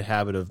has made it a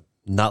habit of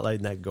not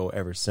letting that go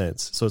ever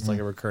since. So it's like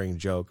a recurring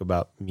joke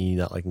about me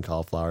not liking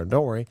cauliflower. And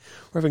don't worry,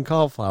 we're having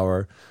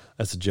cauliflower.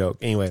 That's a joke.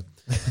 Anyway,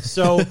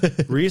 so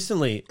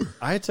recently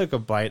I took a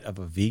bite of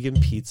a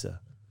vegan pizza.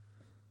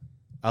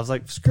 I was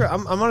like, screw it,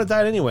 I'm on a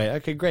diet anyway.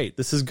 Okay, great.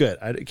 This is good.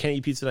 I can't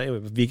eat pizza anyway,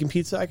 but vegan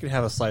pizza, I could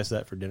have a slice of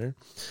that for dinner.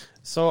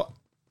 So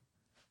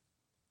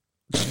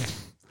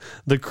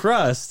the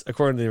crust,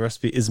 according to the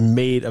recipe, is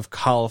made of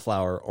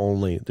cauliflower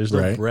only. There's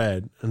no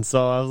bread. And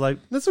so I was like,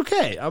 that's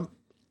okay.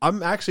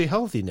 I'm actually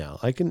healthy now.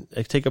 I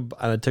took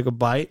a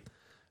bite.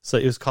 So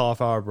it was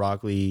cauliflower,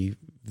 broccoli,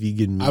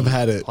 vegan meat, I've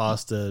had it.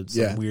 Pasta,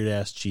 some weird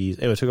ass cheese.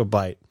 Anyway, I took a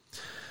bite.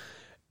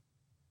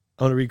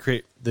 I want to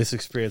recreate this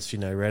experience for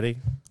you now. Ready?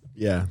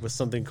 Yeah. With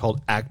something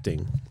called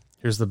acting.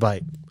 Here's the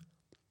bite.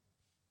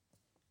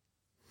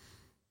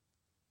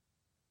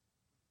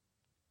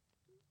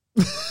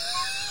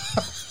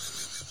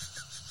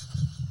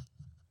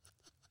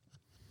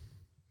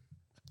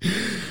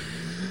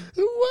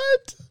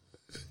 What?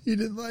 You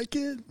didn't like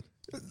it?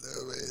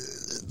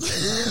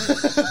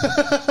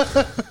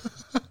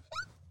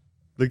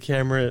 The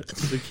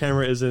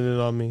camera isn't in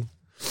on me.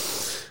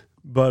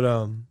 But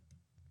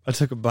I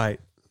took a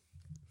bite.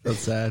 That's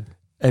sad.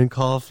 And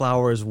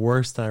cauliflower is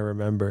worse than I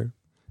remember.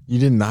 You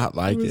did not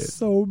like It it. was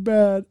so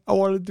bad. I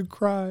wanted to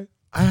cry.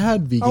 I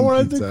had vegan pizza. I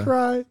wanted to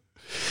cry.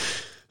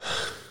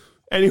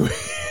 Anyway,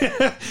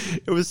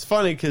 it was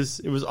funny because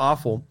it was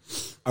awful.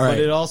 All right. But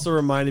it also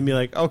reminded me,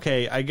 like,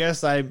 okay, I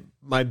guess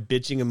my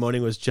bitching and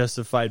moaning was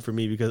justified for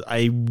me because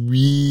I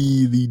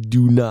really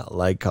do not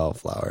like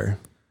cauliflower.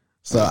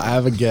 So I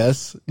have a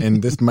guess,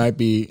 and this might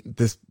be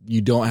this.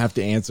 You don't have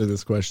to answer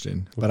this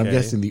question, but I'm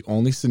guessing the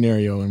only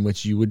scenario in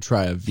which you would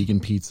try a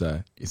vegan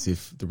pizza is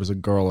if there was a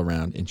girl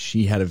around and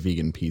she had a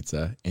vegan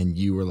pizza, and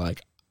you were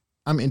like,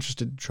 "I'm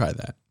interested to try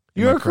that."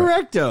 You're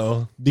correct,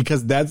 though,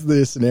 because that's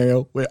the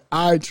scenario where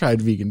I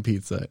tried vegan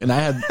pizza, and I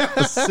had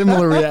a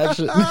similar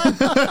reaction. I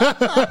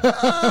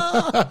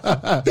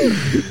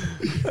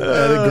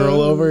had a girl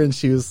over, and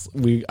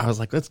I was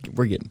like,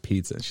 we're getting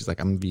pizza. And she's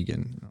like, I'm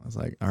vegan. And I was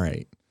like, all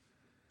right.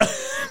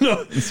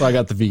 No. And so I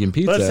got the vegan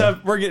pizza.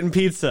 We're getting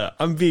pizza.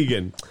 I'm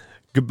vegan.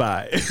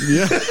 Goodbye.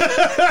 Yeah.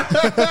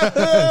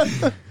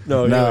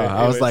 No,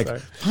 I was like,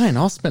 fine,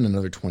 I'll spend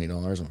another $20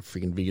 on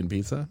freaking vegan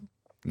pizza.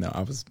 No,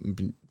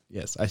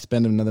 yes, I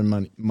spent another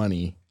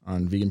money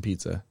on vegan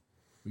pizza.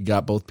 We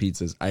got both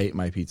pizzas. I ate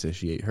my pizza.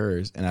 She ate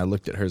hers. And I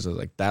looked at hers. I was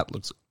like, that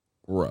looks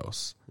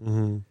gross.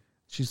 Mm-hmm.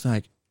 She's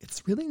like,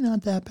 it's really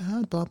not that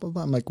bad, blah, blah,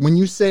 blah. I'm like, when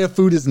you say a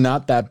food is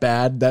not that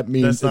bad, that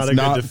means it's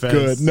not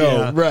good.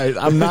 No, right.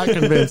 I'm not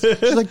convinced.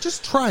 She's like,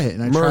 just try it.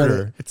 And I tried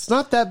it. It's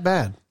not that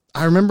bad.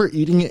 I remember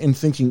eating it and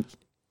thinking,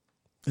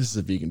 This is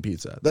a vegan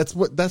pizza. That's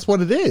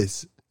what it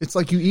is. It's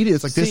like you eat it.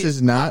 It's like, this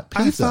is not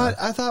pizza.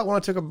 I thought when I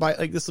took a bite,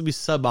 like this would be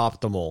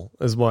suboptimal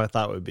is what I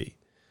thought it would be.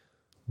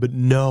 But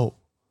no.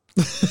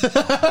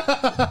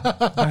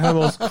 I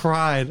almost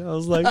cried. I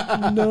was like,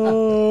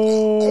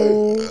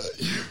 no.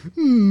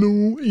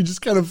 No. You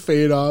just kind of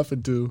fade off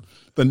into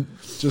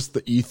just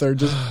the ether.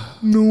 Just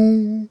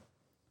no.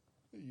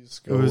 You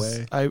just go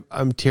away.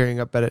 I'm tearing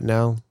up at it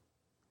now.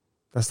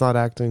 That's not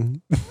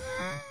acting.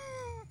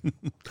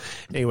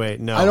 Anyway,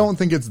 no. I don't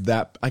think it's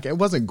that, like, it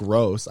wasn't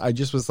gross. I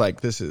just was like,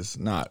 this is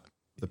not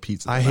the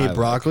pizza. I hate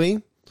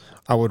broccoli.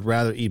 I would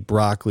rather eat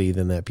broccoli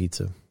than that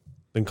pizza,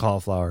 than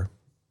cauliflower.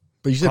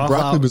 But you said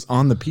broccoli was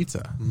on the pizza.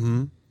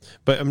 Mm-hmm.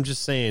 But I'm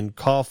just saying,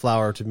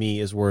 cauliflower to me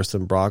is worse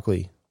than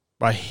broccoli.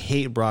 I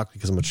hate broccoli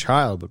because I'm a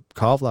child, but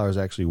cauliflower is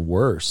actually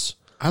worse.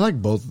 I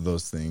like both of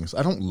those things.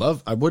 I wouldn't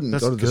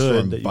go to the store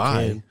and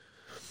buy.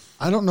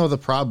 I don't know the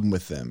problem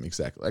with them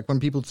exactly. Like when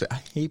people say, I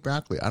hate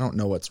broccoli, I don't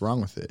know what's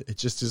wrong with it. It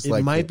just is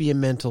like. It might be a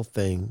mental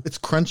thing. It's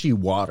crunchy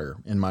water,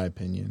 in my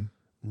opinion.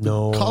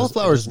 No.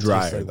 Cauliflower's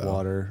drier, like though.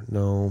 Water.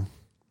 No.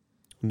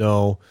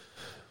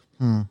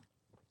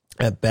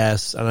 At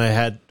best, and I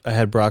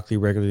had broccoli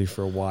regularly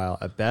for a while.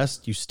 At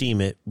best, you steam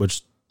it,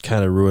 which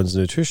kind of ruins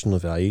the nutritional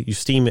value. You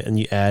steam it and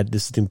you add,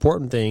 this is the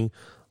important thing,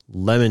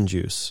 lemon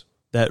juice.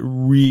 That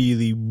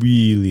really,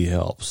 really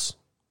helps.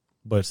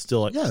 But it's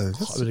still like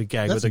with a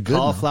gag. With the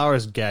cauliflower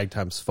is gag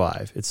times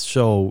 5. It's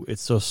so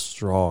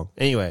strong.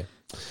 Anyway,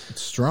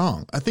 it's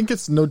strong. I think I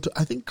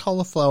think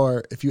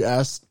cauliflower. If you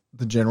ask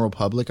the general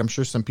public, I'm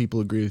sure some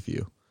people agree with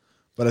you,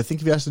 but I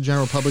think if you ask the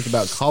general public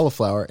about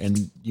cauliflower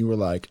and you were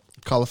like,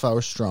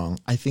 cauliflower strong,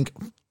 I think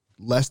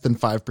less than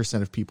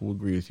 5% of people will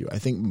agree with you. I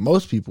think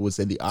most people would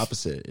say the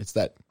opposite. It's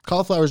that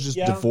cauliflower is just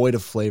devoid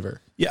of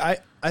flavor. Yeah,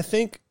 I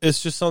think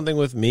it's just something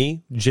with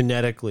me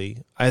genetically.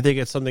 I think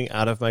it's something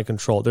out of my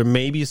control. There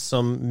may be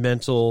some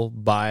mental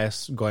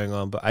bias going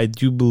on, but I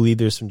do believe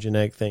there's some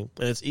genetic thing.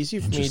 And it's easy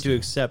for me to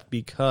accept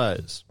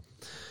because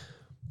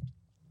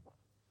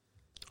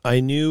I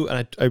knew,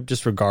 and I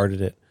disregarded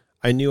it.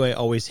 I knew I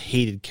always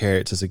hated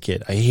carrots as a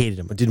kid. I hated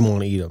them. I didn't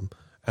want to eat them.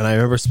 And I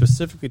remember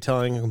specifically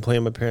complaining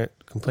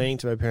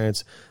to my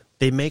parents,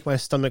 they make my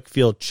stomach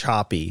feel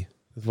choppy,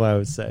 is what I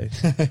would say.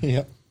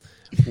 Yep.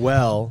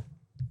 Well,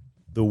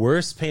 the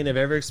worst pain I've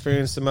ever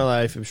experienced in my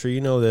life, I'm sure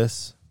you know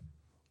this,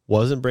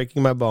 wasn't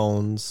breaking my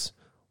bones,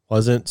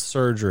 wasn't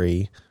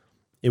surgery.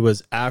 It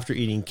was after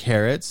eating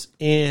carrots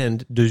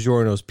and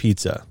DiGiorno's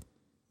pizza.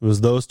 It was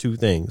those two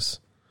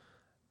things.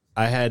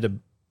 I had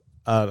an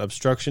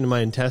obstruction in my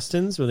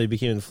intestines where they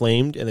became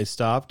inflamed and they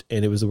stopped,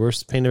 and it was the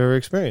worst pain I've ever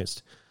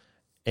experienced.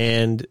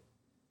 And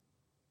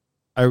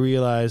I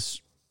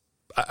realized,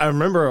 I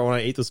remember when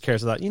I ate those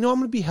carrots, I thought, I'm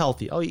going to be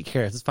healthy. I'll eat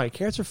carrots. It's fine.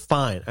 Carrots are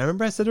fine. I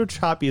remember I said they were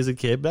choppy as a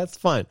kid, but that's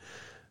fine.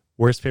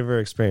 Worst pain I've ever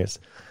experienced.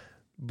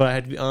 But I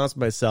had to be honest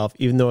with myself,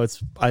 even though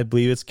I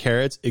believe it's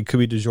carrots, it could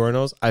be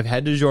DiGiorno's. I've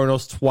had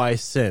DiGiorno's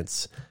twice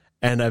since,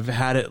 and I've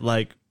had it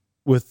like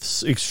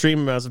with extreme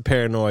amounts of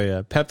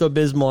paranoia.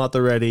 Pepto-Bismol at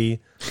the ready,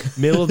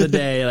 middle of the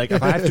day. Like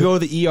if I have to go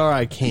to the ER,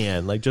 I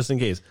can, like just in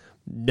case.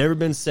 Never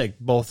been sick.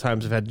 Both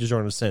times I've had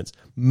DiGiorno since.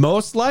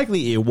 Most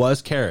likely it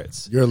was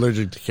carrots. You're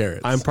allergic to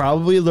carrots. I'm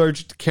probably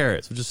allergic to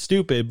carrots, which is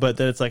stupid, but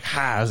then it's like,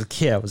 I was a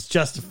kid. I was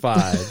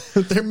justified.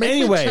 They're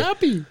making me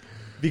happy.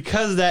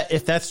 Because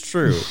if that's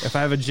true, if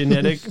I have a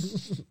genetic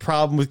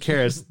problem with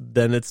carrots,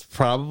 then it's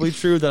probably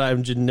true that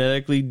I'm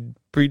genetically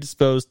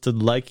predisposed to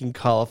liking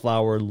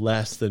cauliflower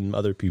less than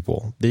other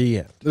people.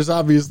 Yeah. There's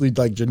obviously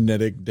like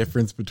genetic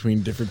difference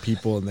between different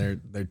people and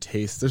their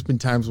tastes. There's been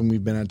times when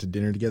we've been out to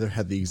dinner together,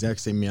 had the exact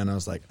same meal, and I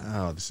was like,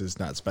 oh, this is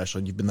not special.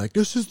 And you've been like,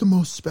 this is the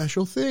most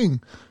special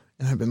thing.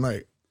 And I've been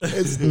like,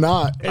 it's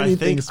not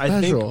anything special.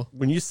 I think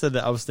when you said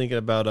that, I was thinking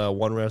about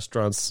one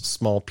restaurant's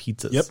small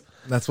pizzas. Yep,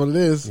 that's what it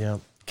is. Yeah.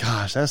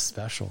 Gosh, that's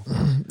special.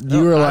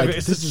 You were like,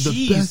 this is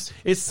the best.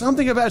 It's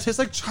something about it tastes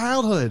like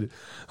childhood.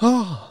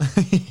 Oh,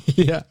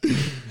 yeah.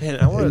 Man,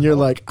 and you're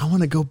like, I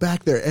want to go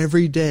back there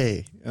every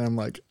day. And I'm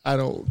like, I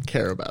don't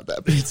care about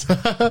that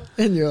pizza.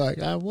 And you're like,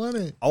 I want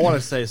it. I want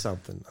to say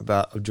something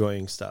about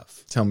enjoying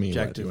stuff. Tell me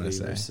objectively what you want to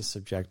say. Versus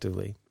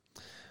subjectively.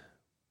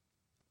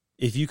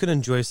 If you can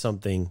enjoy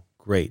something,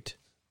 great.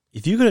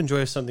 If you can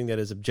enjoy something that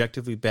is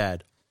objectively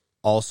bad,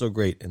 also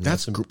great. And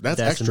that's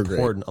extra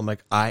important. Great. I'm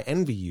like, I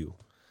envy you.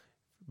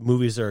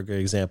 Movies are a good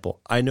example.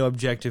 I know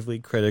objectively,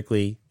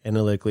 critically,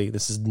 analytically,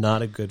 this is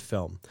not a good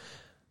film.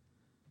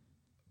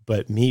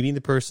 But me being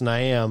the person I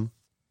am,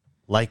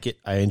 like it,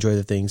 I enjoy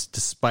the things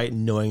despite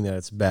knowing that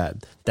it's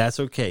bad. That's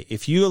okay.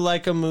 If you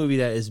like a movie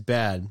that is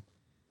bad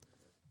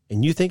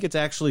and you think it's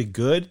actually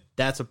good,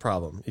 that's a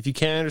problem. If you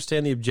can't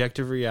understand the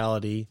objective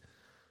reality,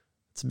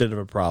 it's a bit of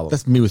a problem.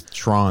 That's me with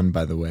Tron,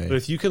 by the way. But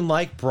if you can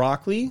like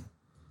broccoli,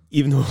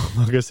 even though I'm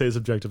not going to say it's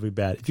objectively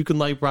bad, if you can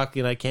like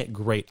broccoli and I can't,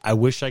 great. I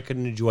wish I could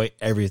enjoy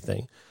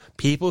everything.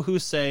 People who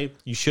say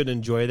you shouldn't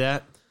enjoy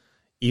that,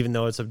 even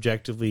though it's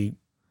objectively,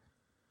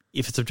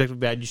 if it's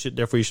objectively bad,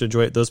 therefore you should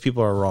enjoy it. Those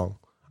people are wrong.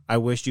 I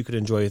wish you could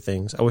enjoy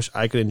things. I wish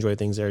I could enjoy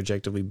things that are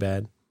objectively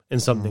bad.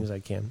 And some things I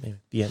can. Anyway,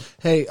 the end.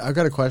 Hey, I've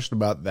got a question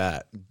about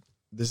that.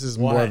 This is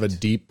more of a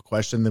deep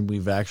question than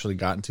we've actually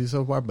gotten to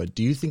so far, but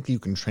do you think you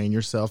can train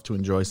yourself to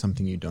enjoy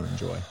something you don't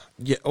enjoy?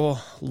 Yeah,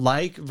 well,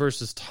 like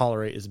versus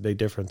tolerate is a big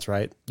difference,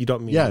 right? You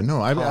don't mean... Yeah,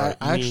 no, I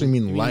actually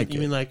mean like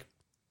You mean like...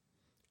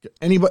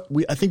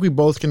 Anybody, I think we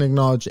both can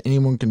acknowledge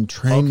anyone can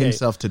train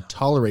themselves to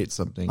tolerate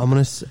something. I'm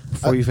going to...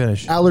 Before you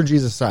finish...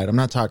 Allergies aside, I'm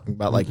not talking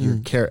about like your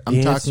care.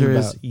 I'm talking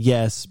about...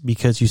 yes,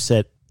 because you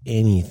said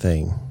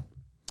anything.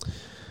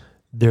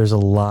 There's a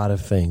lot of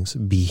things.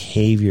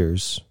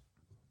 Behaviors,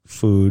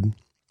 food,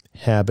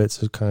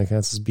 habits, it kind of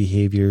counts as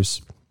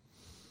behaviors.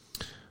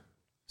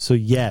 So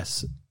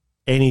yes,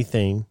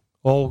 anything.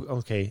 Oh,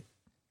 okay.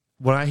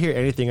 When I hear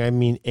anything, I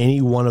mean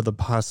any one of the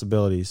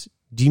possibilities.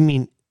 Do you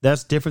mean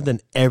that's different than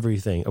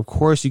everything? Of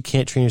course, you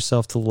can't train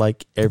yourself to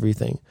like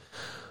everything.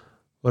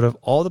 But of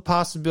all the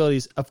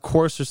possibilities, of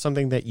course, there's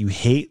something that you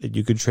hate that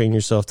you could train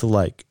yourself to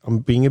like. I'm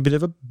being a bit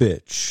of a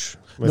bitch.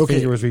 My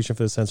finger was reaching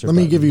for the sensor button.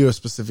 Let me give you a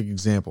specific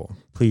example.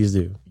 Please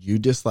do. You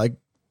dislike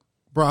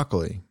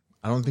broccoli.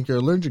 I don't think you're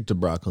allergic to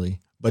broccoli.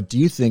 But do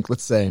you think,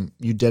 let's say,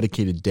 you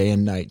dedicated day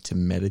and night to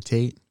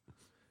meditate,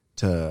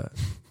 to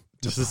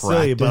this is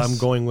silly, but I'm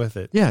going with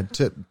it. Yeah,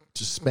 to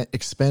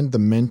expend the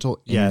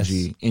mental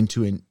energy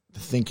into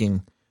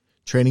thinking,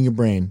 training your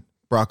brain,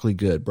 broccoli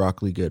good,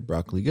 broccoli good,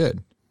 broccoli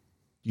good.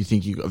 You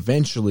think you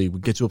eventually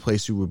would get to a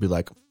place where you would be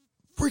like,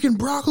 freaking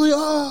broccoli,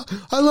 oh,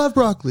 I love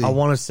broccoli. I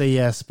want to say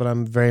yes, but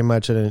I'm very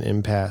much at an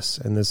impasse,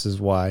 and this is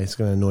why it's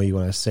going to annoy you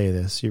when I say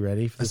this. You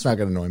ready? It's not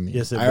going to annoy me.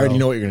 Yes, I already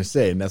know what you're going to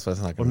say, and that's why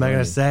it's not going to annoy me. What am I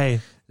going to say?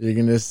 You're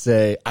going to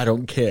say, I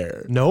don't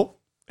care. Nope.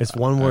 It's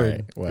one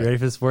word. Right, you ready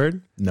for this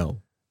word?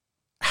 No.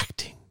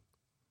 Acting.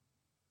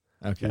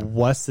 Okay.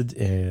 What's the... It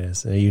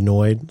is. Are you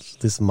annoyed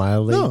this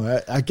mildly?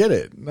 No, I get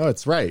it. No,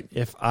 it's right.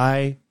 If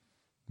I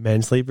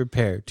mentally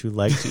prepare to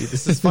like to eat...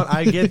 This is fun.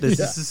 I get this.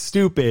 This is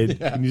stupid.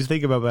 Yeah. When you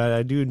think about it,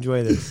 I do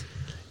enjoy this.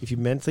 If you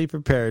mentally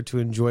prepare to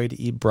enjoy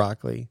to eat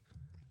broccoli,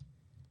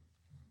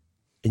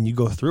 and you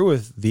go through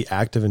with the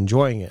act of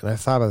enjoying it, and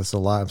I've thought about this a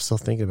lot. I'm still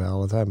thinking about it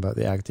all the time, about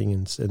the acting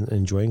and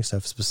enjoying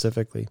stuff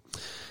specifically.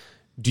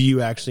 Do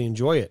you actually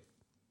enjoy it?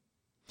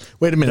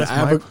 Wait a minute.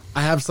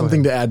 I have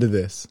something to add to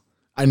this.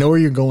 I know where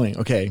you're going.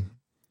 Okay.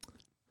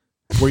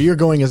 Where you're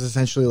going is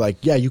essentially like,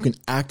 yeah, you can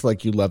act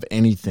like you love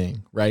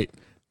anything, right?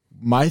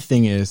 My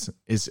thing is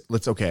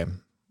okay.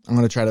 I'm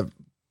going to try to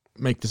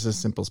make this as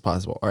simple as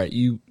possible. All right.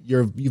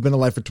 You've been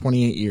alive for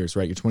 28 years,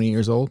 right? You're 28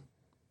 years old?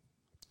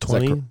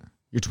 20?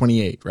 You're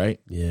 28, right?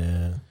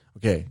 Yeah.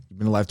 Okay. You've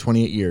been alive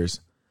 28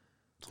 years.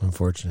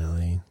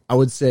 Unfortunately. I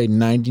would say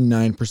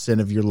 99%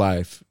 of your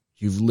life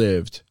you've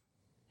lived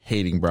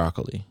hating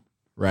broccoli,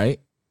 right?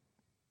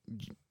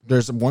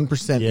 There's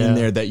 1% in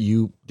there that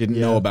you didn't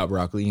know about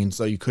broccoli, and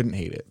so you couldn't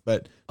hate it.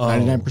 But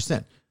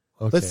 99%.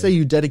 Okay. Let's say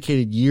you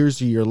dedicated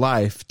years of your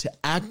life to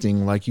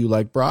acting like you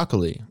like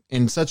broccoli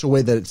in such a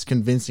way that it's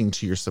convincing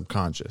to your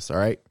subconscious, all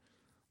right?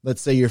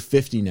 Let's say you're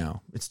 50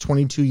 now. It's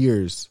 22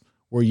 years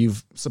where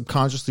you've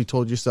subconsciously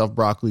told yourself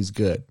broccoli's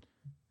good.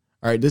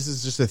 All right, this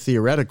is just a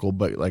theoretical,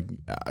 but like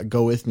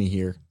go with me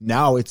here.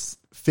 Now it's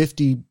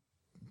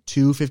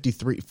 52,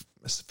 53,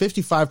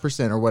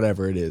 55% or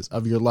whatever it is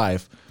of your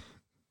life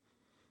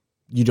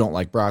you don't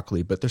like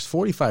broccoli, but there's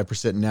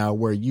 45% now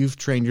where you've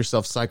trained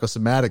yourself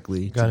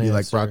psychosomatically to be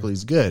like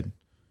broccoli's good.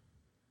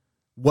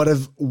 What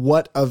is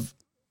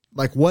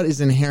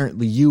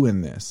inherently you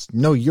in this?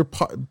 No, you're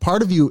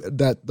part of you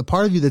that the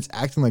part of you that's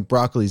acting like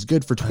broccoli's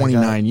good for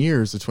 29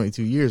 years or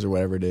 22 years or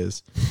whatever it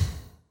is.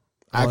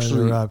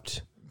 Actually,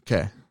 interrupt.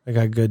 Okay. I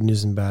got good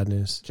news and bad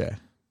news. Okay.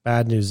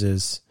 Bad news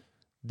is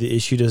the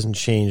issue doesn't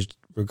change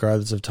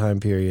regardless of time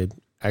period,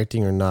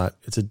 acting or not.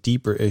 It's a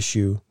deeper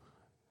issue.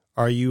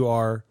 Are you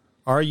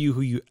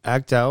who you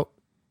act out,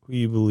 who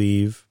you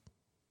believe?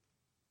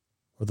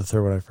 Or the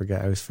third one I forget.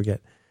 I always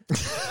forget.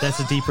 That's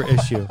a deeper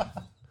issue.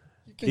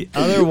 The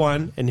other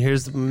one, and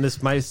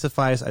this might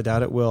suffice, I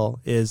doubt it will,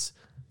 is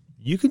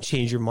you can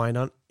change your mind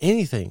on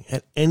anything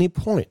at any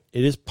point.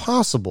 It is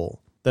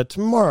possible that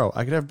tomorrow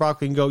I could have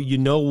broccoli and go, you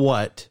know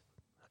what?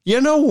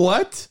 You know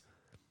what?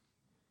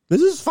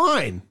 This is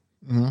fine.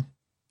 Mm-hmm.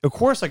 Of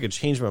course I could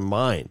change my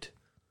mind.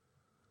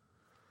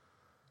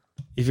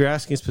 If you're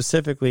asking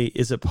specifically,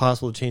 is it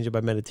possible to change it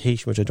by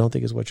meditation, which I don't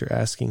think is what you're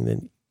asking,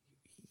 then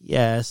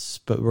yes,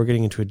 but we're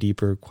getting into a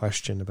deeper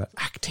question about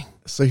acting.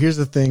 So here's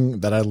the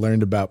thing that I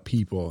learned about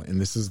people, and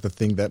this is the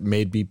thing that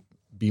made me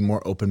be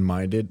more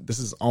open-minded. This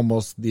is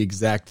almost the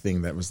exact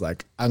thing that was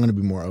like, I'm going to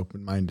be more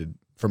open-minded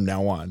from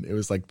now on. It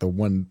was like the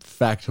one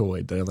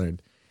factoid that I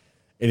learned.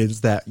 It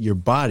is that your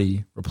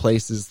body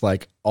replaces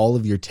like all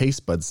of your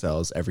taste bud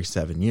cells every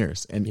 7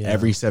 years. And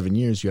every 7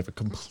 years, you have a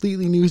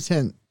completely new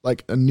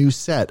a new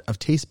set of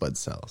taste bud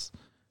cells.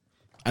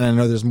 And I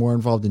know there's more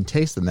involved in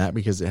taste than that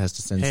because it has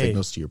to send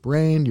signals to your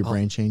brain. Your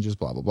brain changes,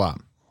 blah, blah, blah.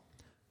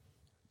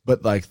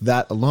 But like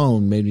that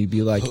alone made me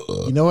be like,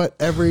 you know what?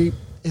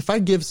 If I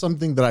give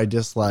something that I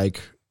dislike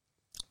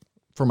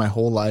for my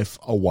whole life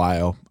a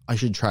while, I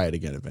should try it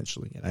again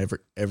eventually. And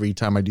every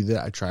time I do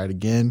that, I try it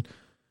again.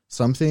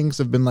 Some things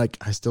have been like,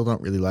 I still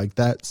don't really like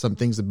that. Some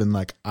things have been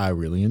like, I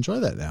really enjoy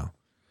that now.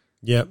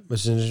 Yep,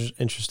 which is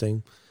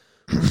interesting.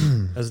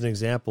 As an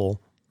example,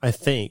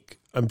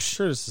 I'm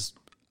sure this is,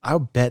 I'll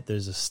bet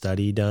there's a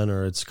study done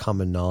or it's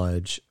common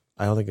knowledge.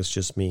 I don't think it's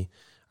just me.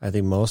 I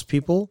think most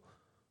people,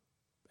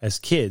 as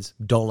kids,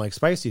 don't like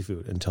spicy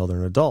food until they're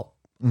an adult.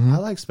 I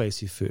like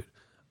spicy food.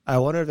 I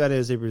wonder if that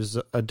is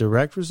a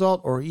direct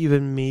result or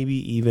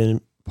maybe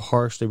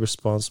partially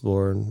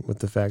responsible with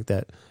the fact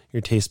that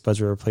your taste buds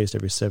are replaced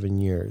every 7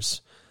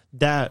 years.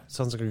 That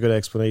sounds like a good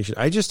explanation.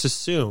 I just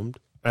assumed,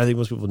 I think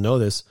most people know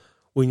this,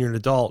 when you're an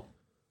adult,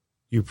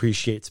 you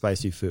appreciate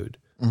spicy food.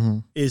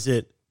 Is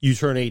it you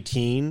turn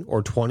 18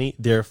 or 20,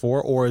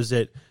 therefore, or is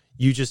it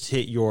you just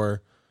hit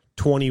your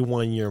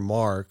 21-year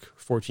mark,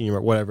 14-year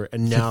mark, whatever,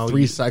 and now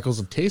three cycles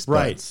of taste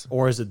buds. Right.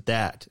 Or is it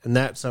that? And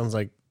that sounds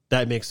like,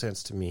 that makes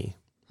sense to me.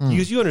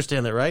 Because you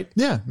understand that, right?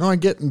 Yeah. No, I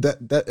get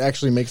that. That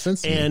actually makes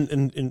sense to me.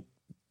 And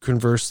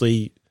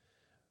conversely,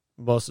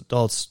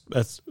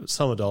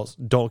 some adults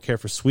don't care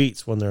for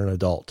sweets when they're an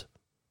adult.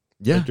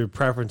 Yeah. Like their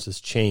preferences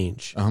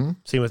change.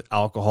 Same with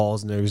alcohol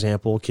as an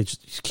example.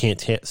 Kids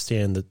can't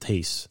stand the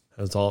taste.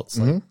 Adults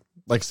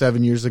like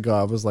 7 years ago,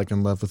 I was like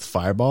in love with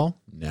Fireball.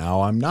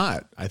 Now I'm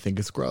not. I think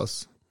it's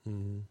gross.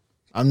 I'm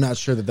not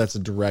sure that that's a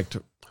direct.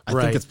 I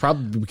think it's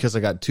probably because I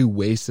got too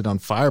wasted on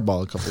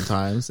Fireball a couple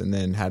times and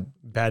then had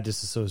bad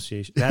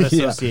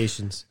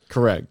associations.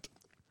 Correct.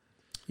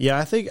 Yeah,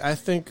 I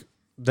think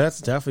that's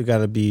definitely got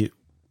to be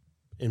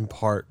in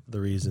part the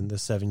reason, the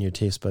 7-year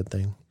taste bud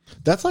thing.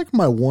 That's like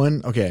my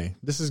one. Okay,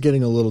 this is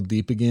getting a little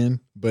deep again,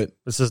 but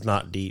this is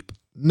not deep.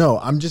 No,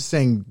 I'm just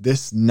saying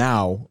this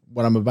now,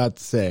 what I'm about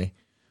to say.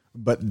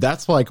 But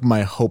that's like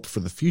my hope for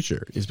the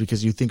future is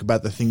because you think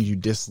about the things you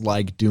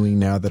dislike doing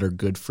now that are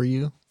good for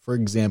you. For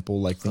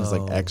example, like things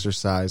like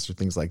exercise or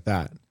things like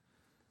that.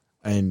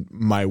 And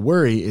my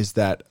worry is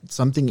that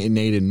something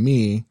innate in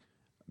me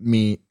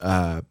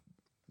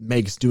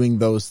makes doing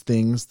those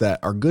things that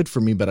are good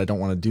for me, but I don't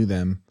want to do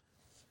them.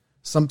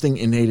 Something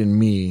innate in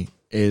me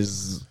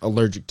is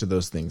allergic to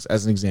those things.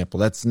 As an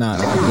example, it's not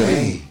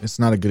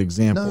a good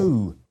example.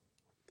 No.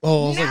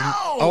 Oh,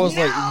 I was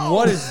like,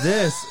 what is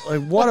this?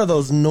 Like, what are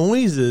those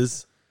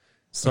noises?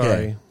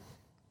 Sorry.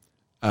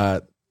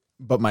 Okay.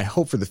 But my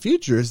hope for the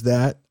future is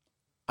that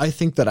I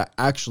think that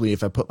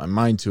if I put my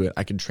mind to it,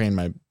 I can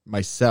train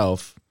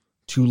myself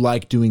to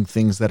like doing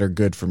things that are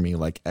good for me,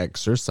 like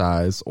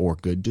exercise or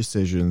good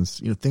decisions,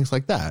 things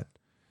like that.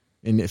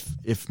 And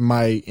if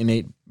my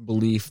innate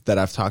belief that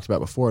I've talked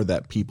about before,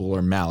 that people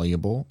are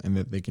malleable and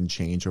that they can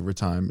change over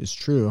time is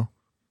true,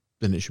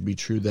 then it should be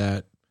true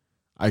that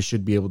I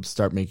should be able to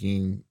start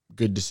making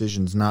good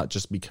decisions, not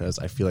just because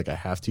I feel like I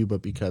have to,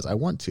 but because I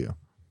want to.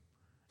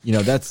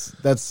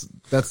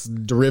 That's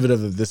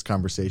derivative of this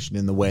conversation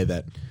in the way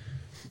that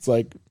it's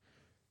like,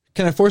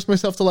 can I force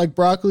myself to like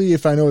broccoli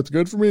if I know it's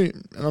good for me?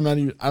 And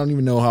I don't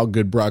even know how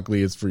good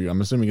broccoli is for you.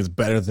 I'm assuming it's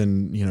better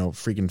than,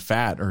 freaking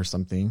fat or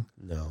something.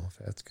 No,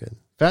 fat's good.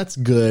 Fat's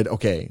good.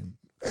 Okay.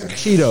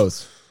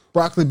 Cheetos.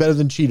 Broccoli better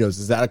than Cheetos.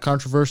 Is that a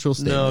controversial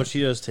statement? No,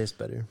 Cheetos taste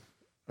better.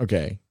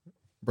 Okay.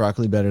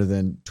 Broccoli better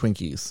than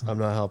Twinkies. I'm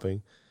not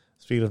helping.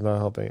 Speaking of not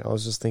helping, I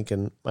was just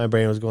thinking, my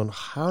brain was going,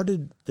 how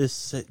did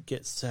this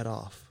get set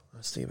off? I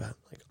was thinking about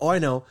it. I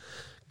know.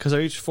 Because I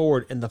reached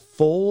forward and the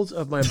folds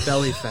of my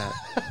belly fat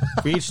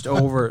reached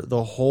over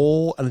the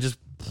whole and I just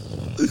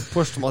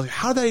pushed them. I was like,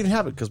 how did that even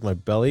happen? Because my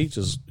belly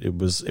it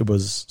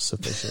was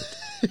sufficient.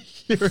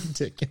 You're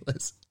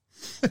ridiculous.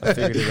 I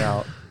figured it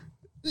out.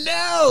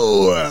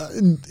 No!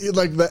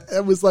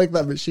 It was like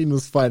that machine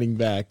was fighting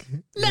back.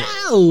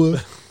 No!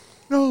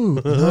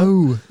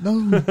 No.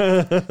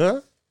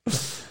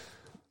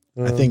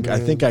 I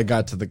think I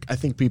got to I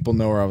think people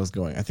know where I was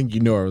going. I think you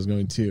know where I was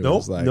going too.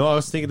 Nope. No, I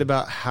was thinking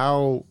about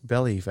how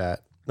belly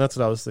fat. That's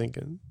what I was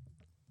thinking.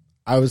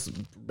 I was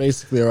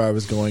basically where I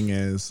was going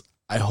is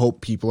I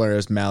hope people are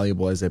as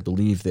malleable as I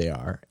believe they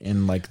are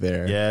in like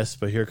their. Yes,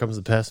 but here comes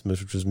the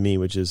pessimist, which is me,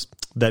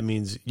 that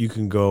means you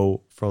can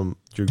go from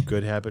your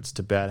good habits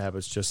to bad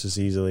habits just as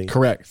easily.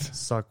 Correct.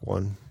 Suck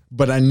one.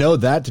 But I know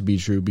that to be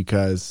true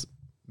because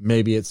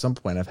maybe at some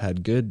point I've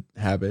had good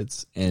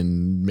habits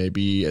and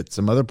maybe at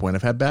some other point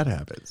I've had bad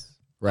habits.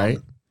 Right?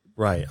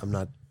 Right. I'm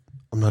not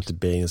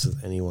debating this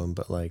with anyone,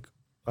 but like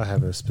I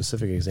have a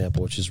specific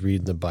example, which is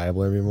reading the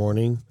Bible every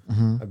morning.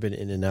 I've been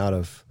in and out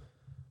of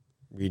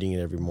reading it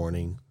every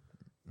morning.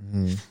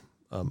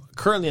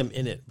 Currently I'm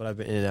in it, but I've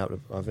been in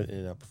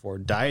and out before.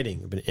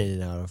 Dieting I've been in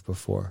and out of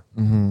before.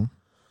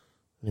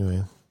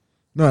 Anyway.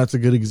 No, that's a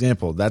good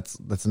example. That's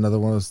another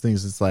one of those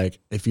things. It's like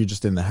if you're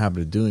just in the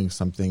habit of doing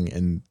something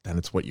and then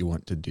it's what you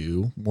want to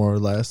do, more or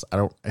less.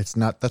 That's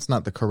not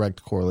the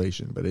correct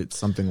correlation, but it's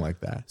something like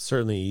that.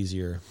 Certainly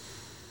easier.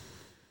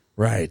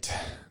 Right.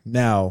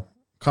 Now,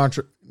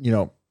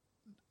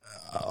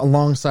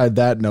 alongside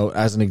that note,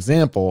 as an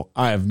example,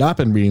 I have not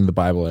been reading the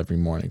Bible every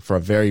morning for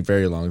a very,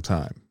 very long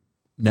time.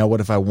 Now, what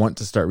if I want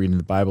to start reading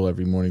the Bible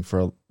every morning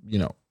for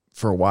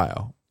a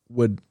while?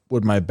 Would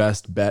my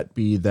best bet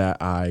be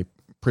that I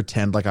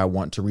pretend like I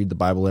want to read the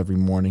Bible every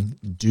morning,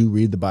 do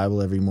read the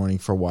Bible every morning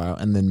for a while,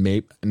 and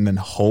then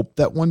hope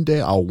that one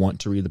day I'll want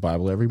to read the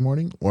Bible every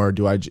morning? Or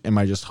am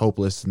I just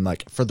hopeless and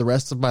like for the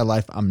rest of my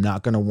life, I'm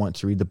not going to want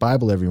to read the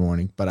Bible every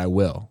morning, but I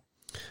will?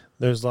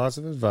 There's lots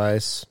of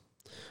advice.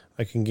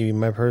 I can give you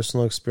my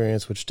personal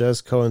experience, which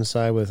does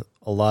coincide with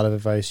a lot of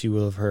advice you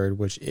will have heard,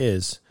 which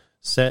is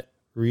set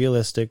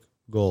realistic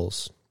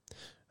goals.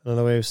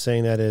 Another way of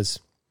saying that is,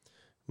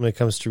 when it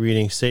comes to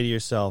reading, say to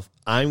yourself,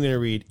 I'm going to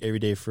read every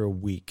day for a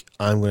week.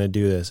 I'm going to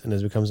do this. And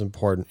it becomes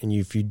important. And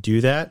if you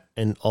do that,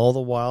 and all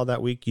the while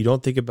that week, you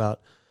don't think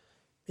about,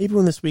 maybe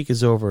when this week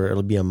is over,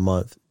 it'll be a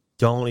month.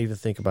 Don't even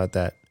think about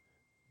that.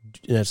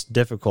 And that's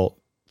difficult.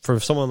 For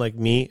someone like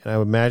me, and I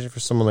would imagine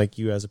for someone like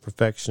you as a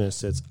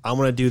perfectionist, it's, I'm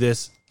going to do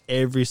this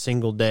every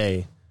single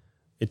day.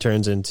 It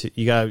turns into,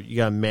 you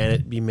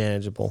gotta be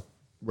manageable.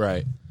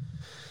 Right.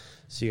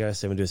 So you got to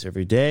say, I'm going to do this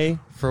every day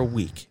for a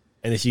week.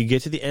 And if you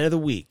get to the end of the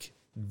week,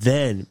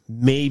 then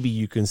maybe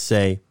you can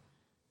say,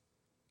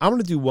 I'm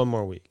going to do one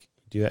more week.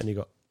 You do that and you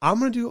go, I'm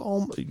going to do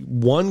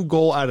one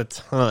goal at a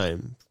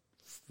time.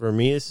 For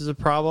me, this is a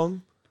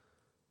problem.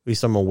 At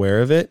least I'm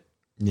aware of it.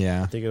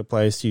 Yeah. I think it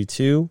applies to you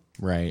too.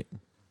 Right.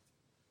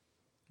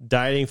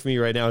 Dieting for me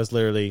right now is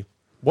literally,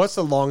 what's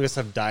the longest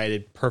I've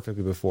dieted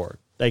perfectly before?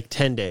 Like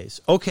 10 days.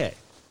 Okay.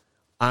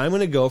 I'm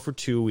going to go for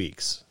 2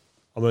 weeks.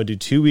 I'm going to do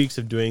 2 weeks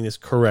of doing this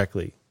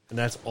correctly. And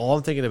that's all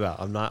I'm thinking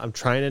about. I'm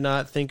trying to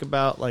not think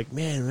about like,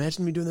 man,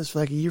 imagine me doing this for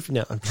like a year from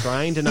now. I'm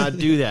trying to not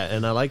do that.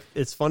 And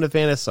it's fun to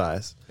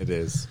fantasize. It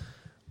is.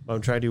 But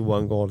I'm trying to do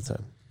one goal at a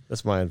time.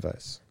 That's my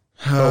advice.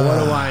 But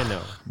what do I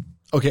know?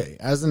 Okay.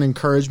 As an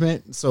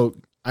encouragement, so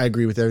I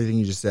agree with everything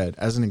you just said.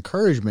 As an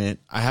encouragement,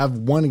 I have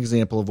one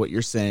example of what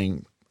you're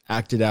saying,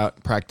 acted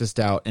out,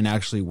 practiced out, and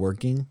actually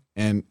working.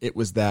 And it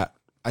was that,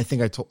 I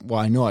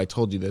know I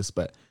told you this,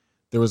 but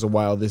there was a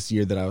while this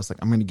year that I was like,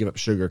 I'm going to give up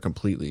sugar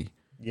completely.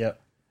 Yep.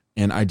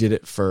 And I did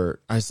it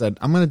I said,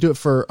 I'm going to do it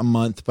for a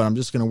month, but I'm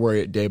just going to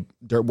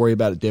worry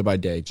about it day by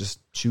day. Just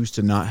choose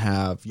to not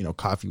have,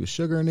 coffee with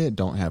sugar in it.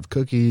 Don't have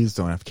cookies,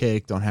 don't have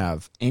cake, don't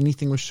have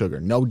anything with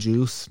sugar. No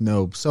juice,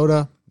 no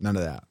soda, none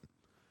of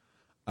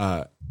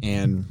that.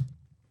 And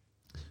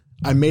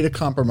I made a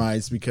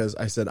compromise because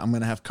I said, I'm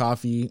going to have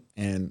coffee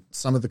and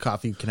some of the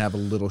coffee can have a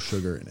little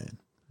sugar in it.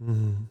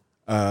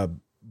 Mm-hmm.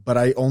 But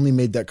I only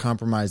made that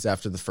compromise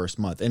after the first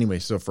month. Anyway,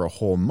 so for a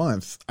whole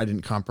month, I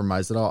didn't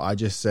compromise at all. I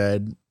just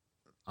said,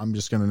 I'm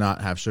just going to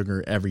not have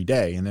sugar every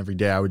day. And every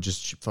day I would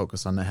just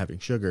focus on not having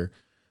sugar.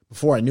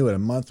 Before I knew it, a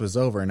month was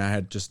over and I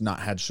had just not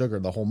had sugar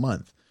the whole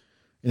month.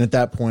 And at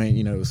that point,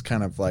 it was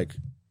kind of like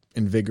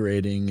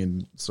invigorating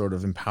and sort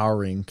of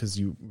empowering because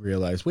you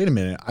realize, wait a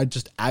minute, I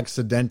just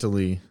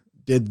accidentally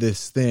did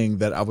this thing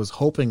that I was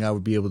hoping I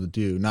would be able to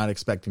do, not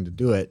expecting to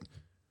do it.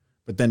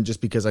 But then just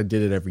because I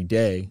did it every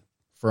day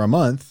for a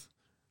month,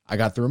 I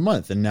got through a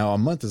month. And now a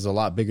month is a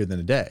lot bigger than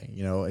a day.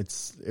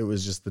 It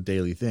was just the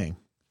daily thing.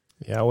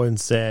 Yeah, I wouldn't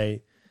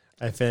say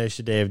I finished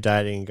a day of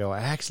dieting and go, I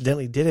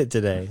accidentally did it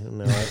today.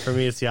 No, for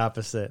me, it's the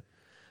opposite.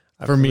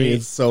 For me,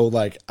 it's so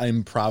like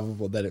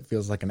improbable that it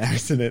feels like an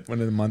accident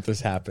when a month has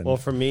happened. Well,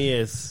 for me,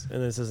 and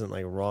this isn't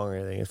like wrong or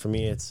anything. For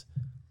me,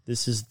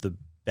 this is the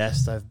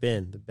best I've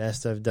been, the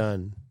best I've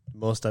done, the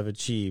most I've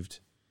achieved.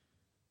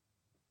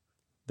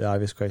 The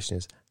obvious question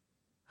is,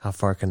 how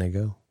far can I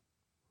go?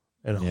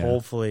 And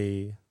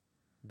hopefully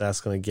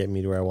that's going to get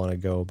me to where I want to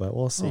go, but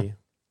we'll see.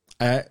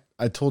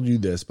 I told you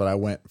this, but I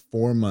went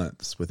 4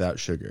 months without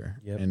sugar.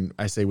 Yep. And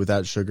I say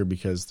without sugar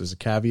because there's a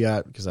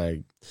caveat because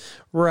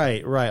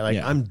Right. Like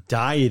I'm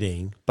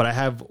dieting, but I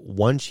have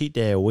one cheat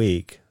day a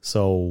week.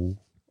 So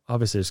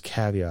obviously there's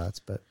caveats,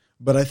 but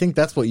I think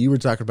that's what you were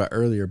talking about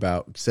earlier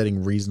about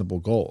setting reasonable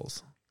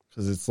goals.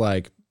 Because it's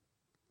like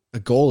a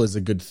goal is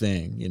a good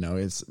thing,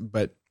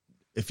 but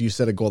if you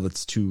set a goal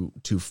that's too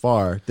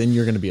far, then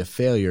you're going to be a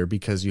failure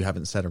because you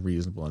haven't set a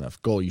reasonable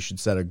enough goal. You should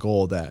set a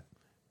goal that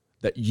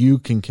you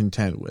can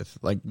contend with.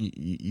 Like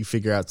you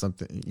figure out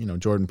something,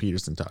 Jordan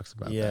Peterson talks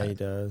about that. Yeah, he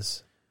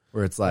does.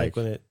 Where it's like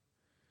when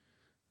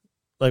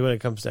it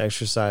comes to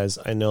exercise,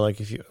 I know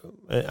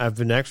I've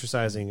been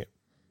exercising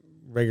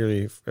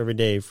regularly every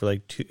day for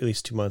at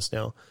least 2 months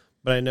now,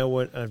 but I know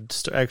when I've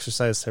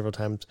exercised several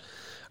times,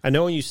 I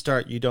know when you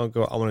start, you don't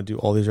go, I want to do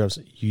all these reps.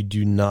 You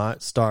do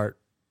not start.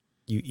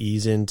 You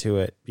ease into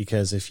it,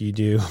 because if you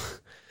do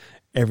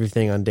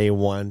everything on day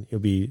one, you'll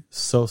be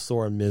so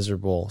sore and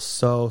miserable,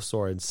 so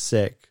sore and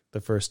sick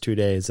the first 2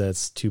 days.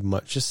 That's too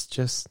much.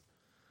 Just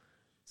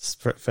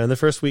spend the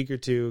first week or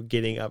two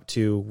getting up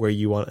to where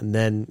you want, and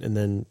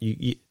then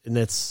you and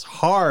it's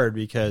hard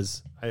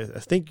because I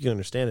think you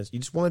understand this. You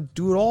just want to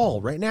do it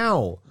all right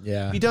now.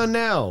 Yeah, be done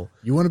now.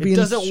 You want to be. It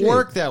doesn't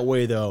work that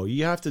way though.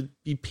 You have to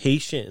be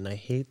patient, and I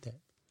hate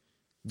that.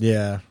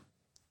 Yeah.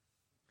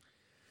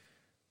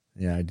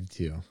 Yeah, I do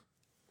too.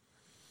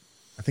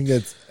 I think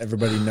that's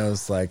everybody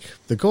knows, like,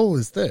 the goal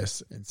is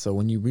this. And so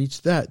when you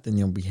reach that, then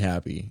you'll be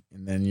happy.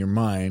 And then your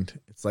mind,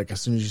 it's like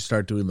as soon as you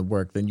start doing the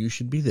work, then you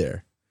should be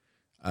there.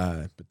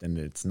 But then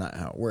it's not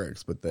how it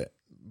works. But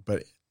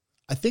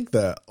I think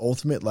the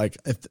ultimate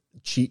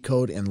cheat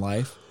code in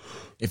life,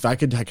 if I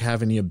could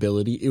have any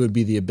ability, it would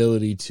be the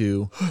ability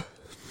to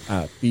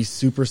be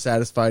super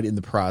satisfied in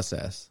the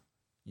process.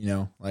 You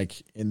know,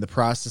 like in the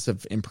process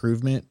of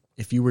improvement.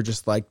 If you were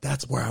just like,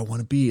 that's where I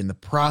want to be in the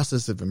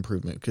process of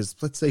improvement. Because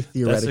let's say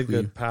theoretically, that's a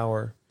good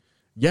power.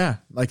 Yeah,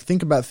 like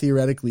think about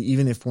theoretically,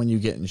 even if when you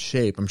get in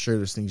shape, I'm sure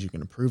there's things you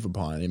can improve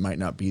upon. It might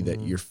not be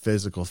that your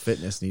physical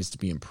fitness needs to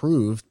be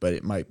improved, but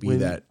it might be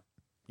that,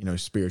 you know,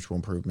 spiritual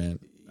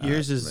improvement.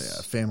 Yours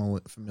is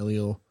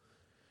familial,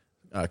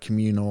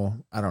 communal.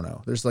 I don't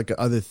know. There's like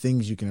other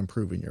things you can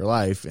improve in your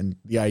life, and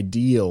the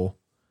ideal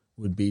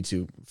would be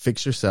to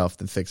fix yourself,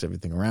 then fix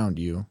everything around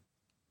you.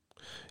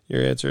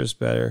 Your answer is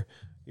better.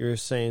 You're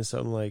saying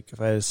something like, if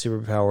I had a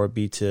superpower, it'd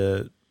be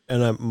to,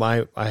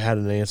 and I had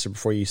an answer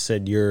before you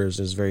said yours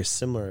is very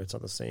similar. It's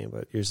not the same,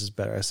 but yours is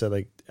better. I said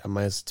like,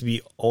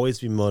 always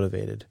be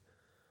motivated,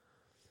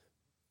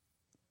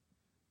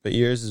 but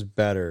yours is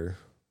better.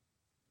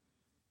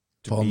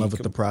 Fall in love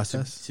with the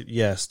process?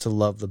 Yes, to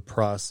love the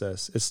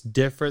process. It's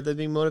different than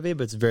being motivated,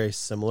 but it's very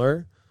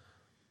similar.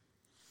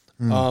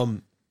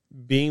 Always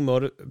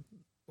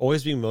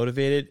being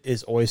motivated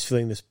is always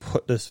feeling this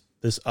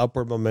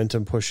upward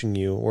momentum pushing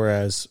you,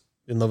 whereas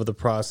in love with the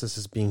process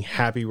is being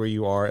happy where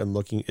you are and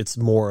looking. It's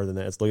more than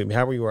that. It's looking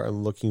happy where you are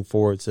and looking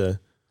forward to.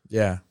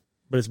 Yeah,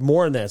 but it's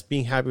more than that. It's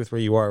being happy with where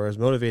you are. Whereas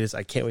motivated is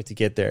I can't wait to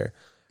get there.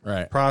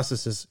 Right.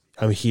 Process is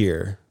I'm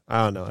here.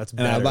 I don't know. That's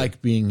better. And I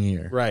like being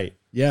here. Right.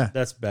 Yeah.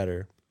 That's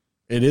better.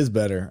 It is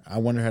better. I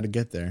wonder how to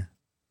get there.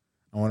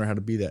 I wonder how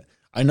to be that.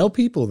 I know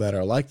people that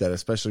are like that,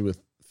 especially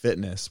with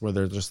fitness, where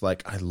they're just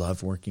like, I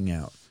love working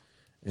out.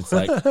 It's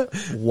like,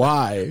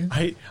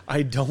 why?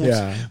 I don't.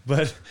 Yeah.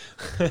 But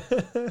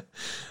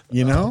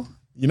you know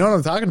what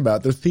I'm talking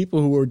about. There's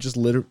people who are just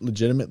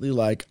legitimately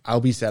like, I'll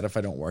be sad if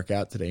I don't work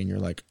out today. And you're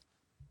like,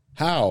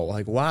 how?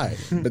 Like, why?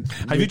 But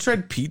have you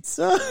tried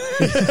pizza?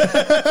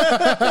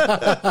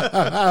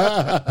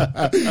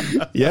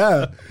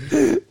 Yeah.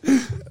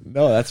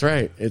 No, that's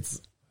right.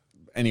 It's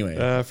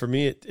anyway. For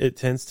me, it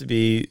tends to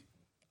be,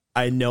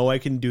 I know I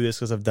can do this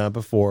because I've done it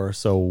before.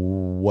 So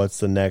what's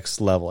the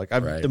next level? Like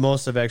the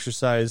most I've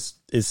exercised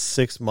is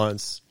 6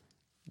 months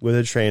with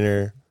a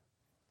trainer.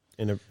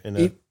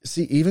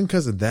 See, even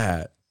because of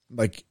that,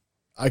 like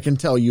I can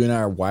tell you and I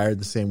are wired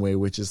the same way,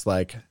 which is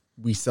like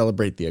we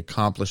celebrate the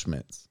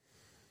accomplishments.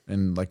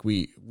 And like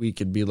we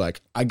could be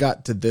like, I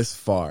got to this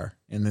far,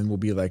 and then we'll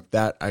be like,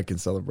 that I can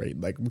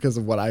celebrate, like because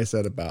of what I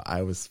said about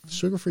I was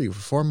sugar free for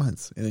 4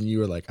 months, and then you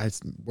were like, I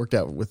worked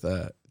out with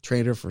a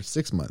trainer for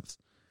 6 months,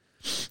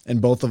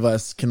 and both of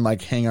us can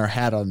like hang our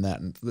hat on that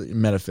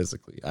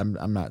metaphysically.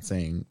 I'm not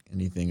saying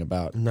anything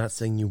about. I'm not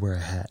saying you wear a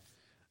hat.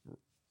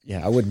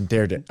 Yeah, I wouldn't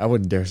dare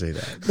say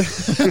that.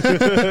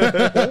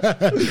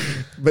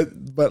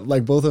 but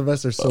like both of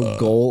us are so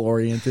goal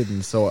oriented,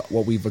 and so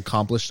what we've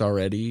accomplished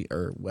already,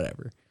 or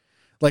whatever.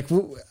 Like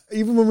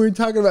even when we were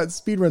talking about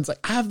speed runs, like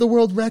I have the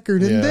world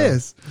record in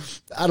this.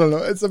 I don't know.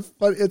 It's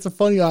a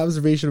funny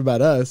observation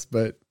about us,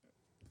 but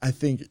I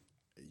think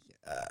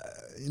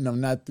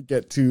not to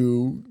get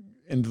too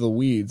into the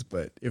weeds,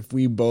 but if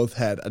we both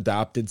had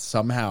adopted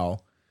somehow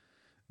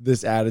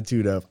this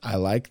attitude of I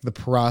like the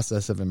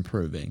process of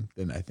improving,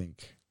 then I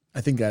think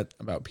that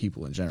about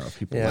people in general. If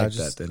people like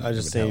that. Then I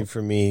just saying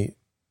for me,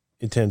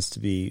 it tends to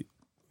be,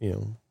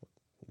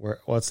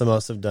 what's the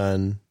most I've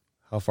done?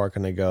 How far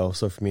can I go?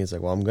 So for me, it's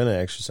like, well, I'm going to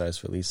exercise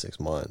for at least 6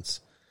 months.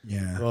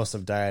 Yeah. The most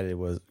I've dieted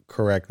was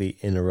correctly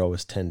in a row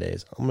was 10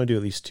 days. I'm going to do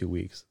at least 2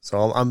 weeks. So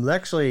I'm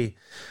actually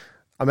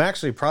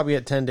probably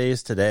at 10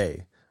 days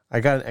today. I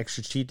got an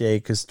extra cheat day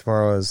because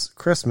tomorrow is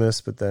Christmas,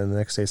 but then the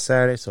next day is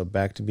Saturday, so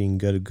back to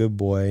being a good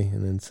boy.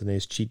 And then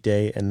today's cheat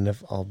day, and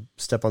if I'll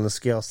step on the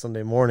scale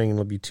Sunday morning, and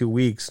it'll be 2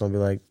 weeks, and I'll be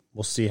like,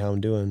 we'll see how I'm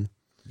doing.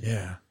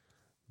 Yeah,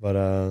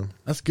 but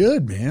that's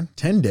good, man.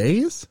 10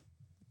 days.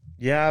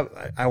 Yeah,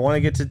 I want to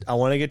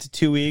get to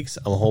 2 weeks.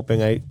 I'm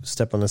hoping I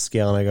step on the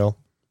scale and I go,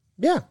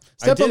 yeah,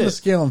 step on the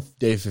scale on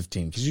day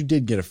 15 because you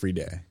did get a free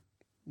day.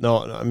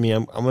 No, I mean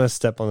I'm going to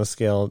step on the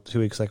scale 2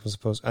 weeks like I'm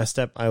supposed. I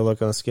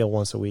look on the scale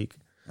once a week.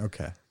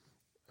 Okay.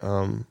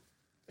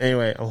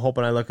 Anyway, I'm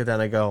hoping I look at that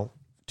and I go,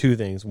 2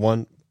 things.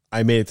 1,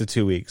 I made it to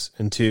 2 weeks,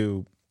 and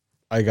 2,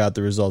 I got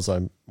the results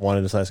I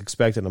wanted as I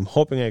expected. I'm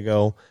hoping I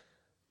go,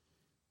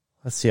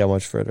 let's see how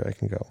much further I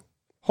can go.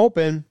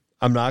 Hoping.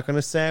 I'm not going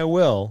to say I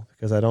will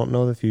because I don't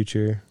know the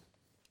future.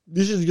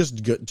 You should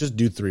just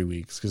do 3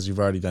 weeks because you've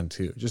already done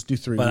 2. Just do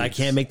 3 weeks. But I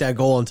can't make that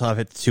goal until I've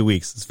hit the 2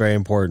 weeks. It's very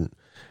important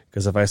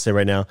because if I say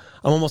right now,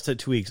 I'm almost at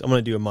 2 weeks, I'm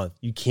going to do a month.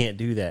 You can't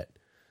do that.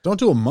 Don't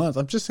do a month.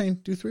 I'm just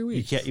saying do 3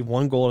 weeks. You can't.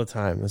 One goal at a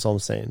time. That's all I'm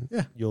saying.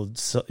 Yeah.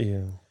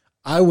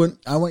 I want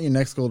your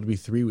next goal to be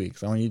 3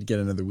 weeks. I want you to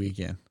get another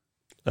weekend.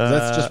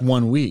 That's just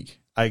 1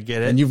 week. I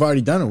get it. And you've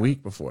already done a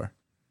week before.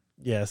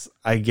 Yes,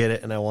 I get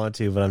it, and I want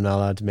to, but I'm not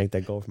allowed to make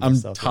that goal for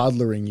myself. I'm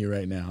toddlering you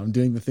right now. I'm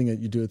doing the thing that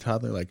you do a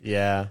toddler, like,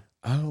 yeah.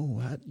 Oh,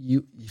 what?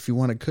 If you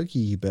want a cookie,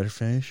 you better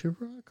finish your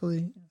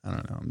broccoli. I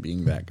don't know. I'm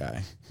being that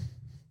guy.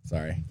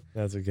 Sorry.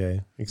 That's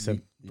okay. Except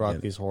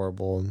broccoli's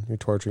horrible, and you're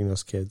torturing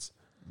those kids.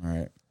 All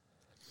right.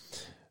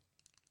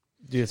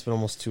 Dude, it's been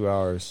almost 2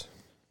 hours.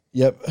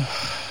 Yep.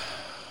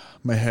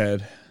 My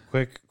head.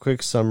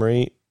 Quick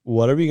summary.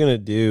 What are we going to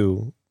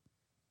do?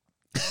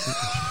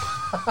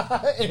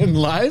 In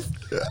life?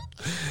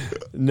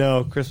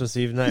 No, Christmas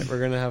Eve night. We're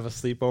going to have a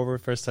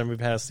sleepover. First time we've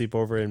had a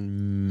sleepover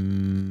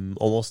in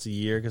almost a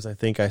year, because I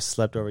think I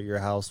slept over at your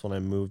house when I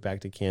moved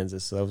back to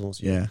Kansas. So that was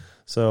almost a year. Yeah.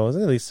 So it was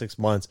at least 6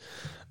 months.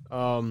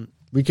 We're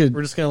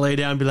just going to lay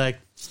down and be like,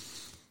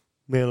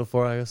 man on the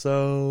floor. I go,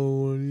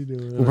 so what are you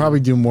doing? We'll probably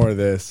do more of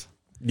this.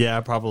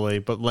 Yeah, probably.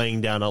 But laying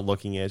down, not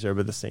looking at each other,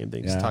 but the same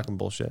thing. Just talking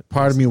bullshit.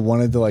 Part of me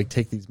wanted to like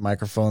take these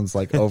microphones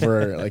like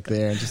over like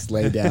there and just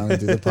lay down and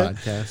do the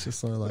podcast. Just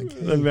sort of like,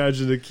 hey.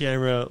 Imagine the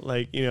camera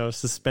like,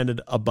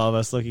 suspended above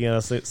us looking at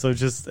us. So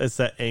just it's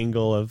that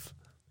angle of the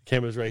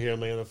camera's right here. I'm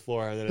laying on the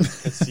floor, and then it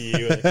cuts to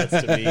you and it cuts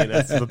to me, and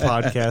that's what the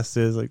podcast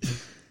is. Like,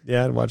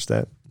 yeah, I'd watch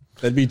that.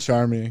 That'd be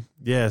charming.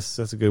 Yes,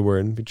 that's a good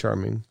word. It'd be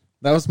charming.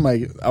 That was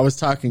I was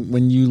talking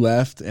when you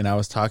left, and I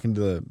was talking to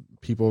the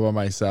people by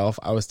myself.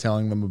 I was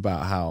telling them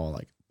about how,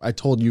 like, I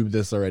told you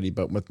this already,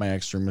 but with my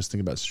extremistic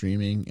about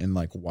streaming and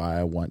like why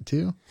I want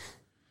to.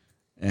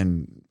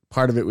 And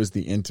part of it was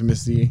the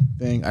intimacy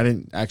thing. I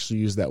didn't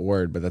actually use that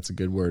word, but that's a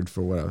good word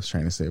for what I was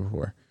trying to say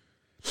before.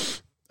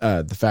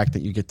 The fact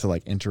that you get to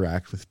like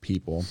interact with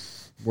people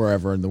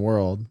wherever in the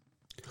world,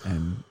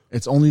 and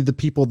it's only the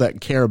people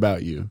that care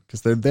about you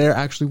because they're there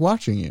actually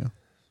watching you.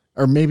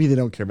 Or maybe they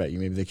don't care about you.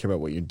 Maybe they care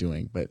about what you're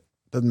doing, but it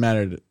doesn't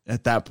matter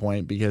at that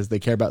point because they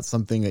care about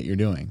something that you're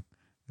doing.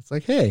 It's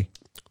like, hey,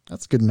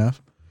 that's good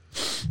enough.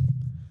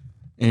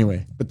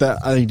 Anyway, but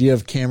that idea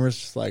of cameras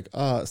just like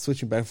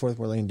switching back and forth,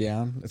 we're laying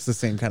down. It's the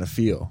same kind of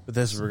feel. But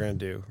this is what we're going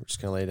to do. We're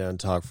just going to lay down and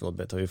talk for a little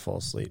bit till we fall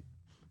asleep.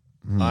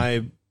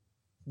 I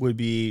would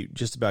be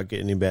just about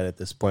getting in bed at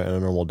this point on a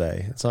normal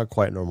day. It's not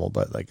quite normal,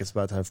 but like it's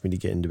about time for me to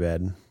get into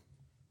bed.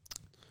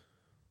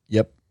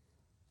 Yep.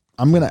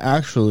 I'm going to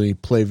actually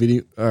play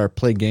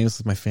games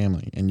with my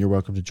family, and you're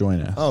welcome to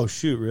join us. Oh,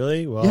 shoot,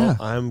 really? Well, yeah.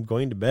 I'm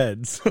going to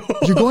bed. So.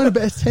 You're going to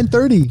bed at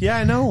 10:30. Yeah,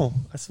 I know.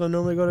 That's when I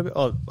normally go to bed.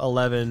 Oh,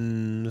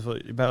 11.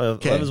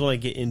 About 11 is when I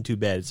get into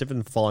bed. It's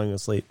different than falling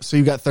asleep. So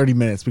you got 30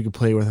 minutes. We could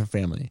play with our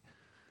family.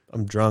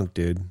 I'm drunk,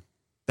 dude.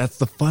 That's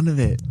the fun of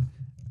it.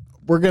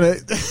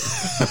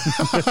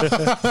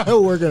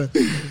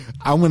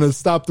 I'm going to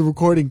stop the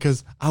recording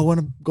because I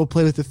want to go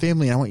play with the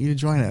family. I want you to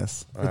join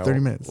us for 30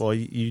 minutes. Well,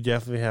 you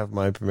definitely have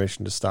my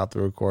permission to stop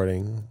the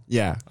recording.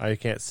 Yeah. I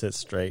can't sit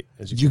straight.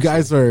 You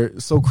guys are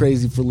so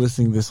crazy for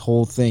listening to this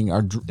whole thing.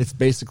 It's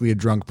basically a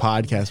drunk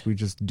podcast. We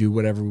just do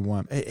whatever we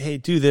want. Hey,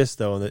 do this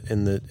though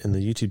in the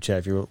YouTube chat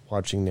if you're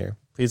watching there.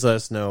 Please let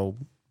us know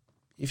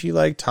if you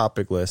like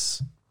topic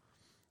lists.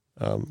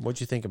 What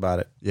you think about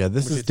it? Yeah,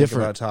 this is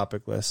different. About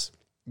topic lists.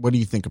 What do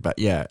you think about?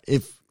 Yeah,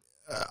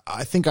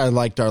 I think I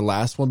liked our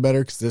last one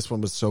better because this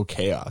one was so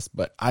chaos.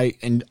 But I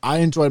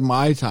enjoyed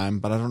my time,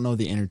 but I don't know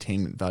the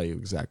entertainment value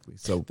exactly.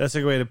 So that's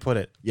a good way to put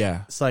it.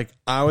 Yeah, it's like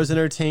I was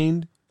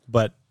entertained,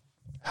 but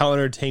how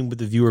entertained would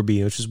the viewer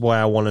be? Which is why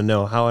I want to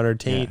know how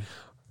entertained. Yeah.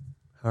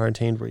 How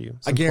entertained were you?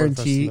 I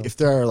guarantee if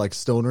there are like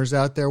stoners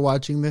out there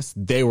watching this,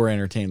 they were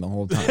entertained the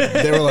whole time.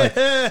 They were like,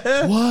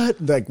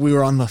 what? Like we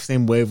were on the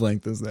same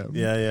wavelength as them.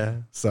 Yeah, yeah.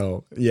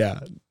 So,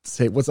 yeah.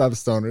 Say, what's up,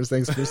 stoners?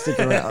 Thanks for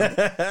sticking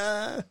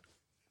around.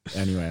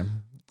 Anyway,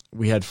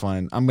 we had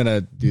fun. I'm going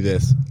to do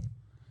this.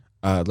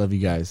 Love you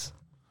guys.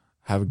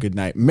 Have a good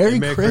night.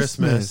 Merry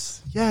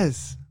Christmas.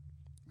 Yes.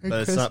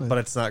 But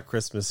it's not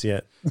Christmas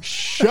yet.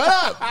 Shut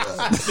up!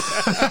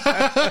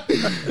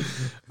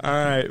 All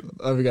right.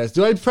 Love you guys.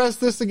 Do I press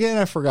this again?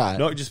 I forgot.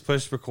 No, just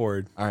push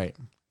record. All right.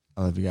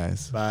 I love you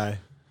guys. Bye.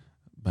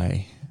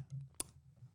 Bye.